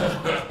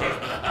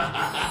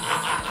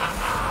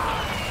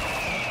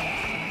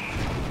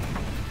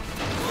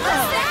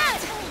 What's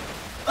that?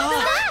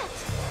 What's that?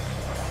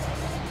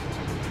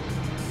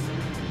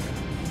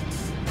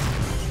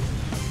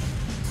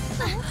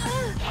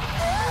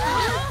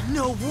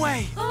 No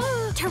way!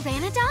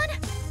 Pteranodon?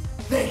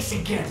 Thanks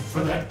again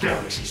for that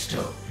galaxy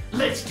stone.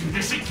 Let's do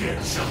this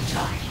again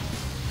sometime.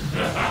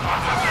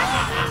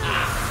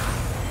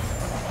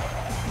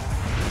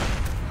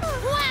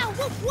 Wow,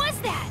 what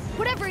was that?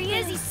 Whatever he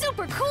is, he's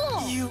super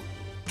cool! You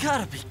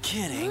gotta be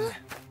kidding.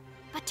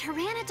 But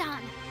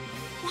Pteranodon,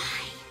 why?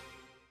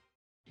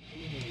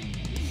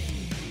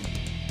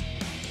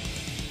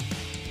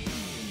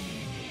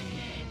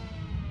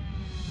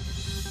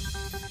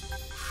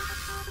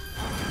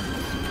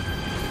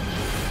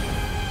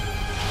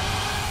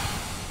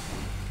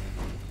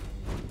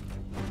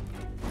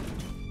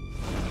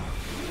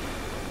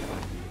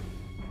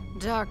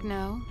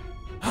 Darkno.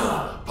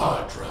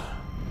 Padra.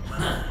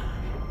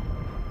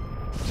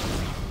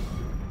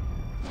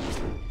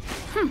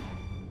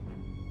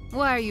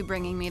 Why are you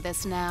bringing me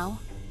this now?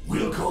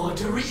 We'll call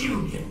it a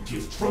reunion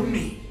gift from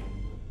me.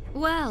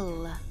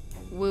 Well,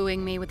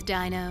 wooing me with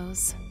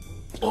dinos.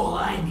 All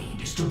I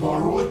need is to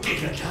borrow a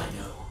Giga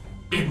Dino.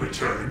 In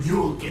return,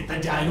 you'll get the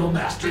Dino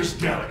Master's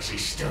Galaxy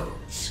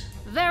Stones.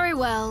 Very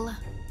well.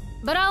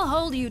 But I'll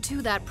hold you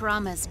to that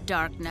promise,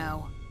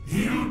 Darkno.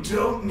 You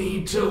don't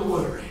need to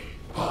worry,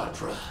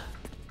 Padra.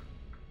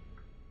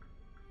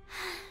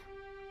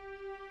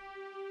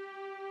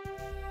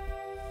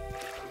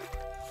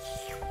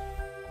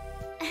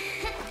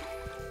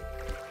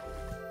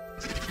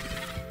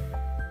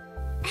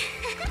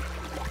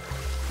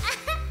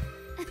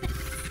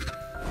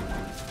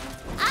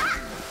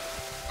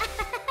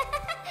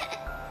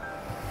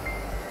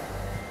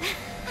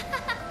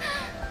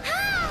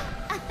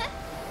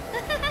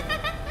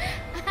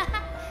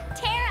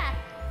 Tara,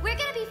 we're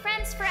gonna be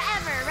friends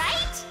forever, right?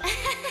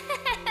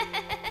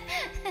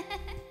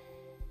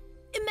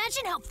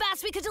 Imagine how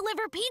fast we could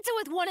deliver pizza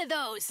with one of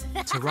those!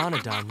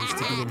 Pteranodon used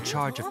to be in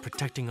charge of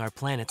protecting our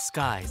planet's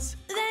skies.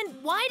 Then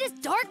why does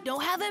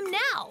Darkno have him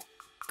now?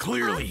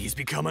 Clearly, he's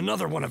become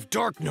another one of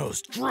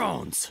Darkno's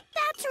drones.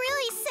 That's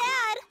really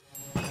sad.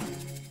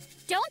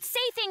 Don't say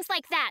things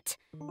like that.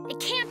 It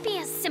can't be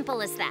as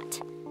simple as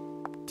that.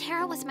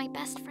 Tara was my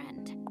best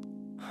friend.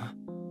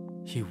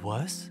 He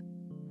was?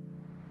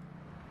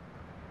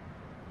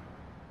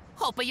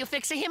 Hope you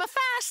fixing him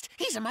fast.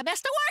 He's my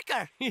best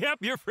worker. Yep,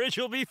 your fridge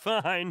will be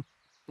fine.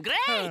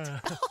 Great.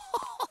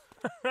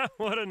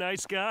 What a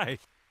nice guy.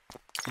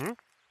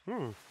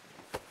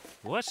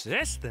 What's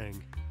this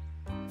thing?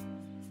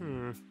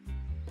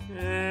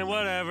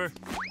 Whatever.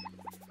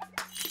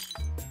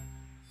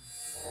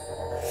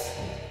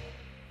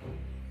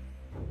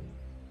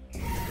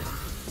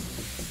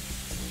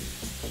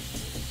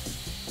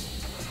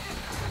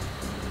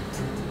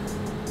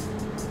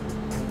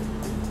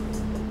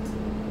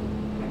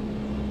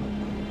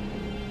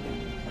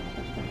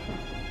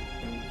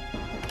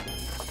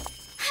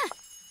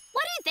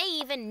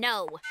 even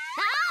know.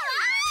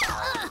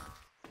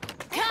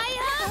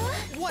 Kaya!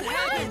 What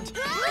happened?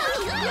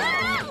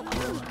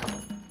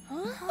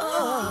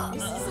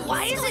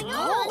 Why is it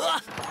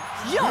cold?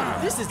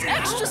 Yo, this is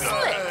extra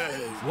slick!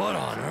 What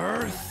on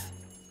earth?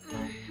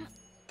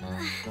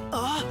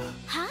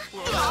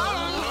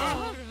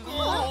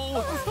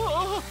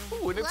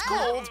 When it's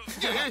cold.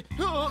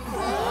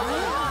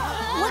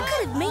 What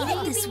could have made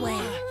it this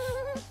way?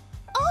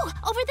 Oh,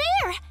 over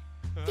there!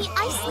 The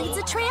ice leads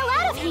a trail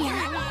out of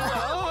here.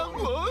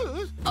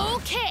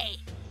 Okay,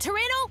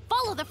 Tyranno,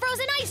 follow the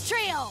frozen ice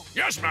trail.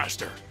 Yes,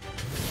 Master.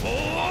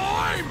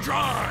 Flame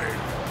drive!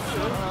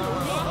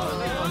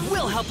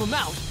 We'll help him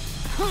out.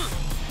 Huh?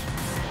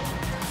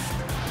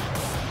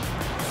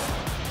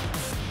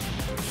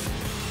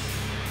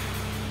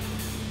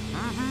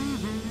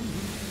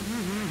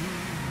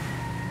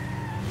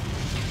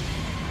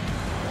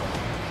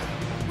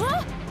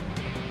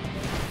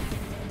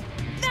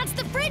 That's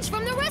the fridge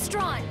from the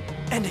restaurant.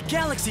 And a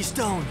galaxy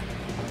stone.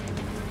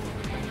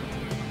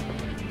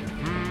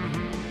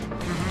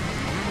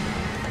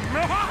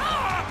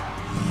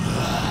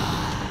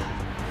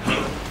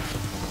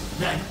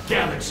 That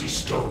galaxy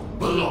stone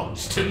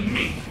belongs to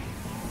me.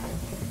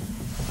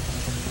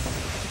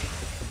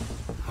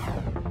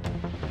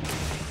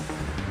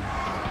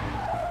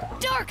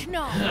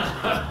 Darkno!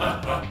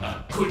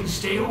 Couldn't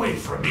stay away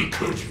from me,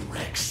 could you,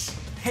 Rex?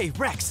 Hey,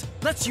 Rex,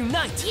 let's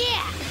unite!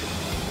 Yeah!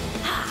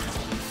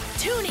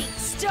 Tuning,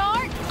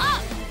 start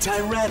up!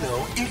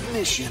 Tyranno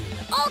ignition.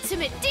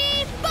 Ultimate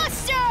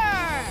D-Buster!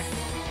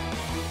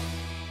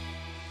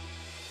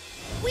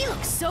 We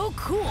look so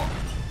cool.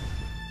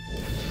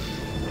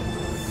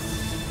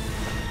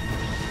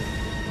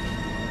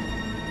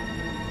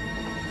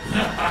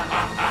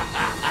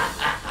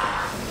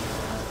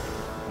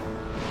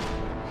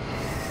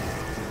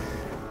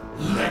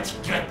 Let's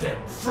get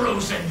them,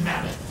 frozen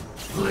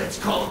mammoth. Let's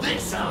call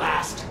this a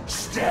last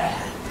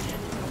stand.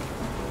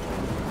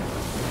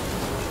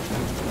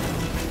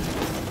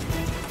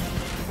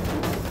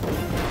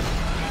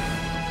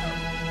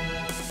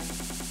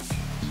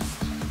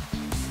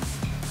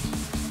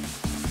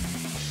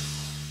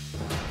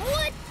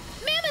 What?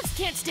 Mammoths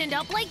can't stand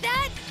up like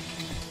that!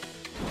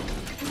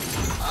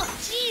 Oh,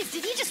 jeez,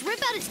 did he just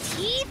rip out his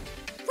teeth?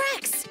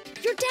 Rex,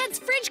 your dad's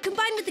fridge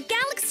combined with the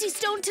galaxy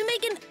stone to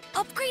make an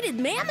upgraded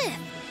mammoth.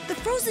 The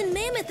frozen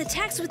mammoth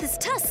attacks with his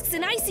tusks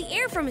and icy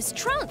air from his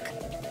trunk.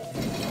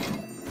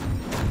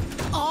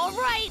 All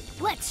right,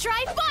 let's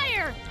try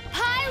fire!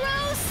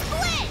 Pyro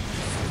split!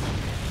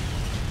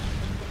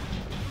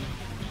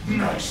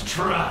 Nice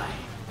try.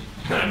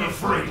 I'm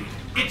afraid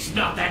it's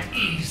not that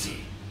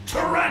easy.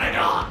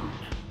 Pteranodon!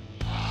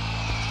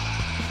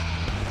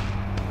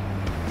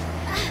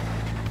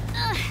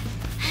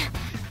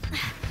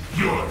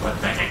 Your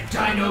pathetic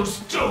dinos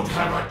don't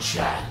have a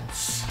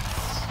chance.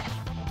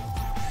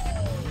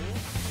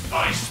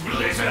 Ice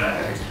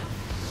Blizzard!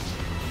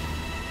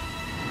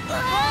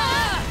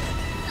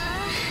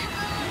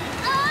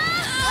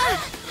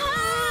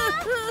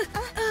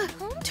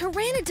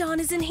 Pteranodon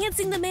is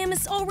enhancing the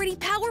mammoth's already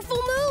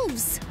powerful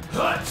moves.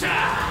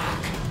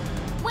 Attack!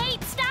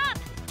 Wait, stop!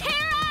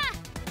 Terra!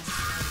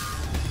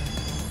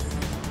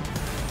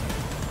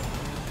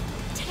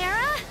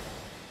 Terra?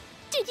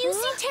 Did you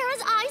see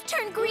Terra's eyes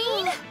turn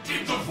green?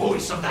 Did the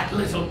voice of that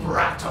little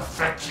brat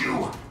affect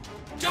you?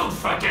 Don't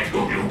forget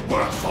who you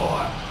work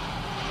for!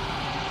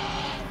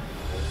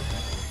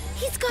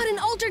 He's got an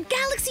altered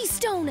galaxy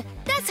stone.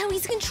 That's how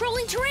he's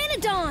controlling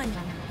Pteranodon.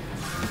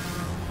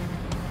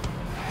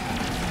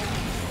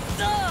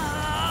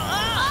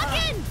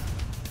 Again!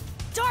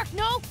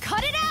 Darkno,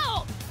 cut it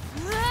out!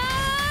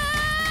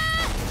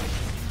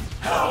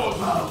 How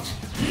about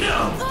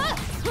no?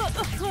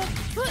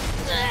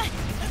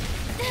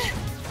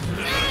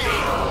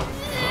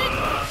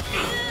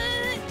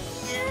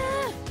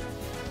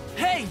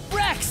 Hey,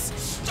 Rex!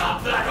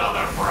 Stop that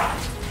other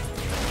brat!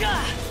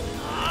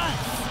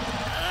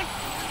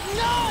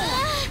 No!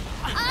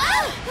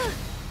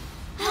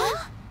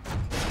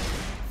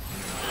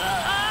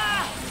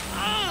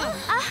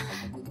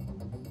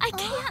 I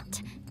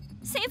can't.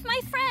 Save my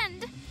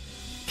friend.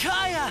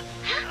 Kaya!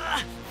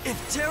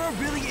 If Terra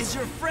really is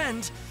your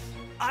friend,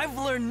 I've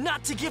learned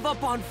not to give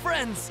up on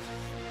friends.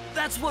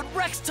 That's what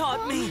Rex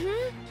taught me.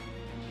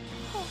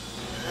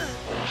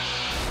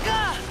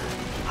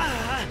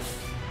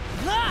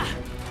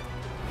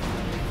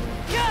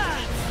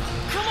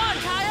 Come on,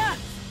 Kaya!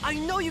 I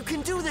know you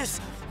can do this.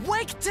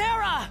 Wake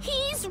Terra!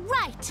 He's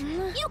right.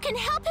 You can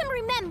help him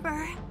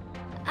remember.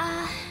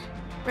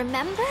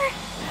 Remember?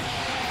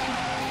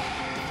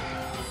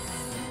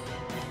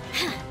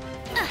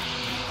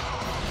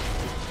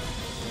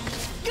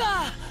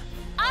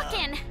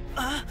 Akin!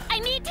 I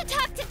need to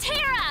talk to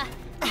Terra!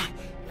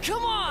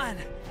 Come on!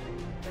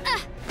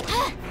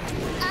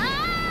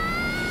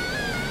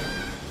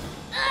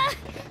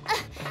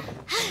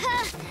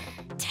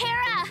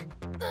 Terra!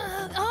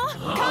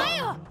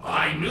 Kaya!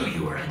 I knew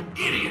you were an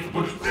idiot,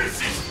 but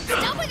this is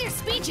done! Stop with your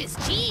speeches,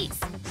 jeez!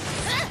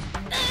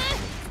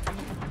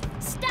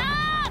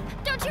 Stop!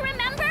 Don't you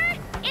remember?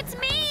 It's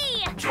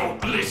me!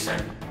 Don't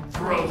Listen,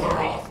 throw her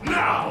off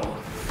now!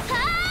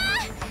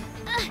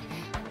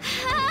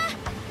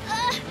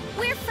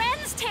 We're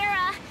friends,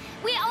 Tara.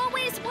 We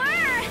always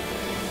were.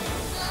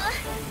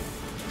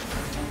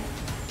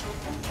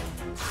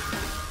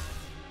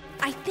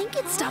 I think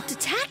it stopped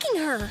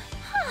attacking her.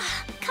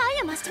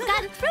 Kaya must have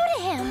gotten through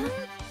to him.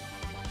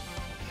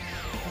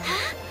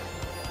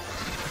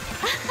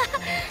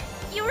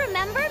 You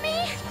remember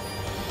me?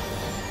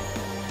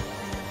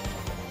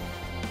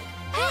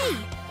 Hey!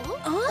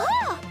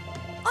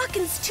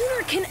 Dino's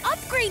tuner can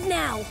upgrade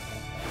now!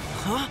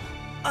 Huh?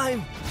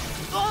 I'm...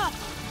 Ah!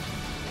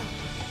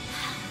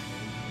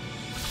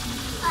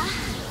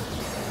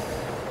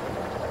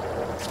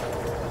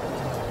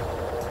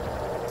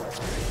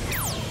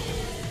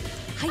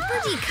 Hyper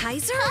D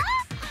Kaiser?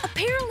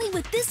 Apparently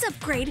with this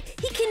upgrade,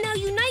 he can now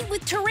unite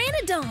with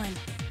Pteranodon!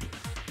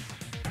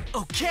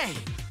 Okay,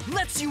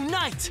 let's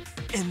unite!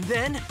 And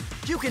then,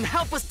 you can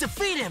help us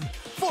defeat him!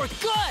 For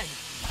good!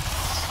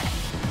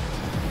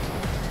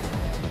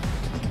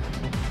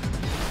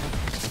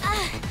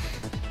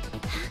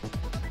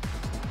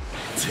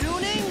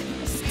 Tuning,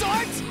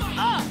 start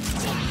up!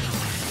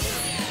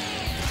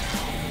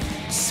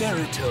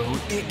 Cerito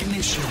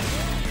ignition.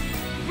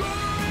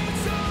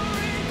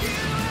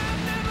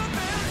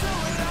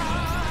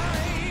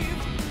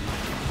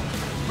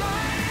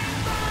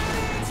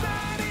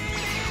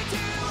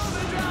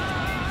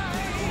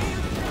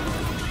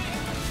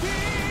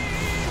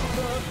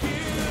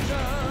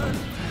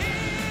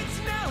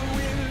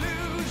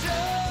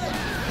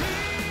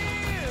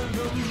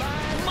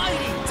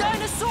 Mighty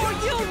Dinosaur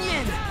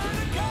Union!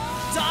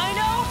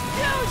 Dino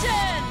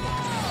Fusion!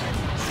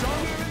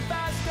 Stronger and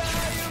faster,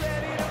 you're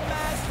ready to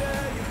master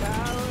your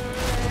power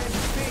and your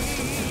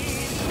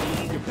speed.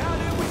 You're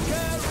pounded with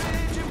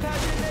courage and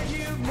passion that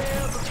you've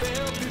never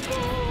felt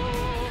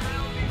before.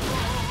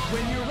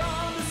 When you're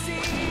on the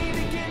scene,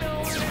 you can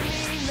only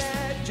mean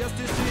that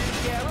justice is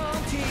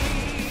guaranteed.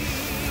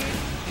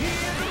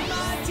 Hear the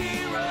mighty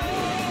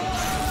roar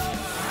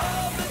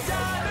of the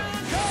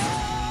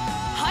Dinocore!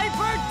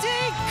 Hyper D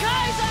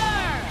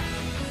Kaiser!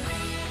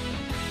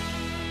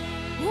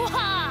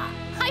 Wah!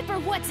 Hyper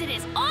What's It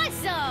is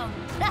awesome!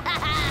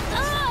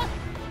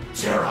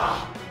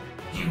 Terra,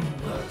 you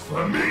work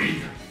for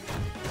me!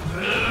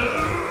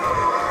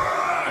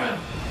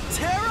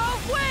 Terra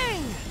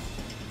Wing!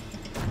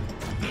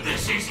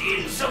 This is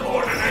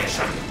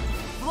insubordination!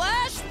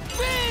 Flash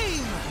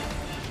Beam!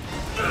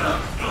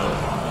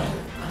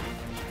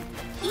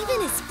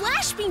 Even his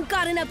Flash Beam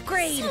got an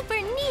upgrade! Super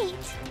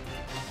neat!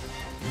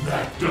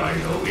 That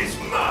dino is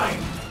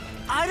mine!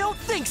 I don't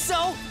think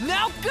so!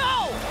 Now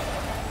go!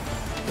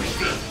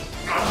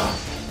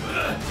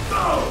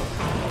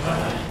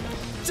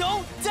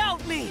 Don't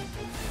doubt me!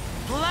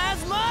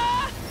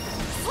 Plasma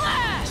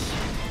Flash!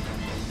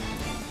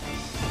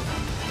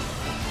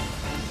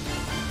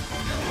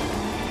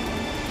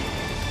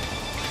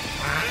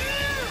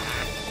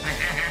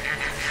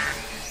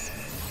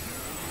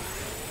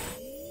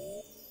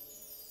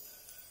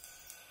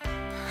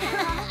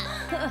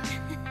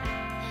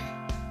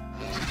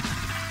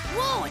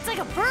 Whoa, it's like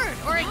a bird,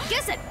 or I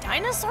guess a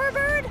dinosaur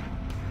bird?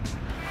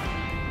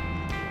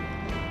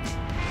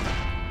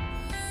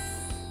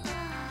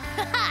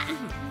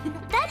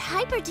 That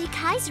Hyper D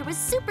Kaiser was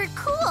super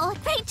cool.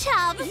 Great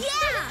job.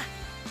 Yeah!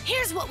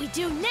 Here's what we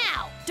do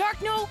now.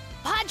 Darkno,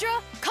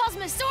 Padra,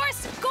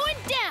 Cosmosaurus, going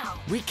down.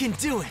 We can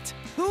do it!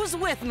 Who's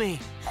with me?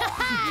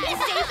 Saving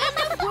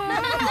the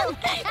world!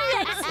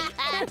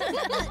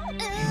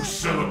 You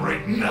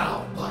celebrate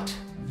now, but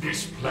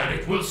this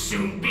planet will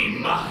soon be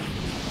mine!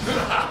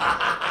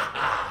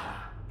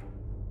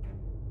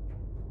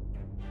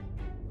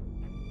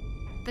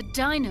 The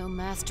Dino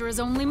Master is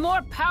only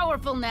more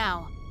powerful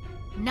now.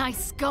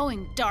 Nice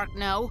going,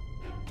 Darkno.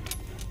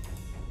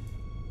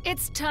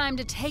 It's time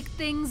to take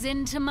things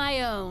into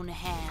my own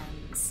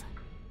hands.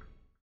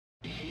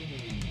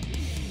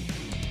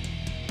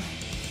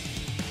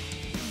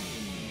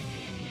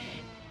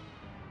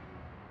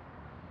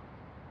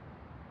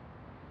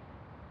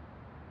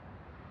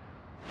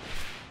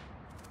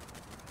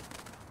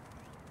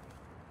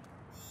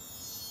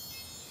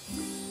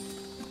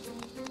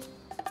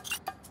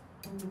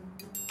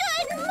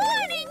 Good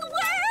morning,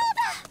 world!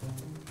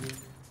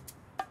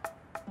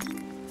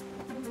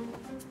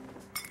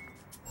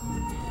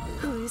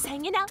 Who's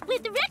hanging out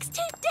with Rex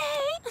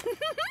today?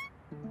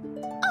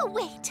 Oh,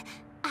 wait.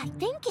 I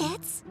think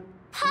it's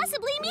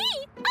possibly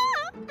me.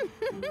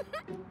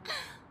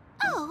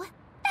 Oh,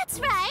 that's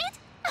right.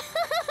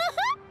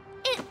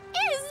 It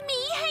is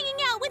me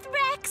hanging out with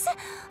Rex.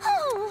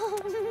 Oh.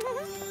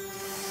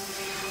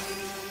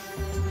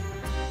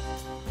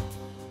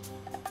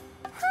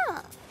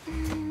 Huh.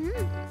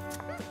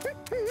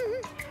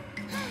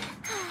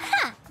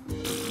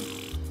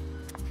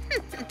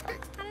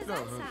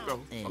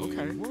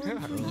 Okay.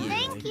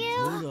 Thank you.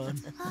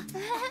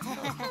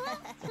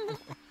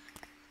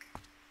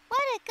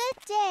 What a good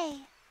day.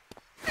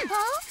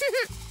 Huh?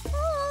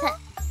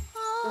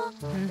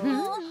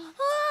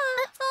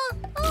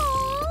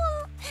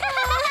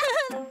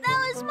 That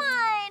was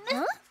mine.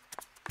 Huh?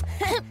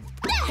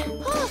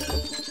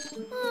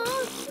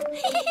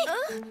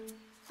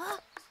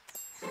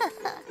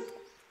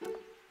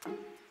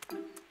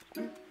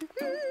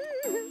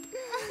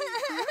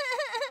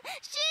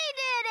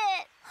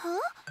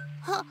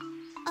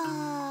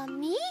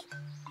 Me?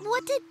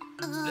 What did...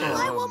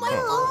 I want my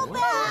ball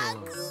back!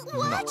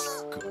 What?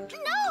 Good.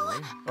 No!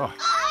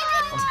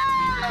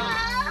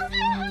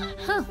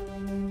 Huh.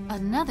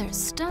 Another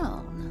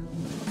stone.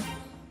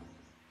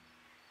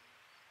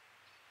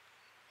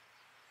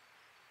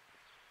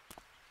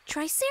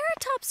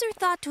 Triceratops are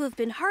thought to have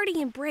been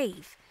hardy and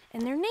brave,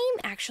 and their name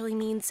actually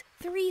means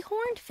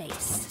three-horned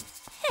face.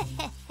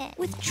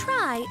 With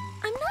Tri,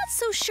 I'm not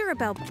so sure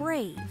about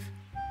brave.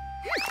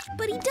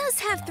 But he does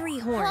have three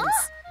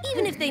horns,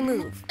 even if they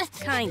move.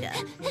 Kinda.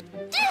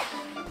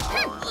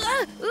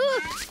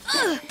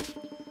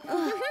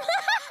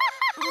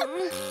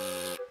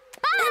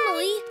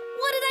 Emily,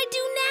 what did I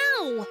do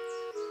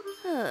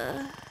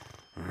now?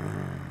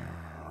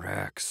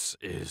 Rex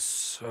is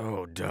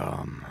so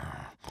dumb.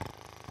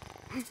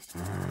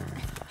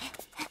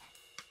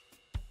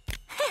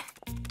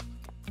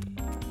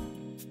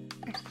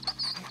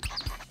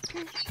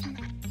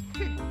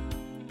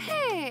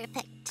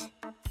 Perfect.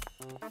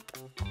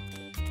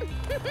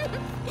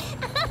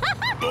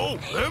 Oh,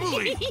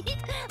 Emily!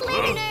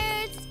 Later,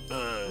 nerds!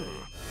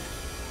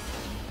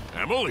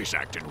 Emily's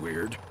acting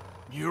weird.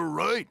 You're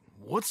right.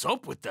 What's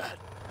up with that?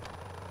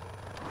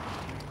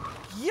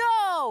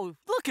 Yo,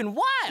 looking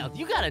wild.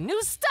 You got a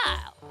new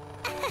style.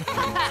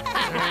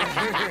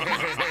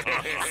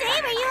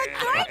 Saber, you look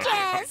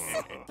gorgeous!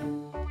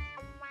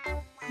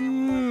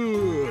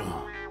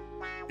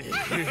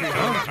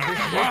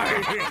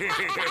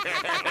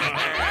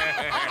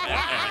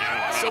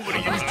 Somebody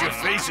used your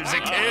face as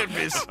a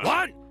canvas.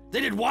 What?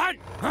 They did what?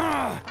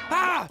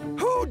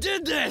 Who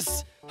did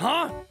this?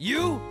 Huh?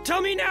 You?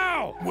 Tell me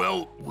now!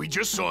 Well, we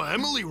just saw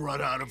Emily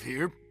run out of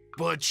here,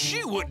 but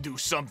she wouldn't do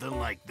something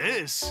like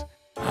this.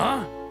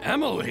 Huh?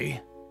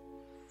 Emily?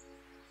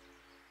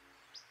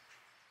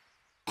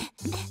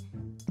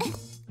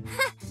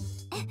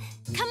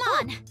 Come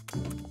on,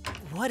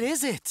 What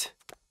is it?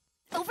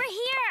 over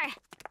here.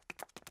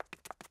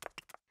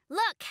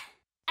 Look,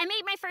 I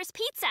made my first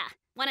pizza.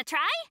 Wanna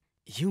try?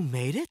 You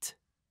made it?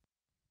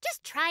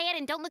 Just try it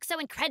and don't look so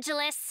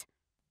incredulous.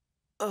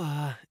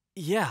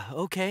 Yeah,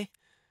 okay.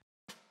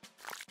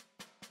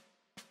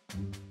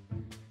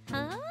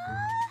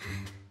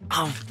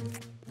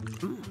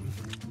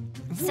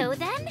 So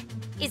then,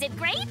 is it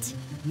great?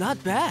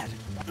 Not bad.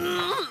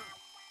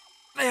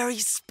 Very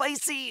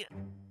spicy.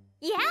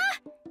 Yeah?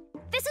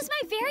 This is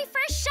my very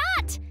first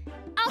shot.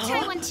 I'll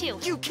try one too.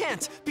 You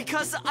can't,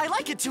 because I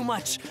like it too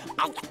much.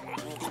 I'm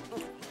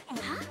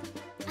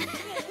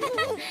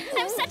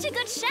such a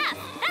good chef.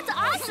 That's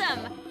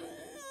awesome.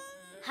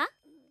 Huh?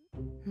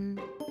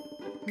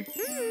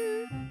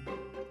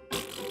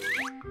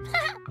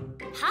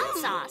 Hot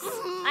sauce.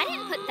 I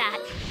didn't put that.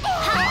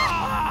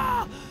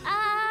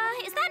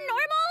 Is that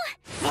normal?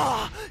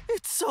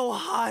 It's so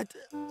hot.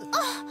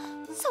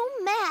 So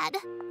mad.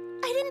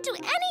 I didn't do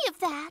any of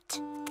that.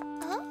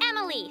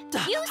 Emily,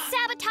 you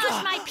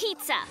sabotaged my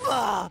pizza.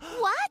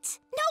 What?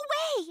 No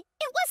way!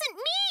 It wasn't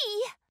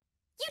me!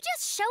 You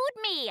just showed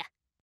me.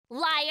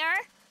 Liar.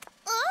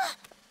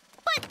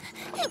 But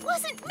it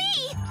wasn't me!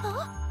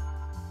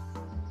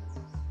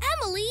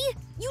 Emily,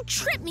 you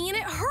tripped me and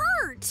it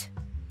hurt!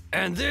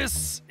 And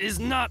this is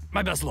not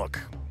my best look.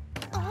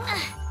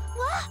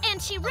 What?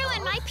 And she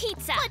ruined my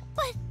pizza.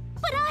 But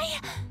I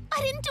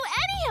didn't do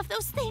any of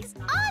those things,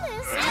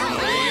 honest!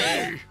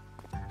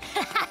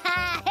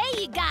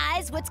 Hey, you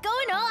guys, what's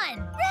going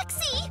on?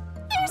 Rexy,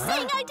 they're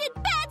saying I did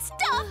bad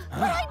stuff,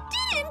 but I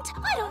didn't!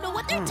 I don't know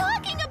what they're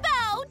talking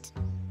about!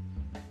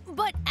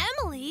 But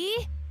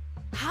Emily,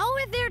 how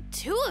are there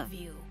two of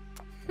you?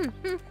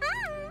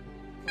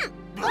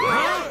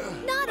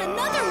 Not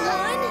another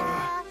one!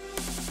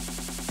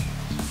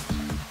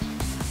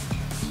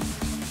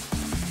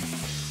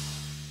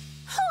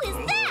 Who is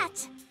that?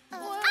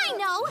 I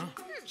know!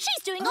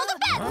 She's doing all the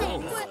bad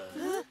things!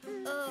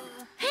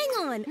 Hang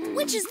on,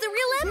 which is the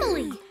real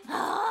Emily?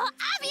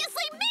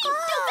 Obviously me,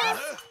 stupid!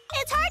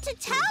 It's hard to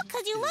tell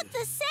because you look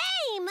the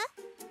same!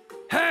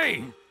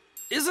 Hey!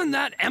 Isn't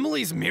that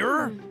Emily's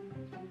mirror?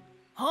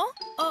 Huh?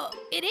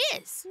 It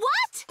is.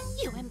 What?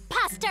 You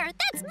imposter!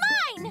 That's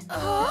mine!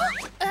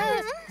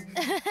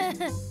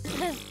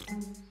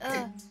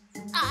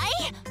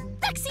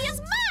 Bexy is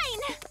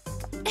mine!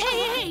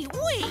 Hey,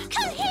 wait!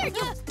 Come here,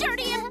 you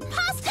dirty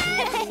imposter!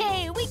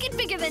 Hey, we can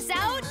figure this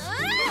out.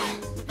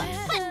 But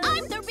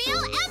I'm the real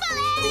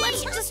Emily!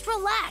 Let's just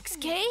relax,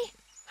 Kay?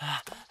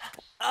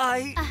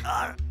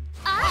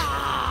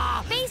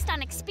 Based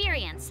on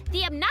experience,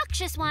 the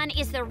obnoxious one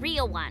is the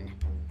real one.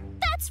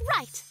 That's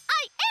right!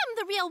 I am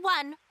the real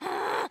one!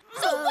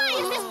 So why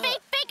is this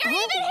fake faker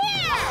even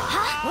here?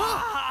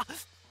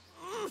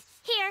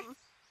 Here.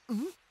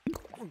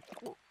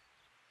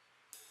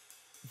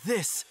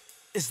 This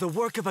is the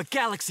work of a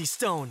galaxy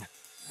stone.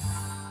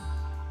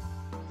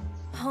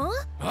 Huh?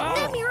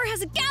 That mirror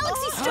has a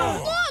galaxy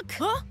stone! Look!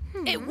 Huh?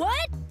 It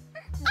what?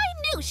 I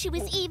knew she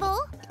was evil.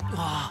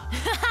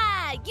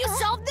 Haha! You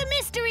solved the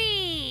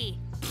mystery!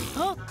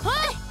 Huh?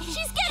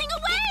 She's getting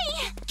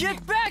away!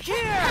 Get back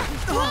here!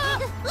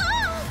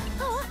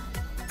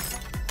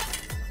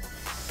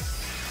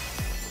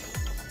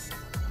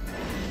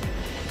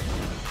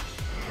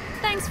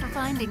 Thanks for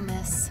finding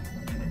this.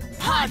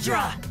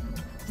 Hydra!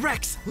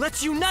 Rex,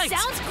 let's unite!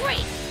 Sounds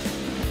great!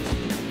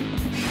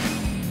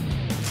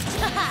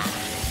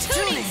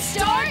 Tuning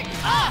start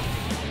up!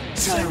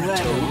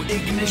 Tyranno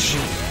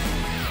ignition.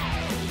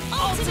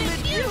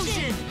 Ultimate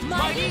fusion!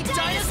 Mighty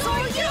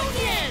Dinosaur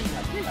Union!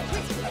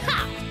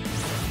 Ha!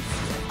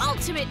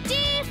 Ultimate D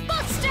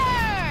Buster!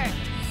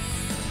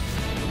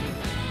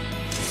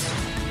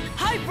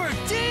 Hyper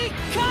D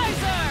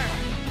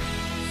Kaiser!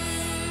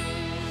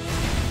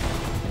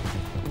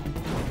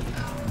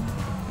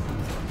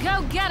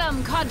 Go get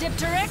 'em,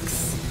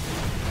 Caudipteryx!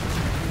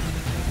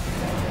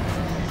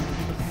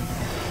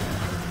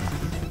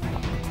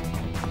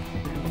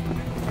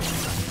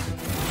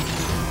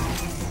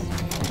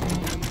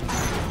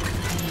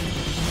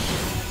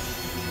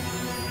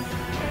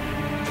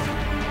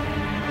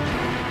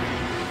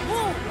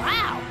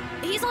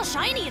 He's all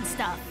shiny and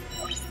stuff.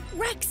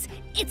 Rex,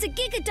 it's a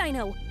Giga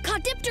Dino,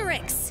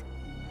 Caudipteryx.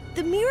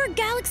 The Mirror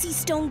Galaxy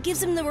Stone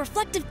gives him the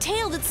reflective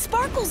tail that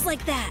sparkles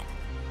like that.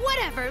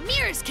 Whatever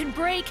mirrors can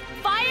break,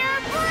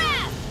 fire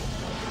breath!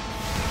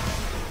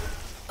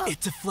 It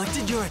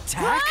deflected your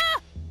attack?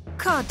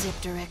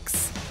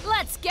 Caudipteryx,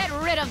 let's get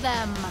rid of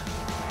them!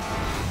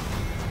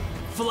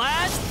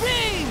 Flash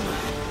beam!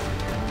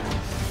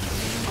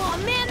 Oh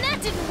man,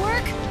 that didn't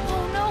work!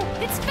 Oh no,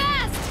 it's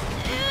fast!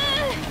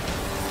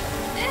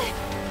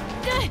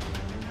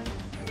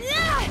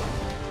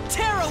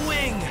 Terra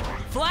Wing!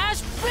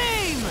 Flash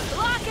beam!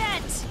 Lock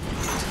it!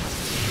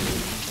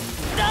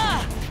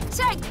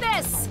 Take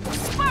this!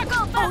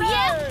 Sparkle feathers! Oh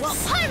yeah? Well,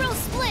 Pyro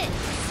Split!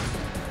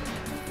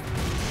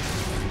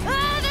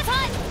 That's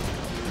hot!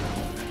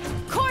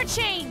 Core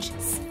Change!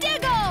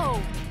 Stego!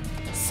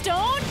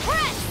 Stone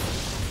Press!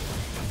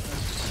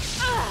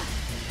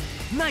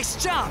 Nice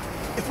job!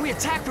 If we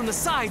attack from the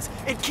sides,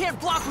 it can't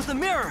block with the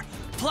mirror!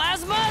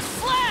 Plasma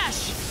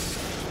Slash!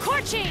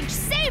 Core Change!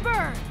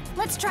 Saber!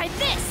 Let's try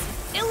this!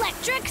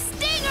 Electric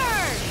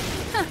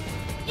Stinger!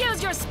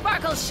 Use your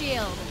Sparkle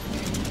Shield!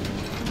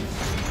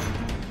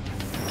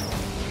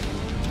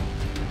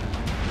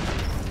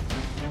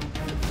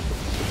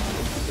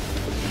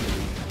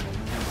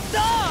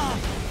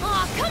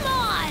 Aw, come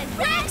on!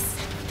 Rex!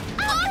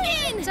 Lock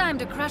in! Time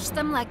to crush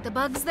them like the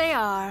bugs they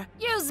are.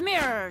 Use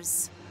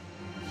mirrors!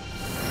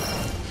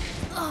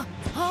 Huh?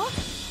 Huh?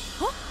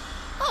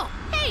 Oh,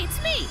 hey,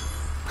 it's me!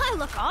 I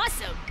look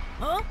awesome!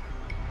 Huh?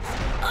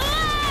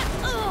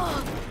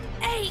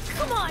 Hey,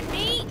 come on,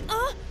 me!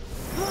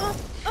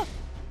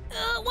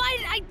 Why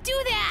did I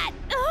do that?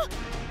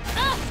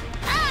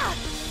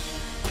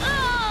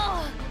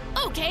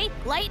 Okay,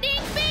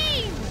 lightning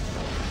beam!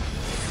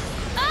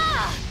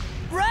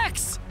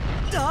 Rex!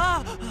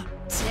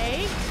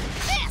 Take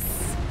this!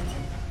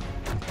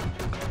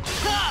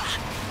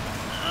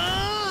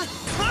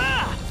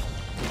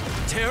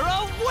 Terra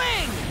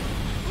Wing!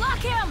 Lock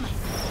him!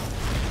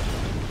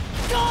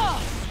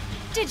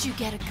 Did you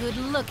get a good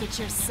look at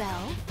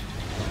yourself?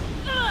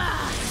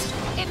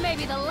 It may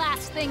be the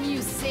last thing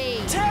you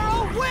see.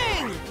 Terra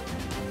Wing!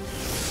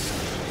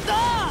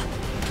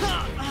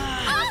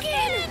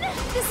 Again!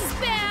 This is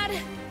bad!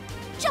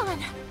 John,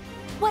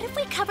 what if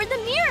we covered the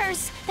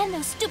mirrors? Then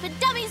those stupid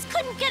dummies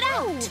couldn't get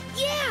out.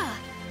 Yeah!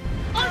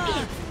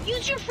 Arkin,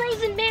 use your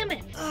frozen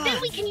mammoth. Then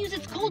we can use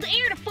its cold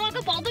air to fog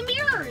up all the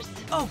mirrors.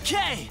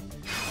 Okay!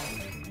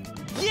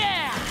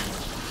 Yeah!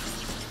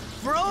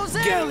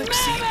 Frozen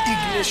Galaxy Mammoth!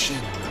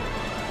 ignition.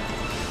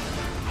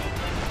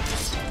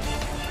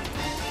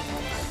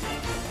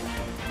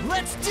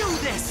 Let's do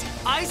this!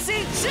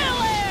 Icy Chill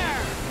Air!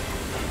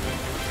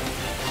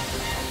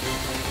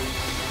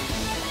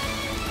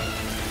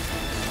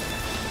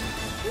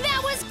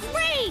 That was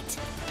great!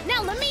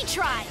 Now let me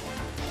try.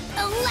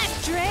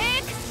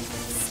 Electric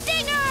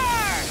Stinger!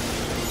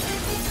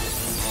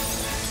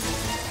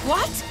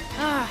 What?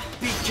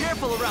 Be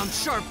careful around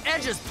sharp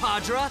edges,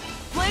 Padra!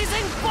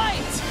 Blazing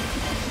Bite!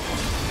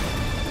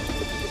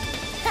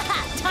 Haha,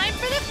 time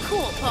for the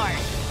cool part.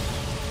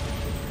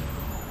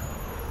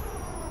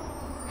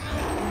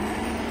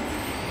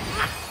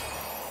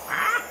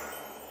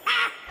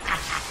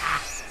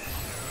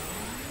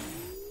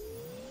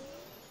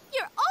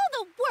 You're all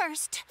the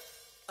worst.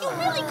 You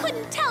really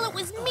couldn't tell it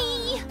was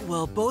me.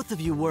 Well, both of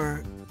you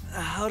were...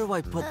 how do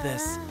I put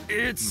this?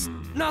 It's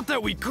not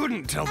that we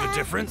couldn't tell the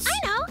difference. I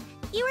know.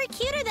 You were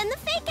cuter than the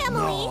fake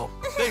Emily. No,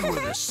 they were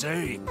the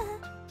same.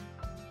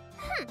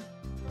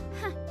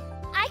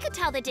 I could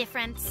tell the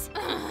difference.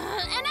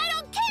 And I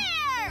don't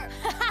care!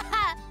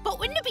 But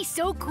wouldn't it be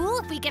so cool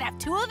if we could have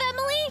two of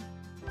Emily?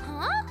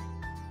 Huh?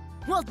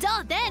 Well,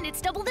 duh, then it's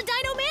double the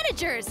Dino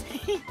managers.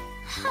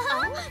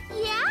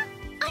 Yeah?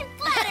 I'm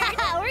flattered.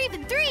 Or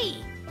even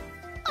 3.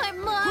 Or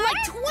more.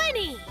 Like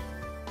 20.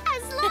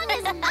 As long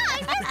as I'm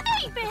your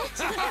favorite.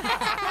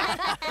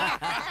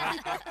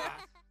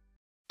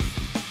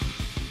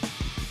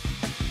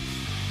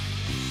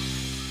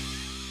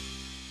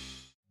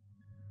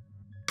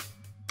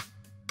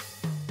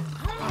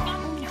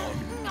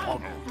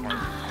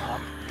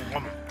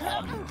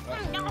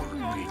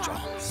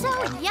 So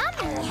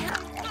yummy.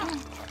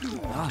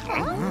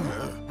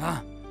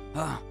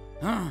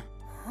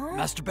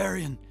 Master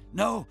Barian,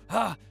 no.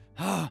 Hey,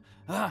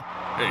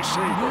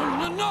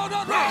 Saber. No.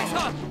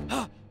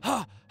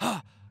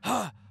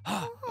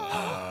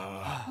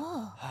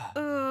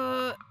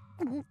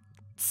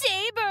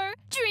 Saber,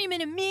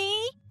 dreaming of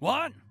me?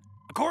 What?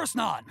 Of course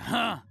not.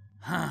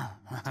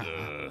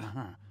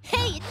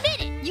 Hey,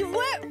 admit it, you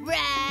weren't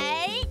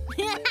right.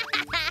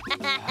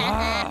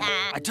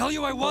 I tell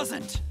you I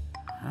wasn't.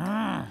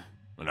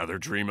 Another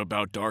dream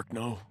about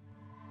Darkno?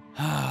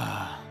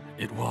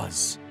 It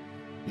was.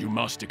 You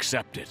must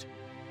accept it.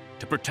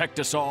 To protect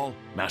us all,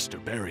 Master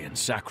Barian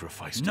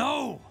sacrificed.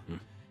 No!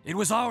 It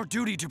was our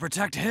duty to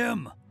protect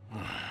him.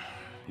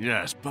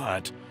 Yes,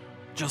 but...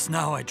 Just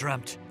now I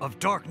dreamt of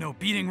Darkno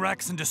beating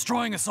Rex and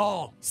destroying us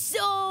all.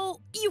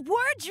 So, you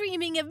were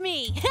dreaming of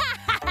me.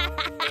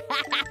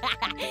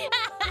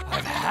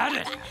 I've had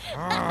it.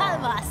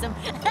 I'm awesome.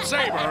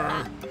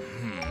 Saber!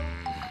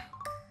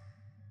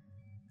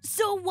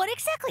 So, what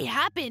exactly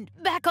happened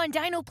back on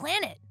Dino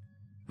Planet?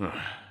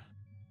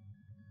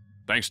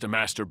 Thanks to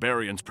Master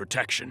Barian's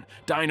protection,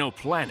 Dino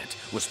Planet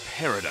was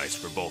paradise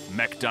for both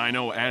Mech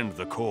Dino and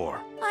the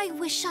Core. I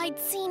wish I'd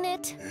seen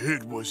it.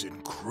 It was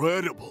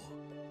incredible.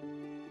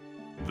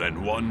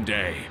 Then one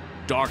day,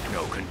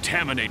 Darkno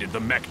contaminated the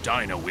Mech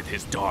Dino with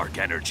his dark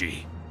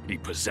energy. He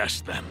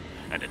possessed them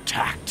and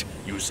attacked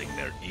using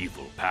their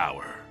evil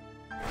power.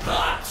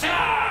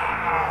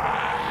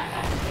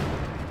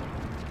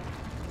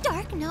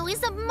 Darkno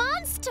is a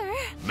monster!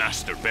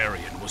 Master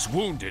Barian was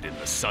wounded in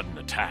the sudden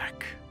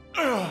attack.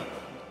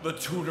 The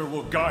Tuner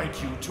will guide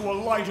you to a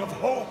light of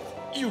hope.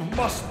 You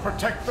must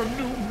protect the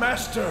new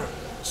Master,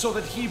 so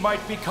that he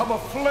might become a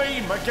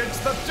flame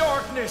against the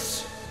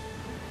darkness.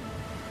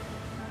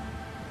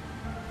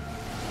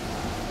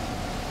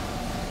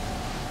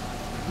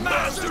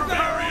 Master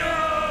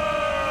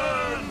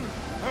Barian!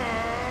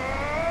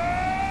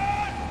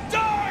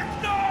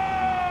 Darkno!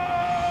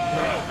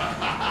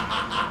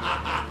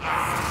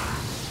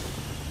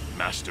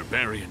 Master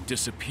Barian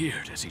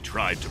disappeared as he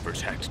tried to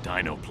protect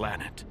Dino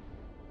Planet.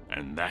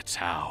 And that's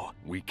how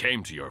we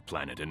came to your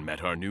planet and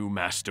met our new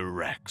Master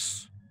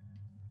Rex.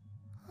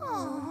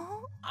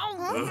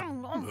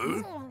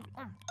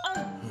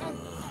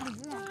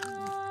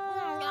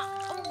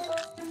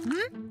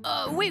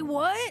 Wait,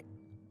 what?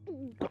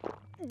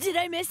 Did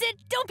I miss it?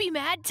 Don't be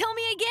mad. Tell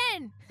me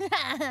again.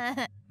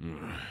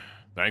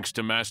 Thanks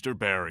to Master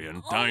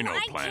Barian, Dino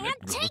Planet... I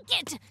can't take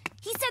it!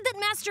 He said that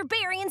Master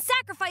Barian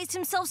sacrificed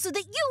himself so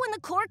that you and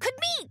the Core could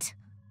meet!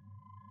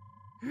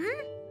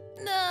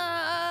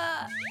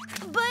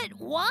 But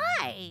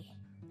why?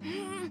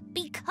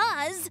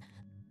 Because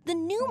the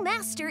new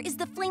Master is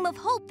the flame of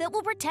hope that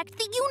will protect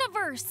the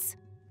universe.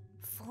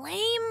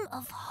 Flame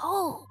of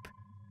hope.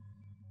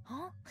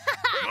 Huh?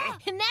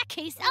 In that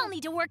case, I'll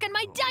need to work on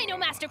my Dino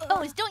Master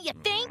pose, don't you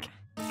think?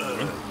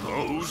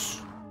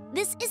 Pose?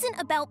 This isn't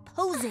about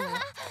posing.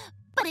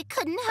 But it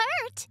couldn't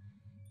hurt.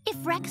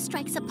 If Rex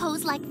strikes a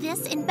pose like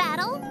this in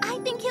battle, I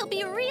think he'll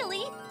be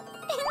really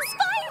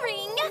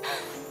inspiring.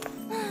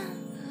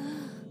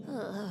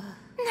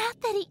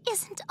 Not that he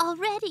isn't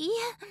already.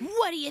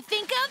 What do you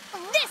think of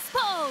this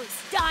pose?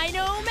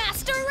 Dino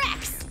Master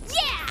Rex!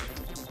 Yeah!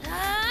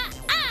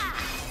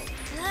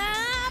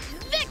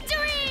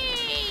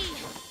 Victory!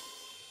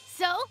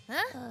 So?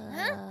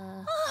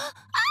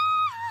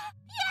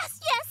 Yes,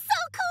 so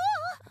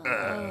cool!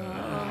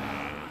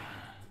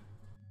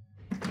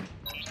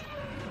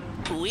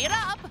 We're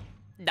up!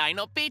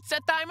 Dino Pizza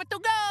time to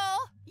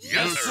go!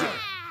 Yes, sir!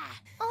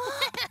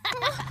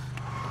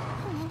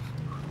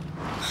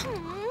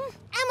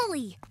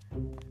 Emily!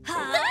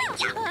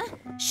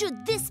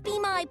 Should this be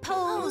my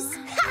pose?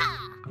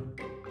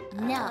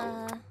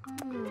 No.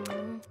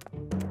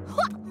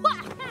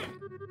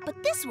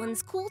 But this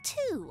one's cool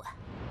too.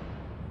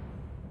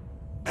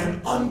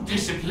 An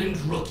undisciplined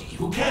rookie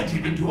who can't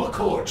even do a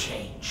core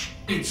change.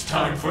 It's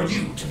time for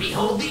you to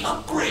behold the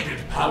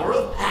upgraded power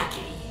of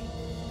hacking.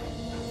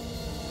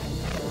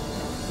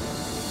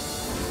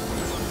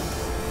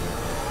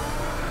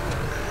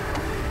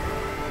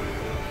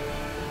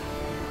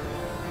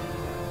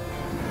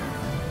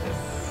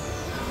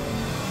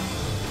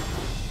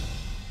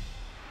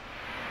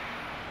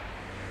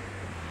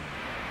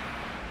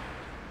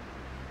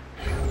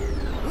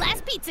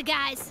 Last pizza,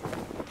 guys.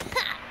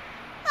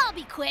 I'll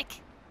be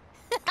quick.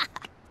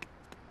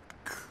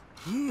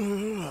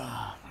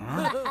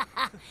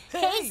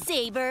 Hey,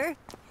 Saber.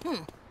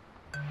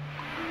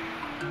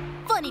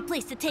 Funny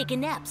place to take a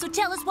nap, so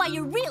tell us why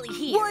you're really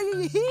here. Why are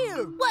you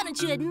here? Why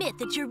don't you admit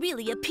that you're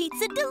really a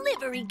pizza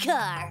delivery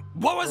car?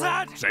 What was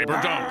that?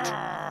 Saber, don't.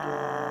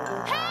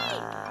 Hey,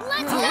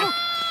 let's go!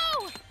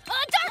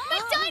 Dark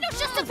Mech Dino's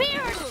just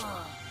appeared!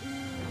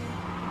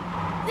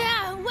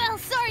 Well,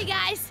 sorry,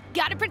 guys.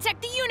 Gotta protect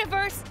the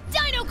universe.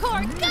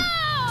 Dinocore, go!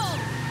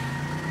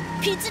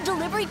 Pizza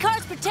delivery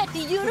cars protect the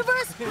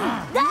universe?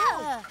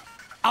 No!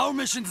 Our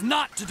mission's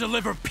not to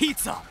deliver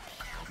pizza.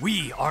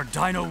 We are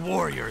Dino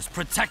Warriors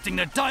protecting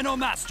the Dino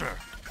Master.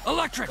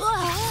 Electric,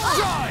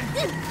 drive!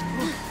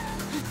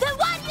 Then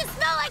why do you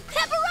smell like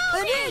pepperoni?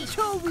 An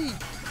anchovy!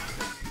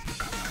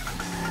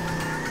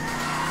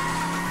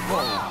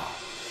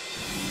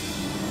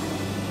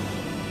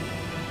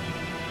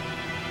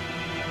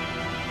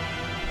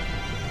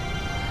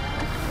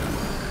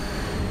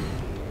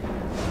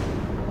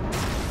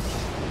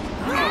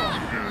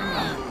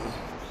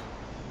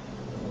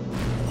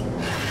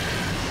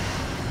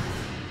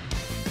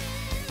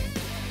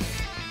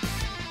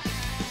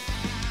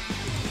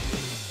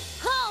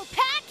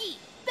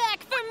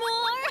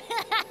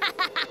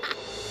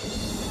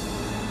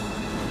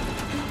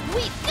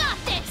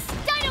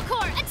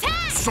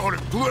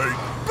 Blade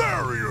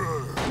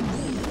barrier!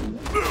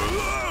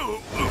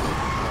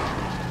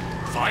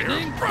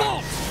 Lightning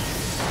bolt!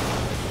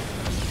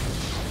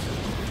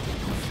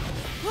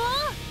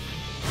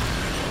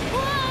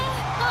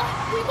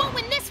 We won't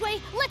win this way.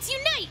 Let's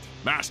unite.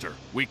 Master,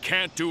 we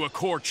can't do a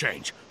core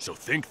change, so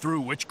think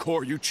through which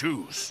core you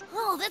choose.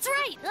 Oh, that's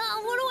right.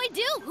 What do I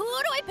do? Who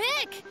do I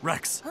pick?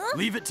 Rex,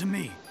 leave it to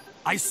me.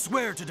 I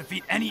swear to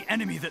defeat any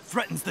enemy that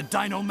threatens the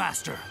Dino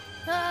Master.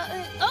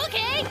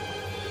 Okay.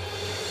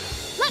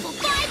 Level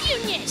 5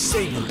 Union.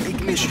 Saber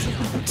ignition.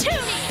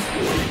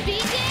 Tuning.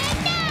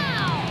 Begin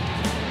now.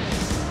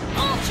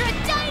 Ultra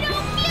Dino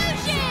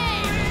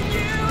Fusion.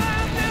 You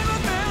have never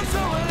been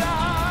so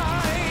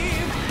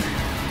alive.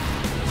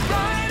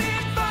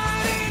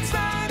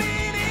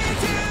 Sliding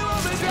into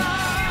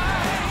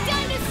overdrive.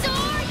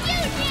 Dinosaur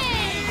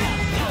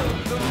Union.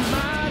 The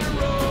mighty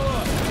roar.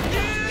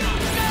 You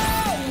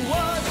know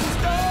what's in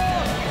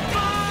store.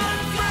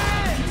 Fun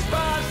friends,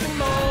 fast and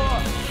more.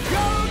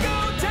 Go, go,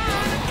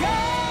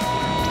 DinoCores.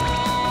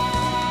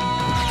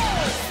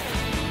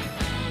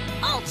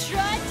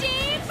 Ultra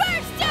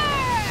D-Burster.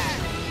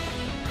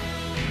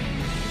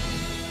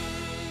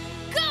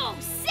 Go,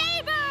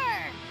 Saber.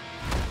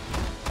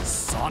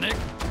 Sonic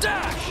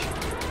Dash!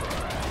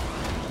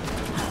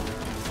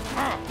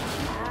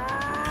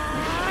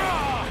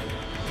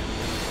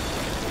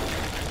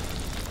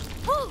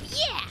 Oh,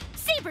 yeah.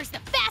 Saber's the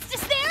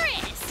fastest there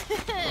is.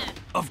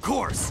 Of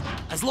course!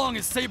 As long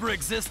as Saber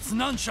exists,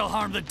 none shall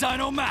harm the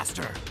Dino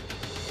Master!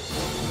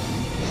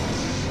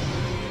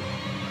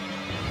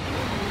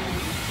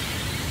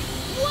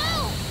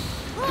 Whoa!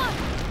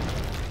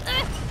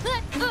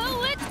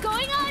 What's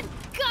going on?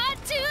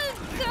 Got to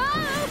go!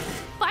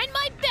 Find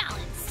my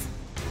balance.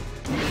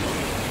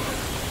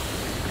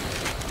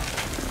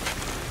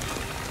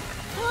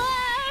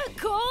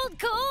 Cold,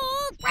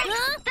 cold. Rex,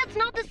 that's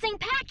not the same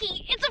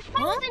Packy. It's a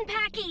frozen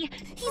Packy.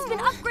 He's been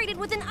upgraded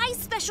with an ice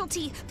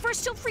specialty.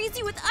 First he'll freeze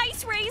you with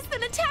ice rays,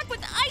 then attack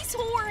with ice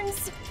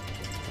horns.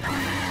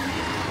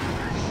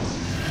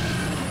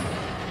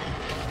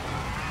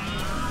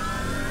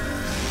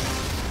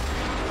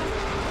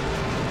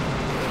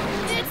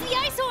 It's the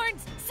ice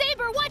horns.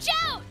 Saber, watch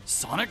out!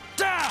 Sonic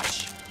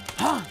Dash!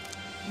 Huh?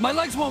 My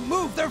legs won't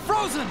move, they're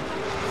frozen!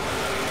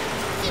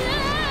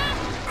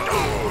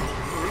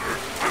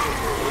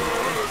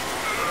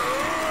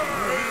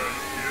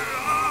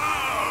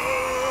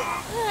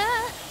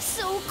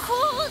 So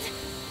cold.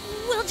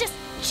 We'll just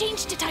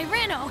change to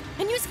Tyranno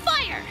and use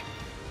fire.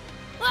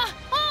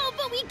 Oh,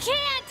 but we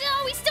can't.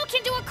 Oh, we still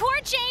can't do a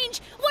core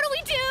change. What do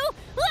we do?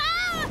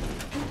 Ah!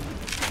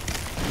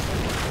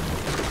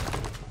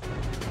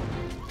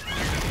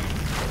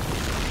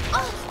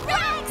 Oh,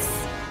 Rex!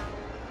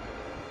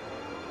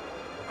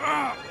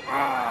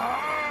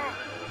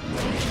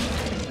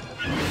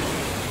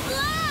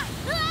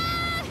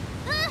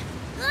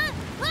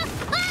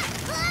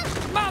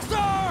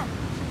 Master!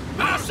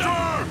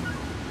 Master!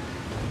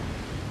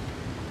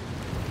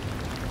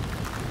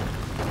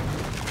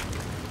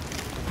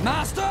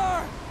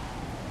 Master!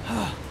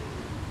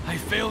 I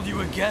failed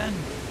you again.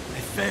 I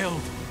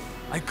failed.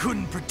 I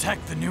couldn't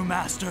protect the new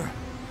Master.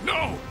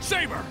 No!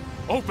 Saber!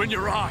 Open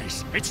your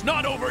eyes! It's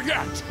not over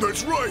yet!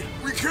 That's right!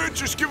 We can't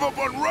just give up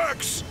on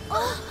Rex!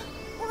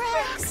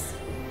 Rex!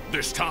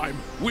 This time,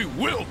 we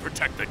will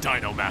protect the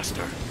Dino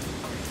Master.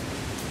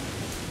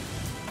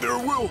 There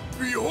will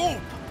be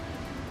hope!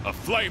 A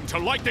flame to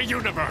light the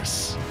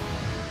universe!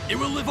 It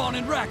will live on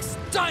in Rex,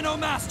 Dino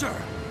Master!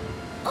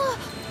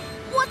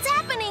 What's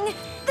happening?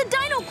 The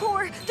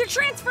Dinocore! They're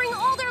transferring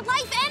all their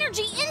life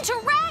energy into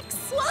Rex!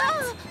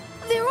 What?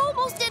 They're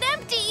almost at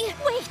empty!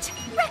 Wait!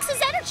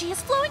 Rex's energy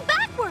is flowing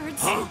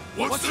backwards! Huh?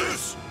 What's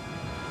this?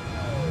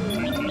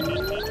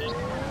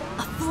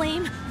 A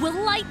flame will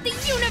light the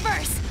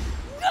universe!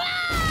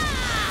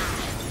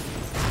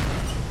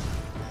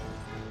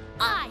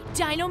 I,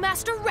 Dino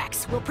Master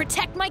Rex, will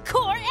protect my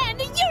core and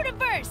the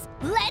universe!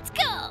 Let's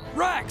go!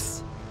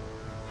 Rex!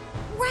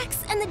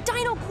 Rex and the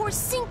Dinocore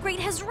sync rate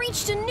has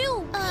reached a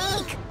new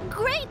peak!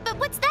 Great, but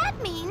what's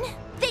that mean?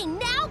 They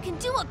now can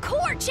do a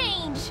core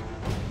change!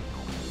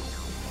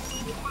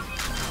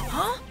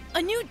 Huh?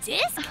 A new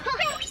disc?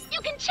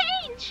 You can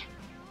change!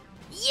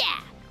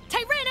 Yeah!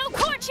 Tyranno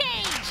core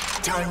change!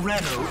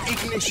 Tyranno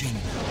ignition.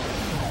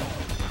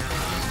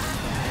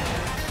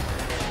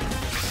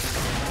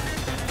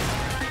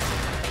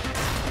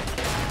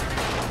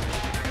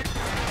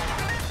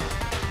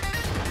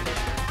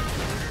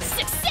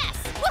 Success!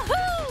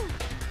 Woohoo!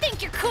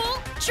 Think you're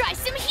cool? Try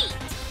some heat!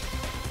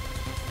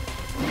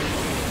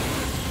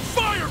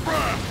 Fire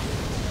breath!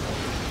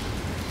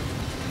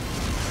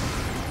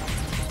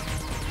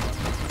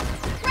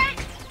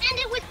 Rex, end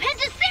it with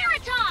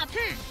Pentaceratops!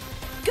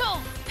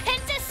 Go!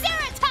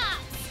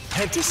 Pentaceratops!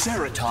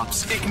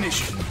 Pentaceratops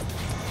ignition.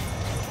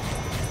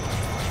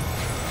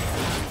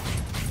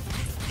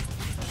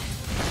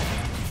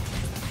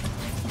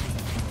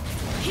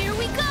 Here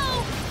we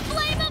go!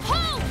 Flame of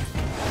hope!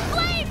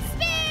 Flame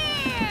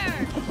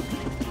spear!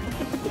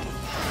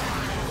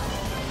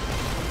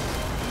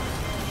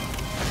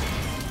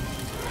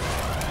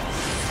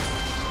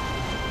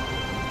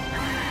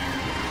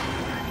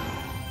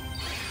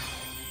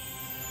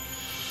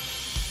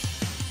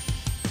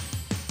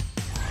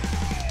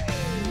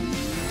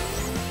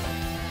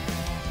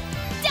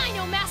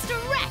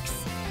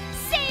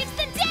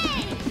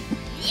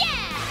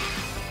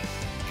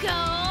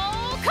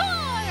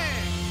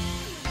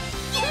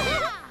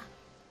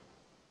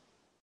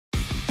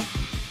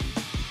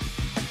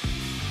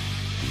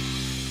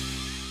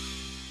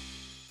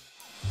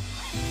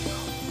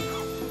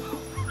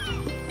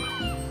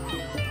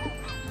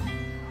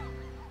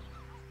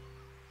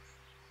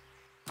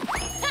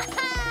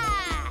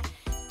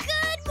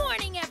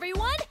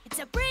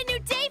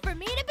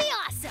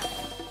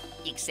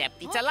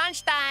 Except it's a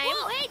lunchtime.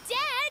 Whoa, hey,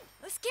 Dad!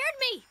 That scared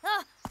me.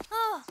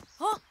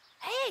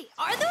 Hey,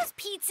 are those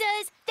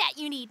pizzas that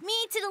you need me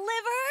to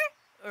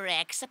deliver?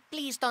 Rex,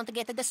 please don't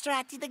get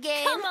distracted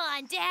again. Come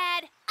on,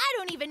 Dad. I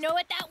don't even know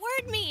what that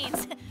word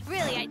means.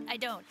 Really, I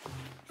don't.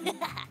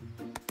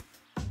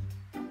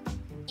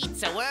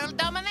 It's a world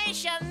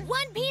domination.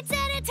 One pizza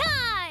at a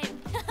time.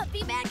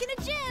 Be back in a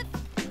jiff.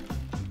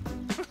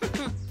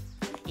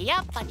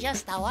 Yup,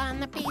 just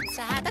one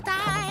pizza at a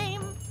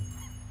time.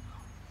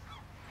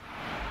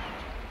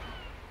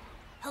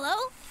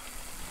 Hello?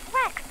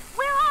 Rex,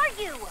 where are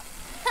you?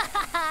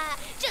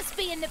 Just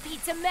being the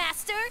pizza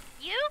master.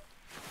 You?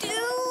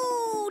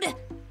 Dude!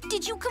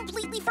 Did you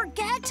completely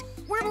forget?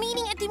 We're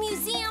meeting at the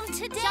museum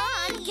today.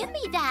 John, give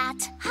me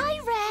that. Hi,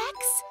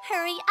 Rex.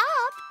 Hurry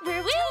up.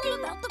 We're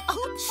waiting. About the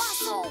poop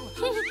fossil.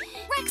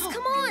 Rex,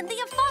 come on. They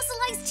have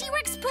fossilized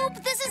T-Rex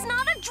poop. This is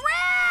not a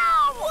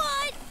drown.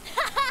 What?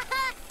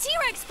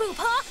 T-Rex poop,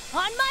 huh?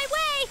 On my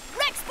way.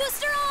 Rex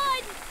booster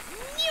on.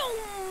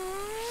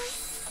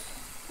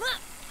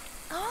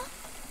 Huh?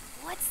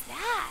 What's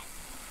that?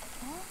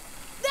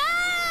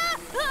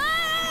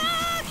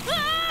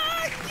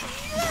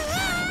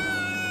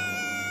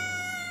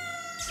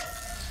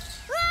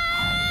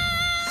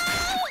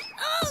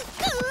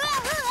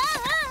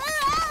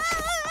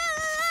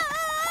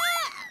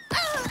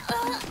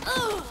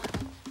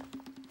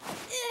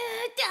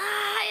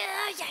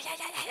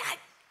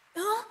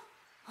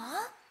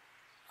 Huh?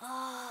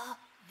 Ah!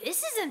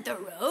 This isn't the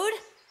road.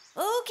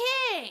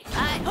 Okay.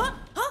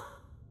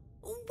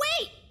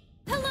 Wait!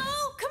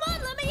 Hello? Come on,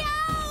 let me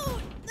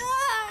out!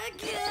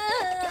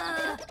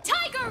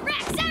 Tiger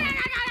Rex!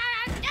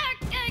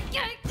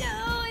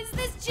 Oh, is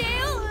this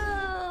jail?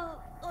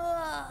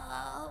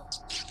 Oh,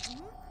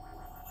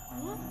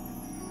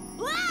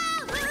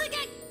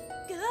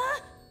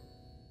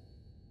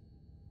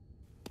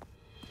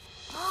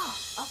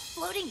 a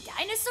floating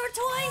dinosaur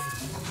toy?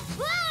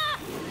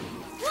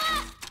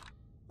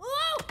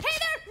 Whoa! Hey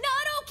there!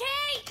 Not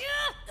okay!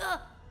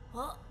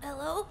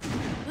 Hello?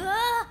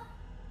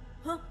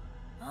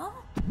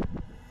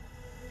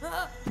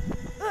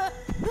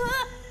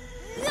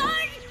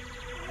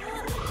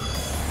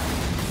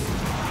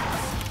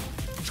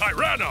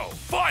 Tyranno,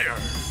 fire!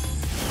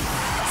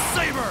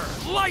 Saber,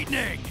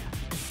 lightning!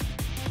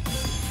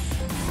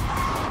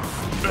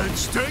 And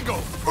Stango,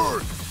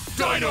 Earth!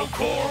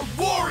 Dinocore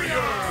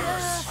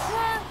Warriors!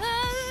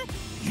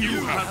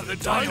 You have the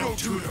Dino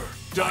Tuner,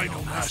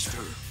 Dino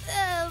Master.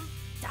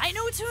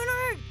 Dino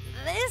Tuner?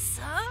 This,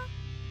 huh?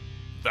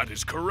 That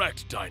is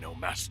correct, Dino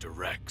Master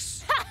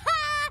Rex.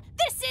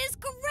 This is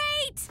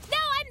great!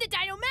 Now I'm the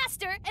Dino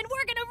Master, and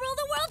we're gonna rule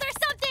the world or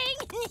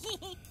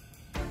something!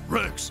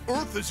 Rex,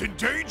 Earth is in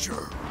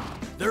danger.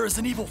 There is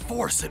an evil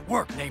force at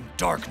work named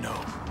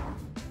Darkno.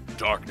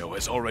 Darkno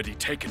has already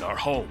taken our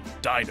home,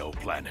 Dino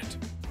Planet.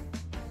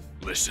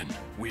 Listen,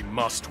 we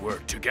must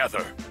work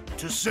together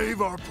to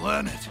save our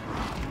planet.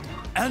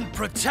 And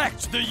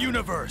protect the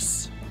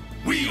universe.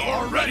 We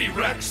are ready,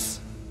 Rex!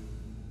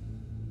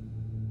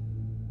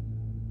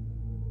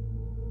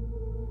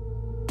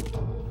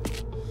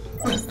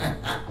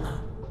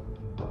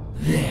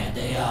 There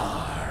they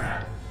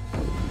are.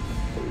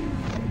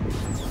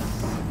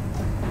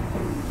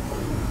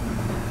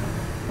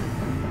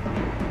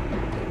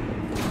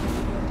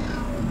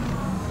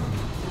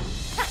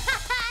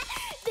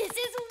 This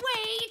is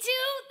way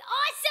too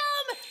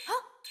awesome!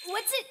 Huh?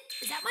 What's it?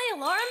 Is that my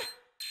alarm?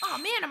 Oh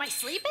man, am I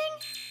sleeping?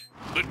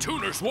 The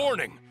tuner's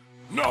warning.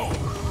 No!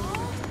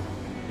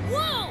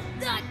 Whoa!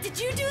 Did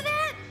you do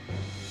that?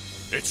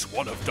 It's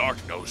one of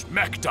Darkno's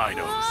mech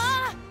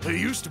dinos. They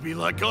used to be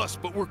like us,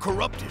 but were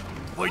corrupted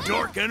by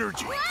dark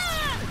energy.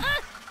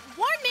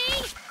 Warn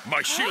me!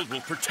 My shield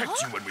will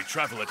protect you when we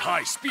travel at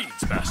high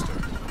speeds, Master.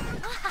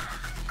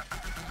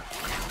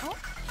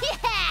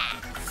 Yeah!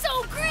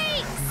 So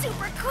great!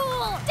 Super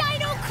cool!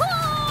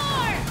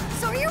 Dinocore!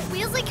 So are your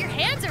wheels like your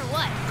hands or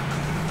what?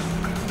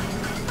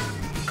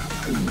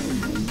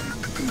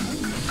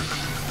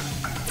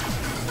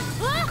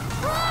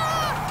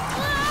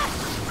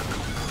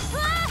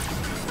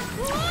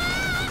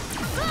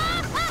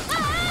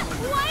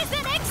 Why is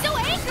that egg so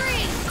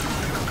angry?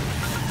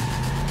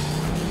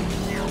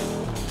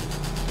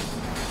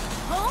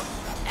 Huh?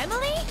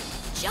 Emily?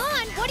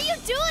 John, what are you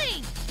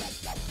doing?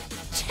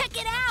 Check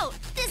it out.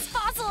 This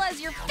fossil has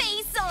your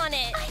face on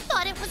it. I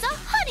thought it was a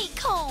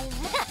honeycomb.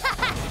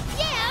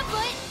 Yeah,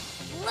 but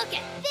look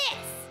at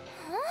this.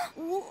 Huh?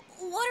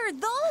 What are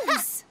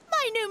those?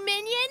 My new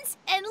minions.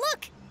 And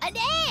look, an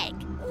egg.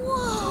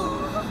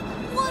 Whoa!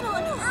 What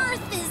on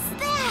earth is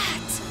that?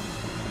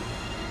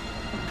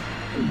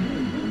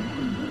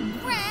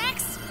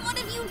 Rex, what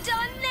have you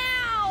done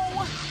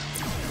now?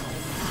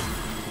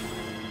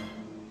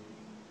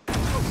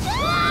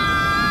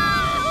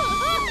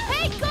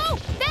 Hey, go!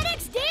 That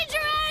egg's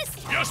dangerous!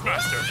 Yes,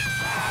 Master.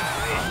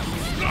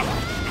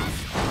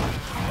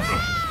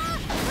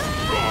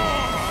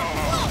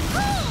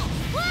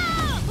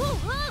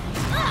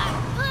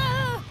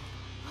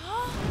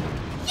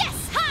 Yes!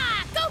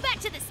 Ha! Go back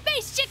to the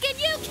space chicken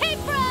you came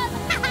from!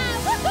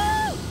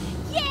 Woohoo!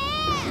 Yeah!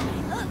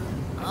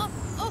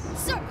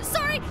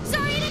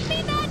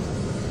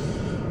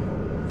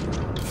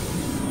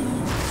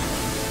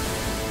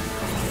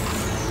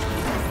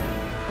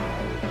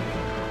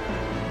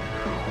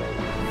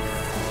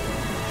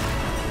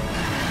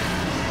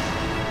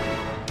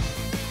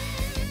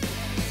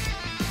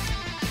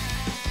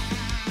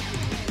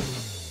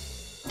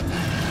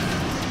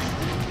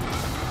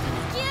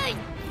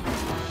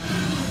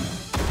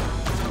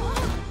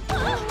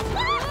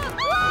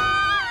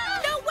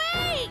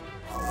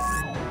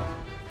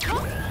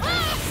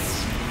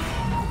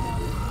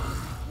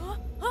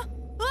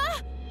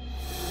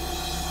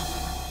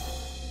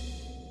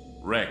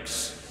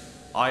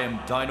 I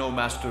am Dino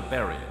Master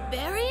Barian.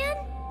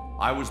 Barian?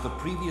 I was the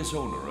previous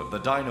owner of the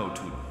Dino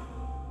Tuner.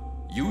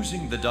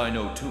 Using the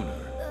Dino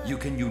Tuner, you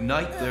can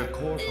unite their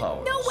core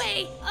powers. No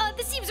way!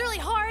 This seems really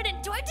hard,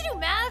 and do I have to do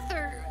math,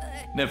 or...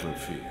 Never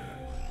fear.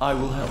 I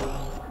will help.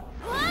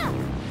 Ah!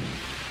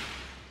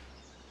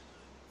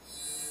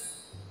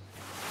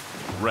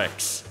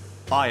 Rex,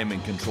 I am in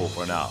control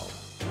for now.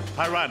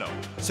 Tyranno,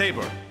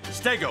 Saber,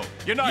 Stego,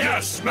 unite!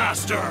 Yes,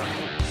 Master!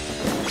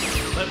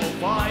 Level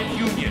 5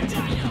 Union.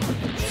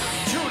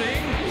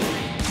 Shooting,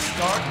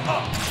 start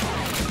up.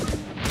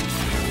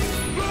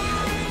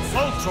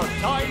 Ultra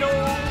Dino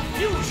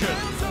Fusion.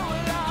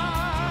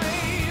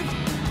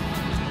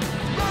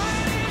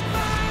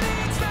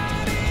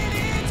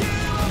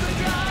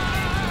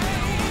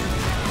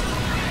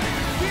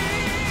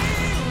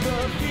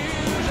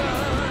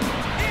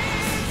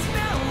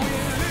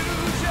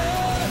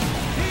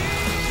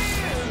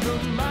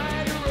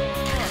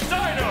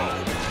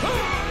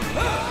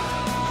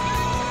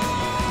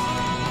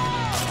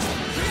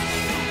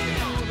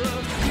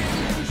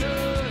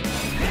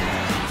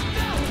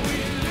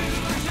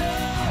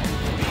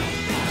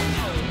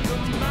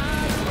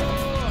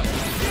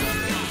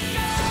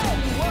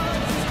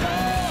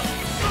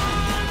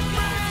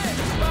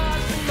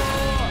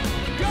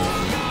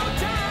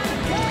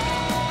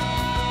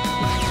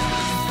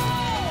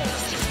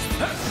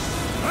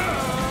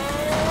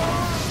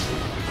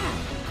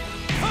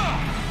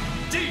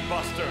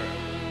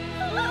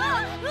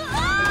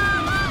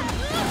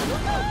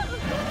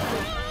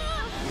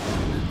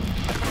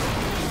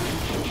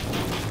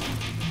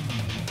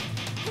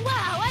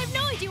 Wow, I have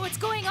no idea what's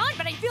going on,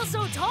 but I feel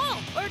so tall.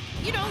 Or,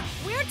 you know,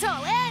 we're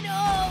tall. And,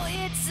 oh,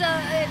 it's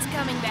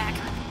coming back.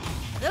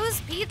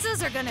 Those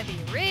pizzas are gonna be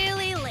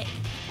really late.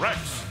 Rex,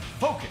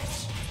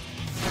 focus.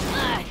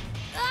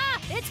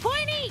 It's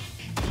pointy!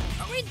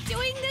 Are we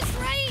doing this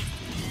right?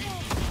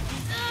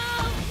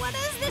 What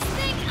is this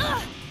thing?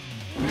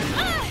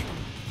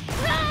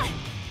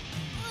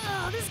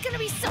 Oh, this is gonna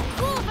be so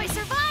cool if I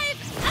survive!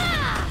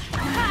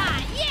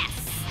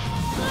 Yes!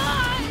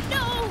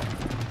 No!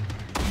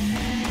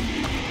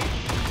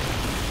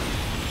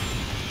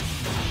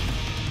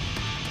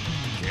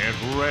 Get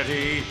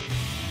ready.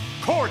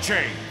 Core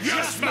change!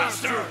 Yes,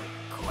 Master!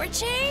 Core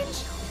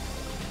change?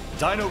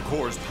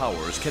 DinoCores'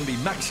 powers can be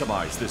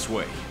maximized this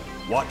way.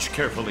 Watch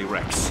carefully,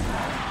 Rex.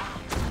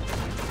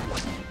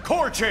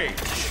 Core change!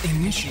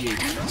 Initiate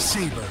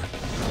Saber.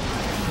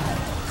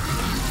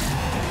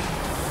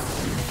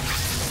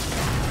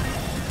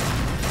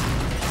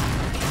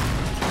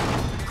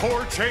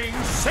 Core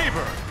change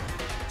Saber.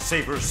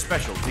 Saber's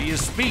specialty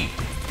is speed.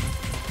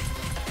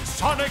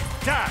 Sonic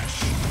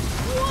dash.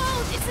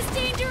 Whoa, this is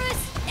dangerous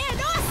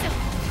and awesome!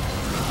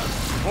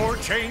 Core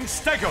change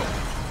Stego.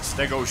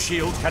 Stego's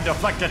shield can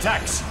deflect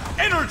attacks.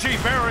 Energy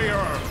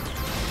barrier.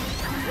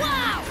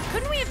 Wow,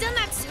 couldn't we have done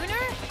that sooner?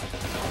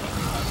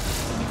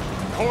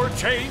 Core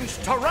change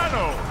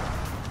Tyranno.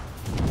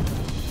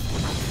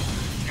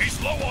 He's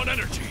low on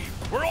energy.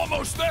 We're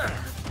almost there.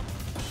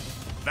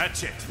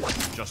 That's it.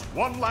 Just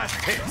one last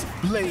hit.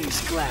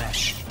 Blaze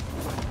Clash.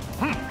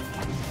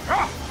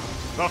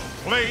 The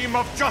flame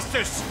of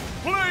justice.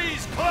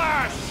 Blaze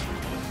Clash.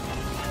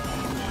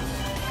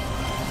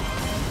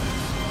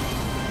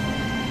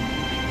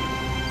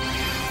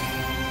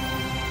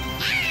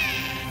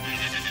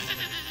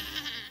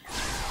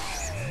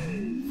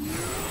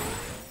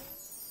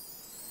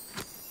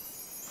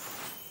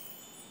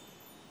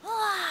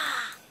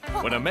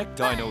 When a mech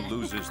dino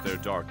loses their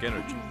dark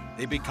energy,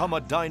 they become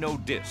a dino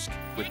disc.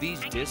 With these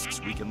discs,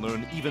 we can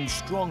learn even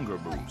stronger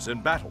moves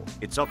in battle.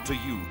 It's up to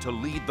you to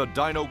lead the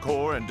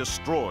Dinocore and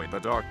destroy the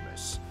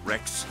darkness.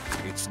 Rex,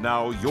 it's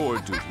now your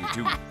duty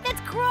to...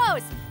 That's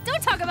gross!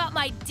 Don't talk about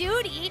my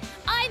duty!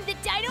 I'm the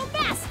Dino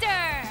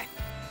Master!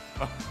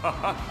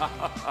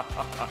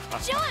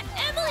 John,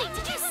 Emily,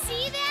 did you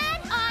see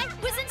that? I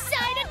was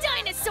inside a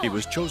dinosaur! He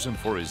was chosen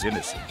for his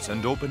innocence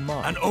and open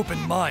mind. An open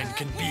mind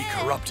can be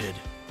corrupted.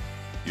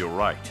 You're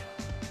right.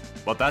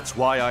 But that's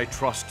why I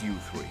trust you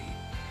three.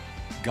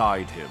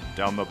 Guide him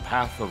down the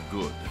path of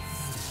good.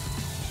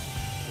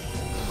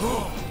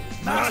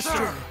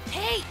 Master!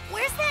 Hey,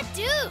 where's that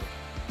dude?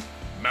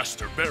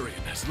 Master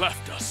Barian has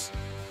left us.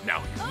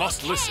 Now you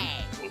must listen.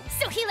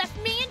 So he left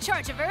me in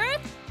charge of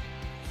Earth?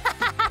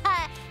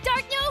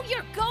 Darkno,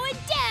 you're going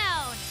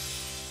down!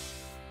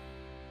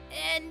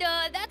 And,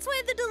 that's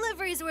why the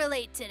deliveries were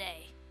late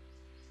today.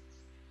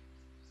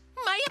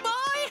 My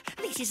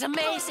boy, this is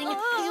amazing.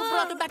 You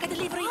brought back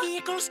delivery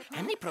vehicles,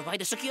 and they provide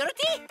the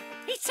security.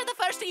 It's the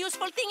first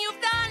useful thing you've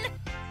done.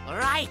 All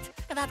right,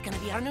 that's gonna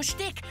be our new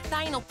shtick,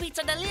 Dino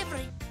Pizza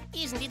Delivery.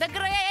 Isn't it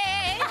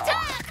great?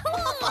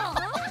 Cool!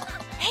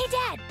 Hey,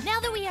 Dad,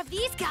 now that we have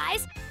these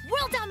guys,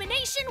 world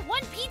domination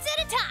one pizza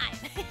at a time.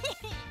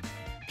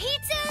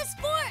 Pizzas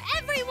for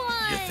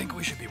everyone! You think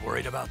we should be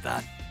worried about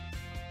that?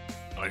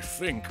 I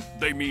think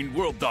they mean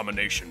world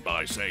domination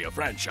by, say, a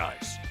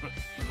franchise.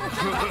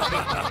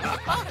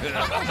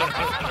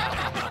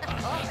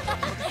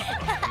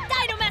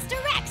 Dino Master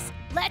Rex,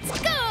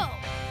 let's go!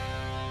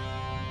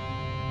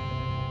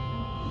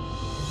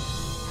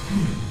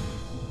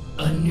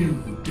 A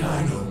new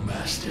Dino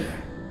Master.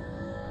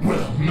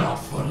 Well, not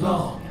for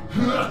long.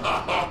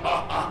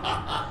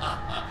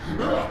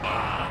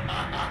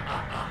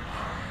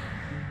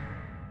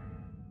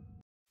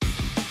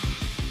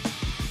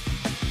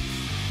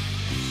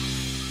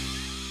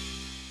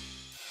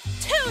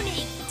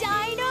 Tuning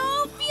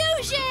Dino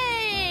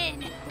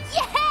Fusion!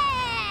 Yeah!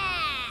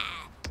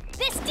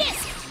 This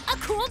disc, a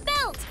cool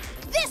belt.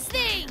 This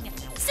thing,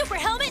 super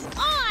helmet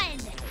on.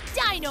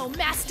 Dino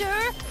Master,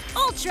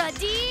 Ultra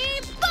D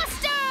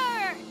Buster!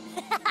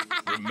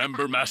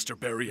 Remember Master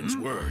Barian's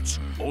words.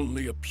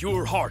 Only a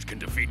pure heart can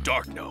defeat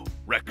Darkno.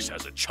 Rex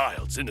has a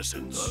child's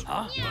innocence.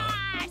 Yeah,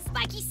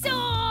 Spiky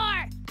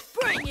Soar!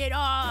 Bring it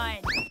on!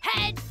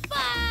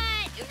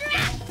 Headbutt!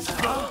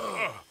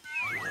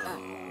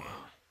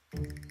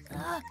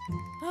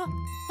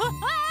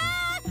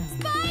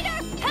 Spider,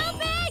 help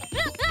me!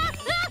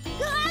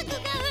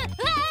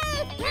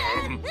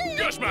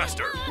 Yes,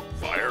 Master.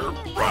 Fire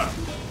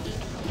breath.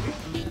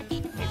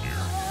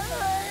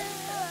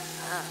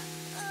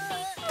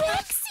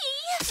 Rexy!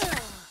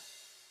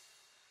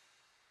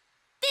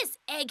 This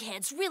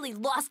egghead's really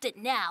lost it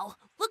now.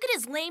 Look at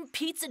his lame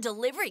pizza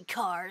delivery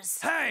cars.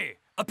 Hey,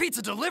 a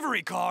pizza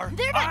delivery car?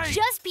 They're not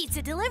just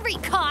pizza delivery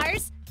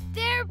cars.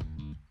 They're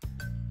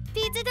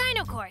pizza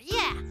Dinocore,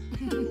 yeah.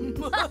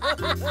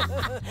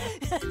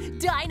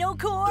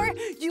 Dinocore?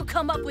 You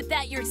come up with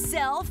that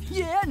yourself?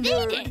 Yeah,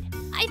 They did.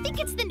 I think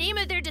it's the name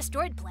of their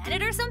destroyed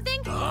planet or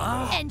something.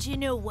 And you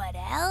know what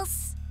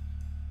else?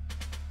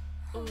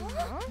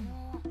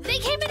 They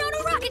came in on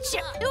a rocket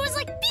ship. It was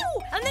like,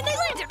 pew, and then they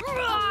landed.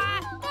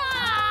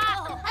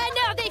 And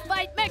now they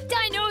fight mech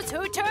dinos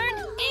who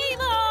turn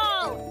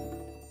evil.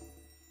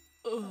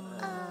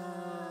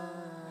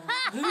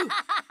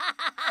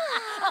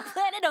 A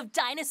planet of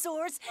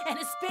dinosaurs and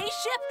a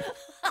spaceship?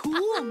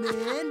 Cool,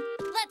 man.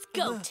 Let's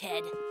go,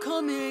 Ted.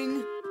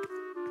 Coming.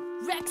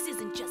 Rex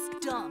isn't just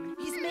dumb.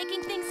 He's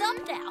making things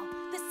up now.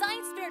 The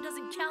science fair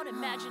doesn't count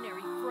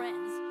imaginary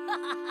friends.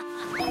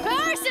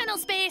 Personal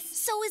space!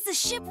 So is the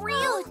ship real?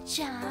 Oh,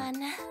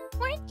 John.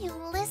 Weren't you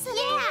listening?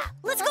 Yeah!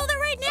 Let's go there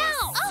right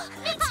now! Oh,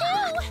 me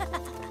too!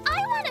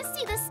 I want to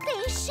see the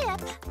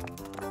spaceship.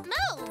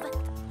 Move!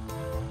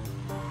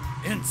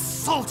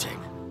 Insulting!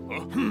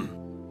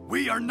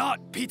 We are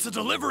not pizza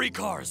delivery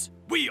cars.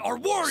 We are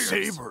warriors.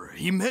 Saber,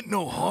 he meant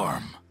no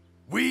harm.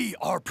 We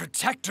are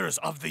protectors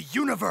of the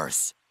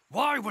universe.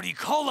 Why would he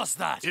call us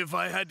that? If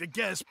I had to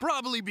guess,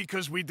 probably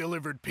because we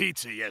delivered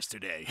pizza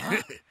yesterday.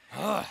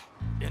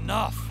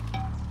 Enough.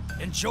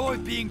 Enjoy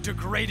being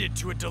degraded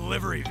to a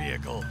delivery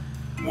vehicle.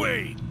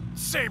 Wait,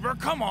 Saber,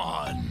 come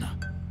on.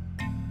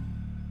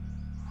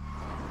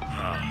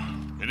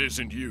 It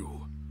isn't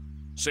you.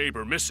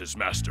 Saber misses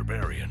Master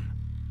Barian.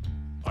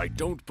 I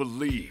don't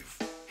believe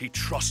he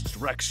trusts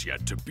Rex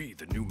yet to be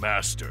the new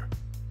master.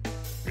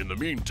 In the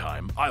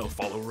meantime, I'll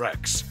follow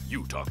Rex.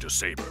 You talk to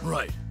Saber.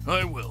 Right,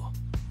 I will.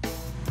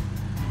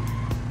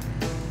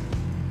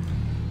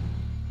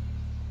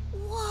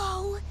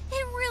 Whoa,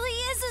 it really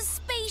is a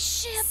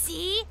spaceship.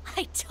 See?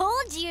 I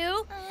told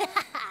you.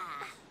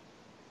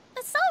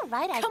 It's all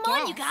right, I guess. Come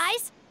on, you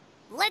guys.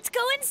 Let's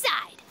go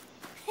inside.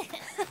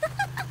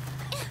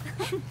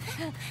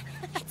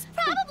 It's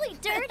probably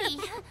dirty.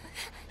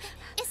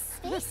 Is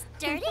space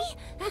dirty?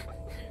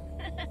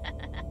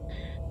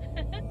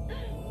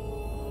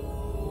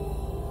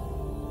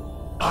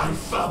 I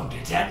found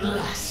it at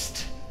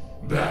last.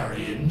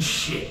 Barian's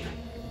ship.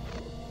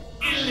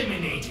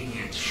 Eliminating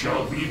it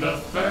shall be the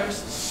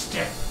first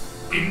step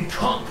in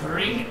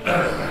conquering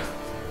Earth.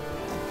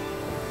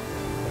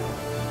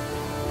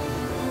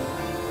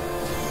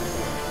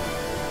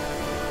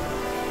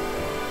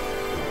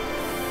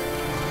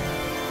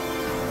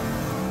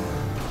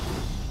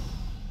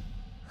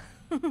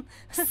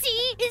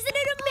 See? Isn't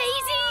it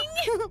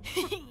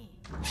amazing?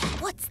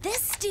 What's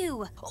this do?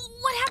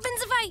 What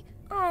happens if I...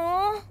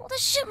 Oh, the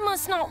ship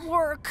must not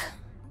work.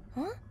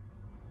 Huh?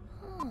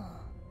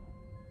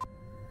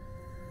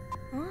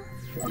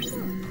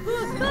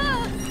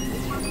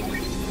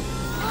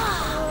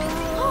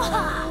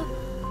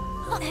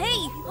 Hey,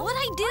 what'd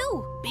I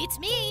do? Beats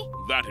me.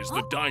 That is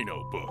the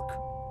Dino book.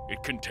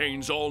 It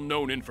contains all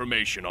known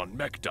information on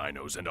mech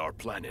dinos and our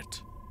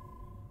planet.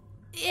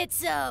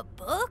 It's a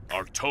book?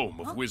 Our tome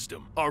of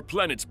wisdom. Our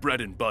planet's bread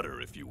and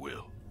butter, if you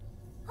will.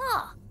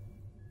 Huh.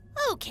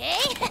 Okay.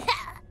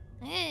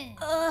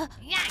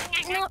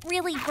 Not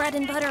really bread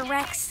and butter,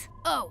 Rex.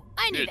 Oh,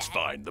 I knew It's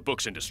fine. The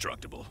book's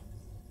indestructible.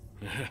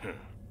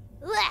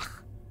 Ugh.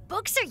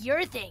 Books are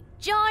your thing.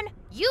 John,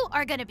 you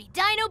are gonna be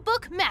Dino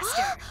Book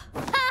Master.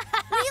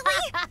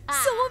 Really?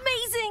 So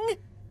amazing!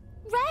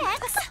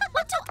 Rex,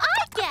 what do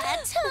I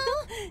get?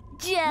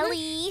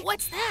 Jelly.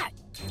 What's that?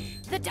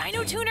 The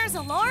Dino Tuner's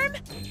alarm?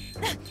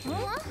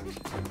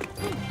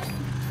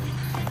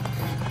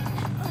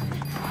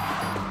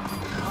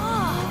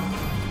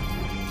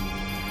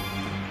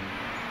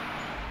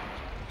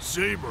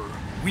 Saber,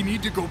 we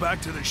need to go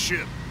back to the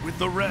ship with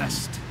the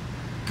rest.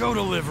 Go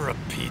deliver a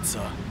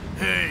pizza.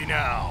 Hey,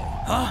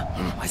 now. Huh?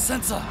 I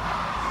sense a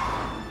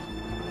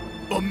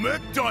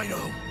mech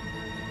dino.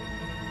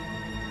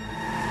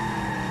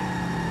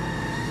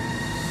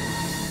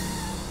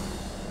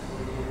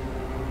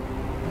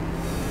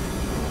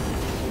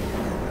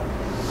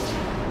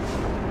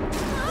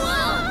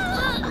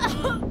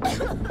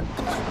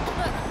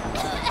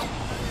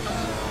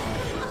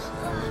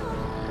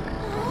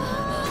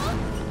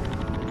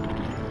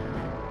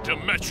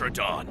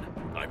 Metrodon.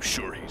 I'm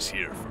sure he's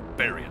here for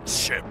Barion's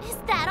ship. Is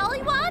that all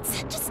he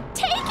wants? Just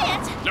take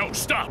it! No,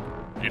 stop!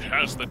 It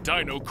has the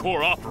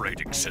Dinocore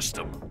operating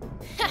system.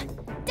 Ha!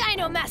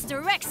 Dino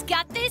Master Rex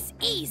got this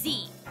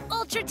easy!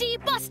 Ultra D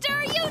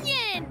Buster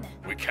Union!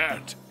 We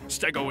can't.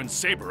 Stego and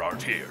Saber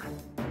aren't here.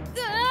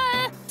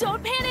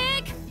 Don't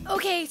panic!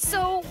 Okay,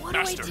 so what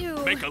Master, do I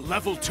do? make a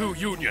level 2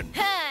 union.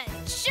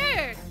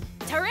 Sure!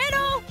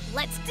 Tyranno,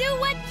 let's do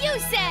what you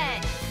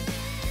said!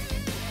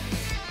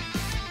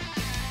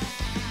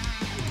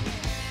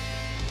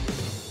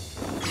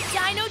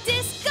 Dino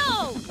Disc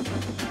Go!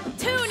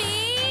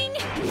 Tuning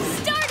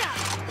Startup!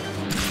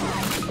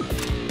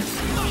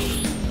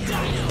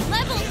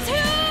 Level 2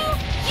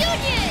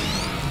 Union!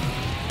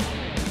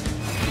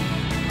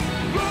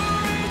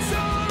 Roaring,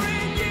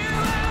 soaring, you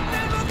have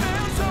never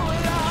felt so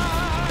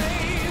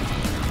alive.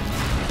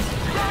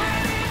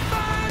 Riding,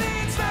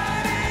 fighting,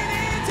 sliding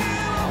into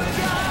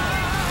overdrive.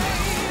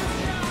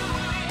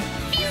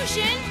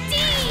 Fusion D!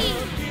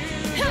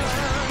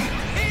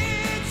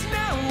 It's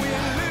no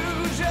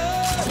illusion.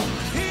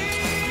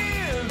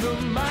 Hear the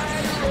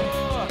mighty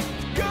roar.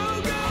 Go,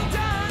 go,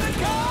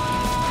 Dinocore.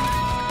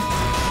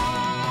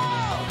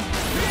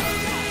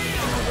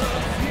 Feel the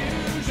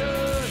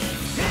fusion.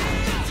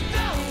 It's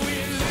no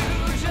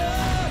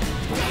illusion.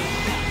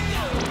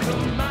 Hear the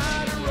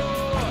mighty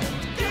roar.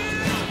 You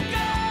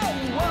know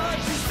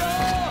what's in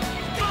store.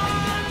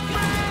 Fun,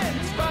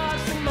 friends,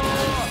 sparks and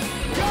more.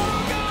 Go,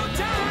 go,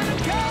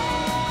 Dinocore.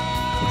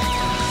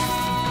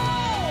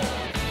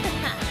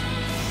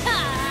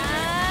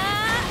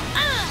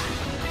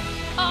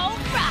 All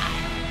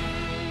right!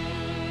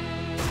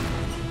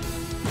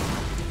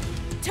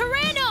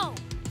 Tyranno!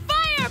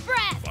 Fire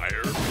breath!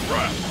 Fire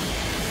breath.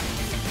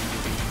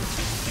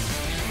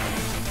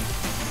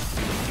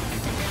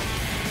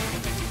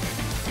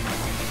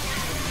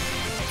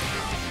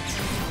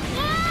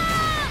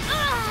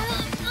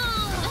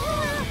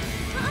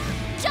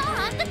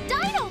 John, the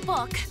Dino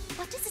book!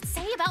 What does it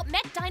say about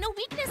Mech Dino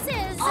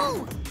weaknesses?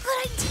 Oh, good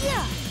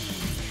idea!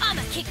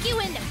 I'ma kick you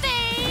in the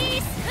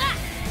face!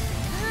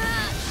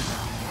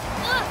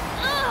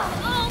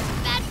 Oh,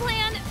 bad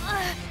plan!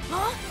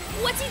 Huh?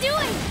 What's he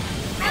doing?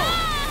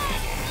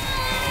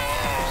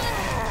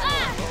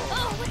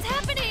 Oh, what's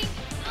happening?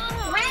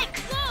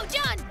 Rex! Whoa,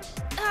 John!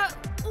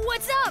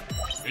 What's up?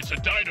 It's a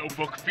Dino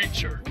book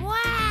feature.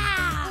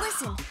 Wow!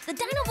 Listen, the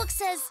Dino book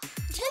says,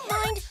 do you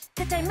mind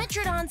that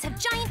Dimetrodons have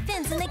giant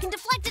fins and they can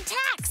deflect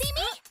attacks? See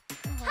me?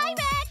 Hi,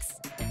 Max!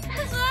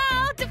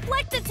 Oh,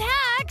 deflect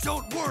attacks!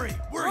 Don't worry,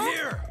 we're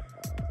here.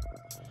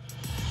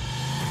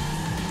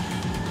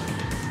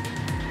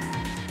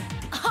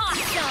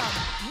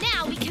 Awesome!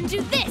 Now we can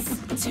do this!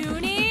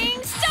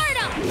 Tuning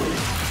Startup!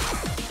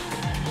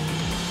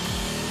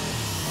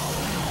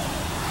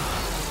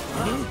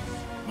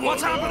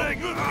 What's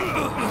happening?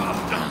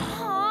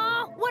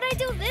 What'd I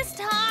do this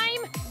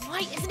time?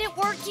 Why isn't it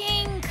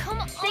working? Come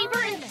on!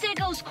 Saber and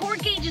Stego's core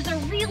gauges are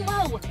real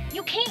low.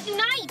 You can't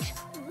unite.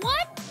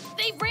 What?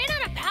 They ran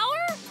out of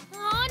power?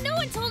 Aw, no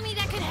one told me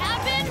that could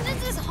happen.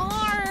 This is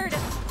hard.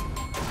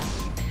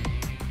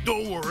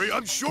 Don't worry,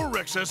 I'm sure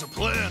Rex has a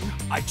plan.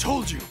 I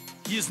told you,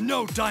 he is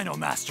no Dino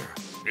Master.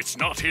 It's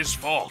not his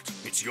fault.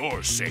 It's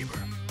yours,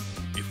 Saber.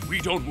 If we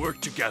don't work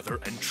together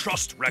and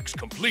trust Rex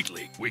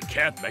completely, we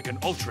can't make an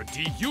Ultra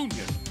D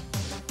union.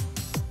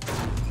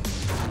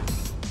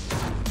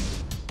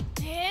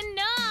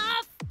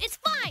 Enough! It's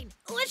fine.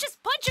 Let's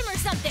just punch him or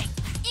something.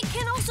 It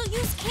can also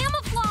use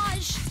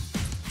camouflage.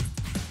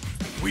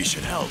 We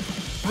should help.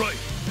 Right.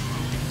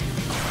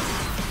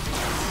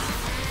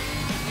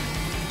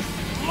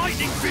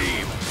 Lightning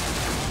beam!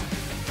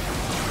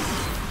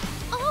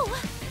 Oh,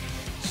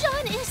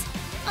 John is...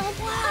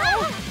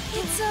 wow.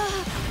 It's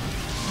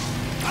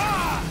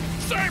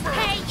Saber!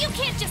 Hey, you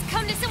can't just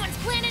come to someone's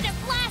planet and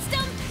blast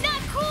them.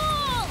 Not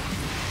cool.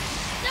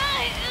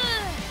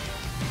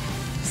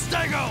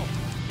 Stego!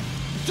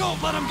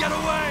 Don't let him get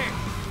away!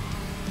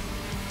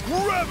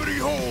 Gravity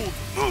hold!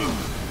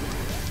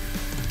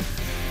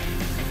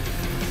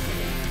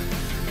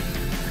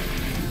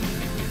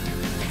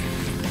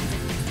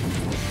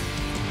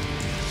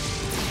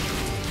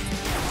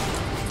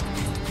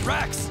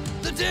 Rex,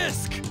 the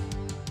disc!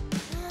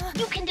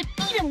 You can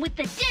defeat him with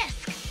the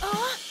disc.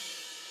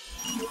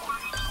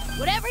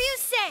 Whatever you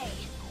say.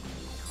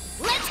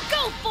 Let's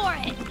go for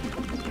it.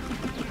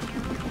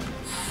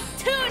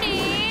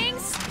 Tuning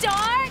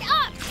Start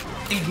Up!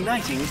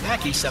 Igniting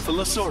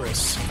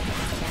Pachycephalosaurus.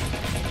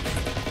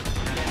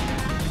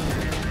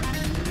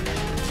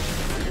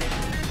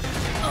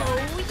 Oh,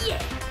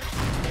 yeah!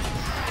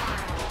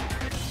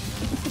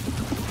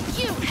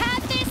 You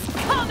had this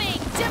coming,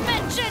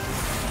 Dimension!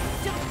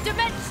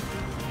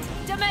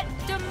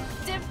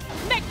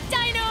 Mech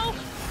Dino!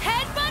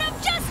 Headbutt of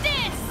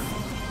Justice!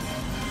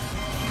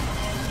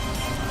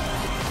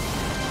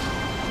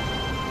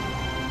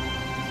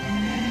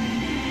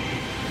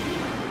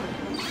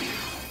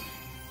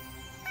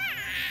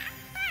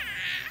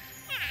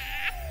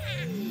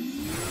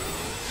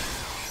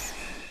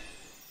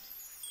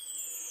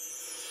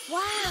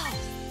 Wow!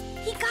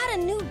 He got a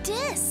new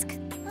disc.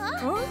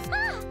 Huh?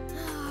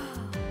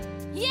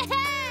 Yes!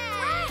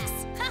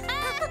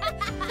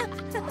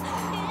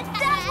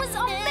 That was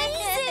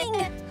amazing!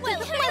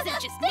 Well, it wasn't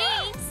just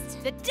me.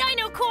 The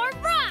Dinocore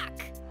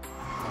rock!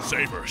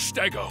 Saber,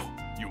 Stego,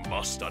 you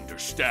must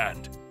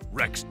understand.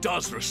 Rex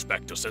does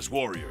respect us as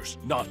warriors,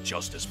 not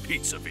just as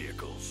pizza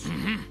vehicles.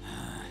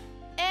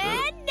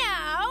 And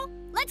now,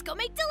 let's go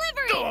make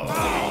delivery!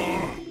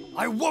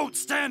 I won't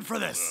stand for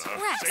this!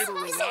 Rex, isn't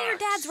your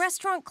dad's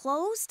restaurant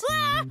closed?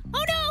 Ah!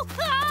 Oh no!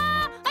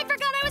 Ah! I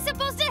forgot I was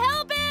supposed to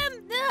help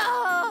him!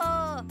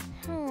 Oh.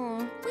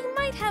 We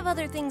might have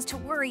other things to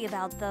worry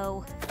about,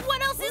 though.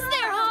 What else is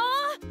there,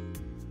 huh?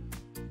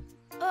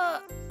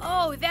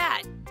 Oh,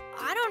 that.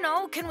 I don't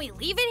know. Can we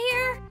leave it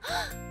here?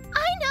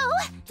 I know!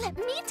 Let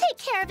me take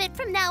care of it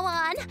from now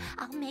on.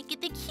 I'll make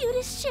it the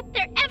cutest ship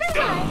there ever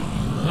was.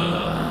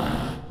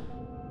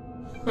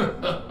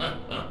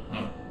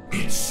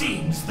 It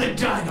seems the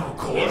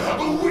Dinocore have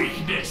a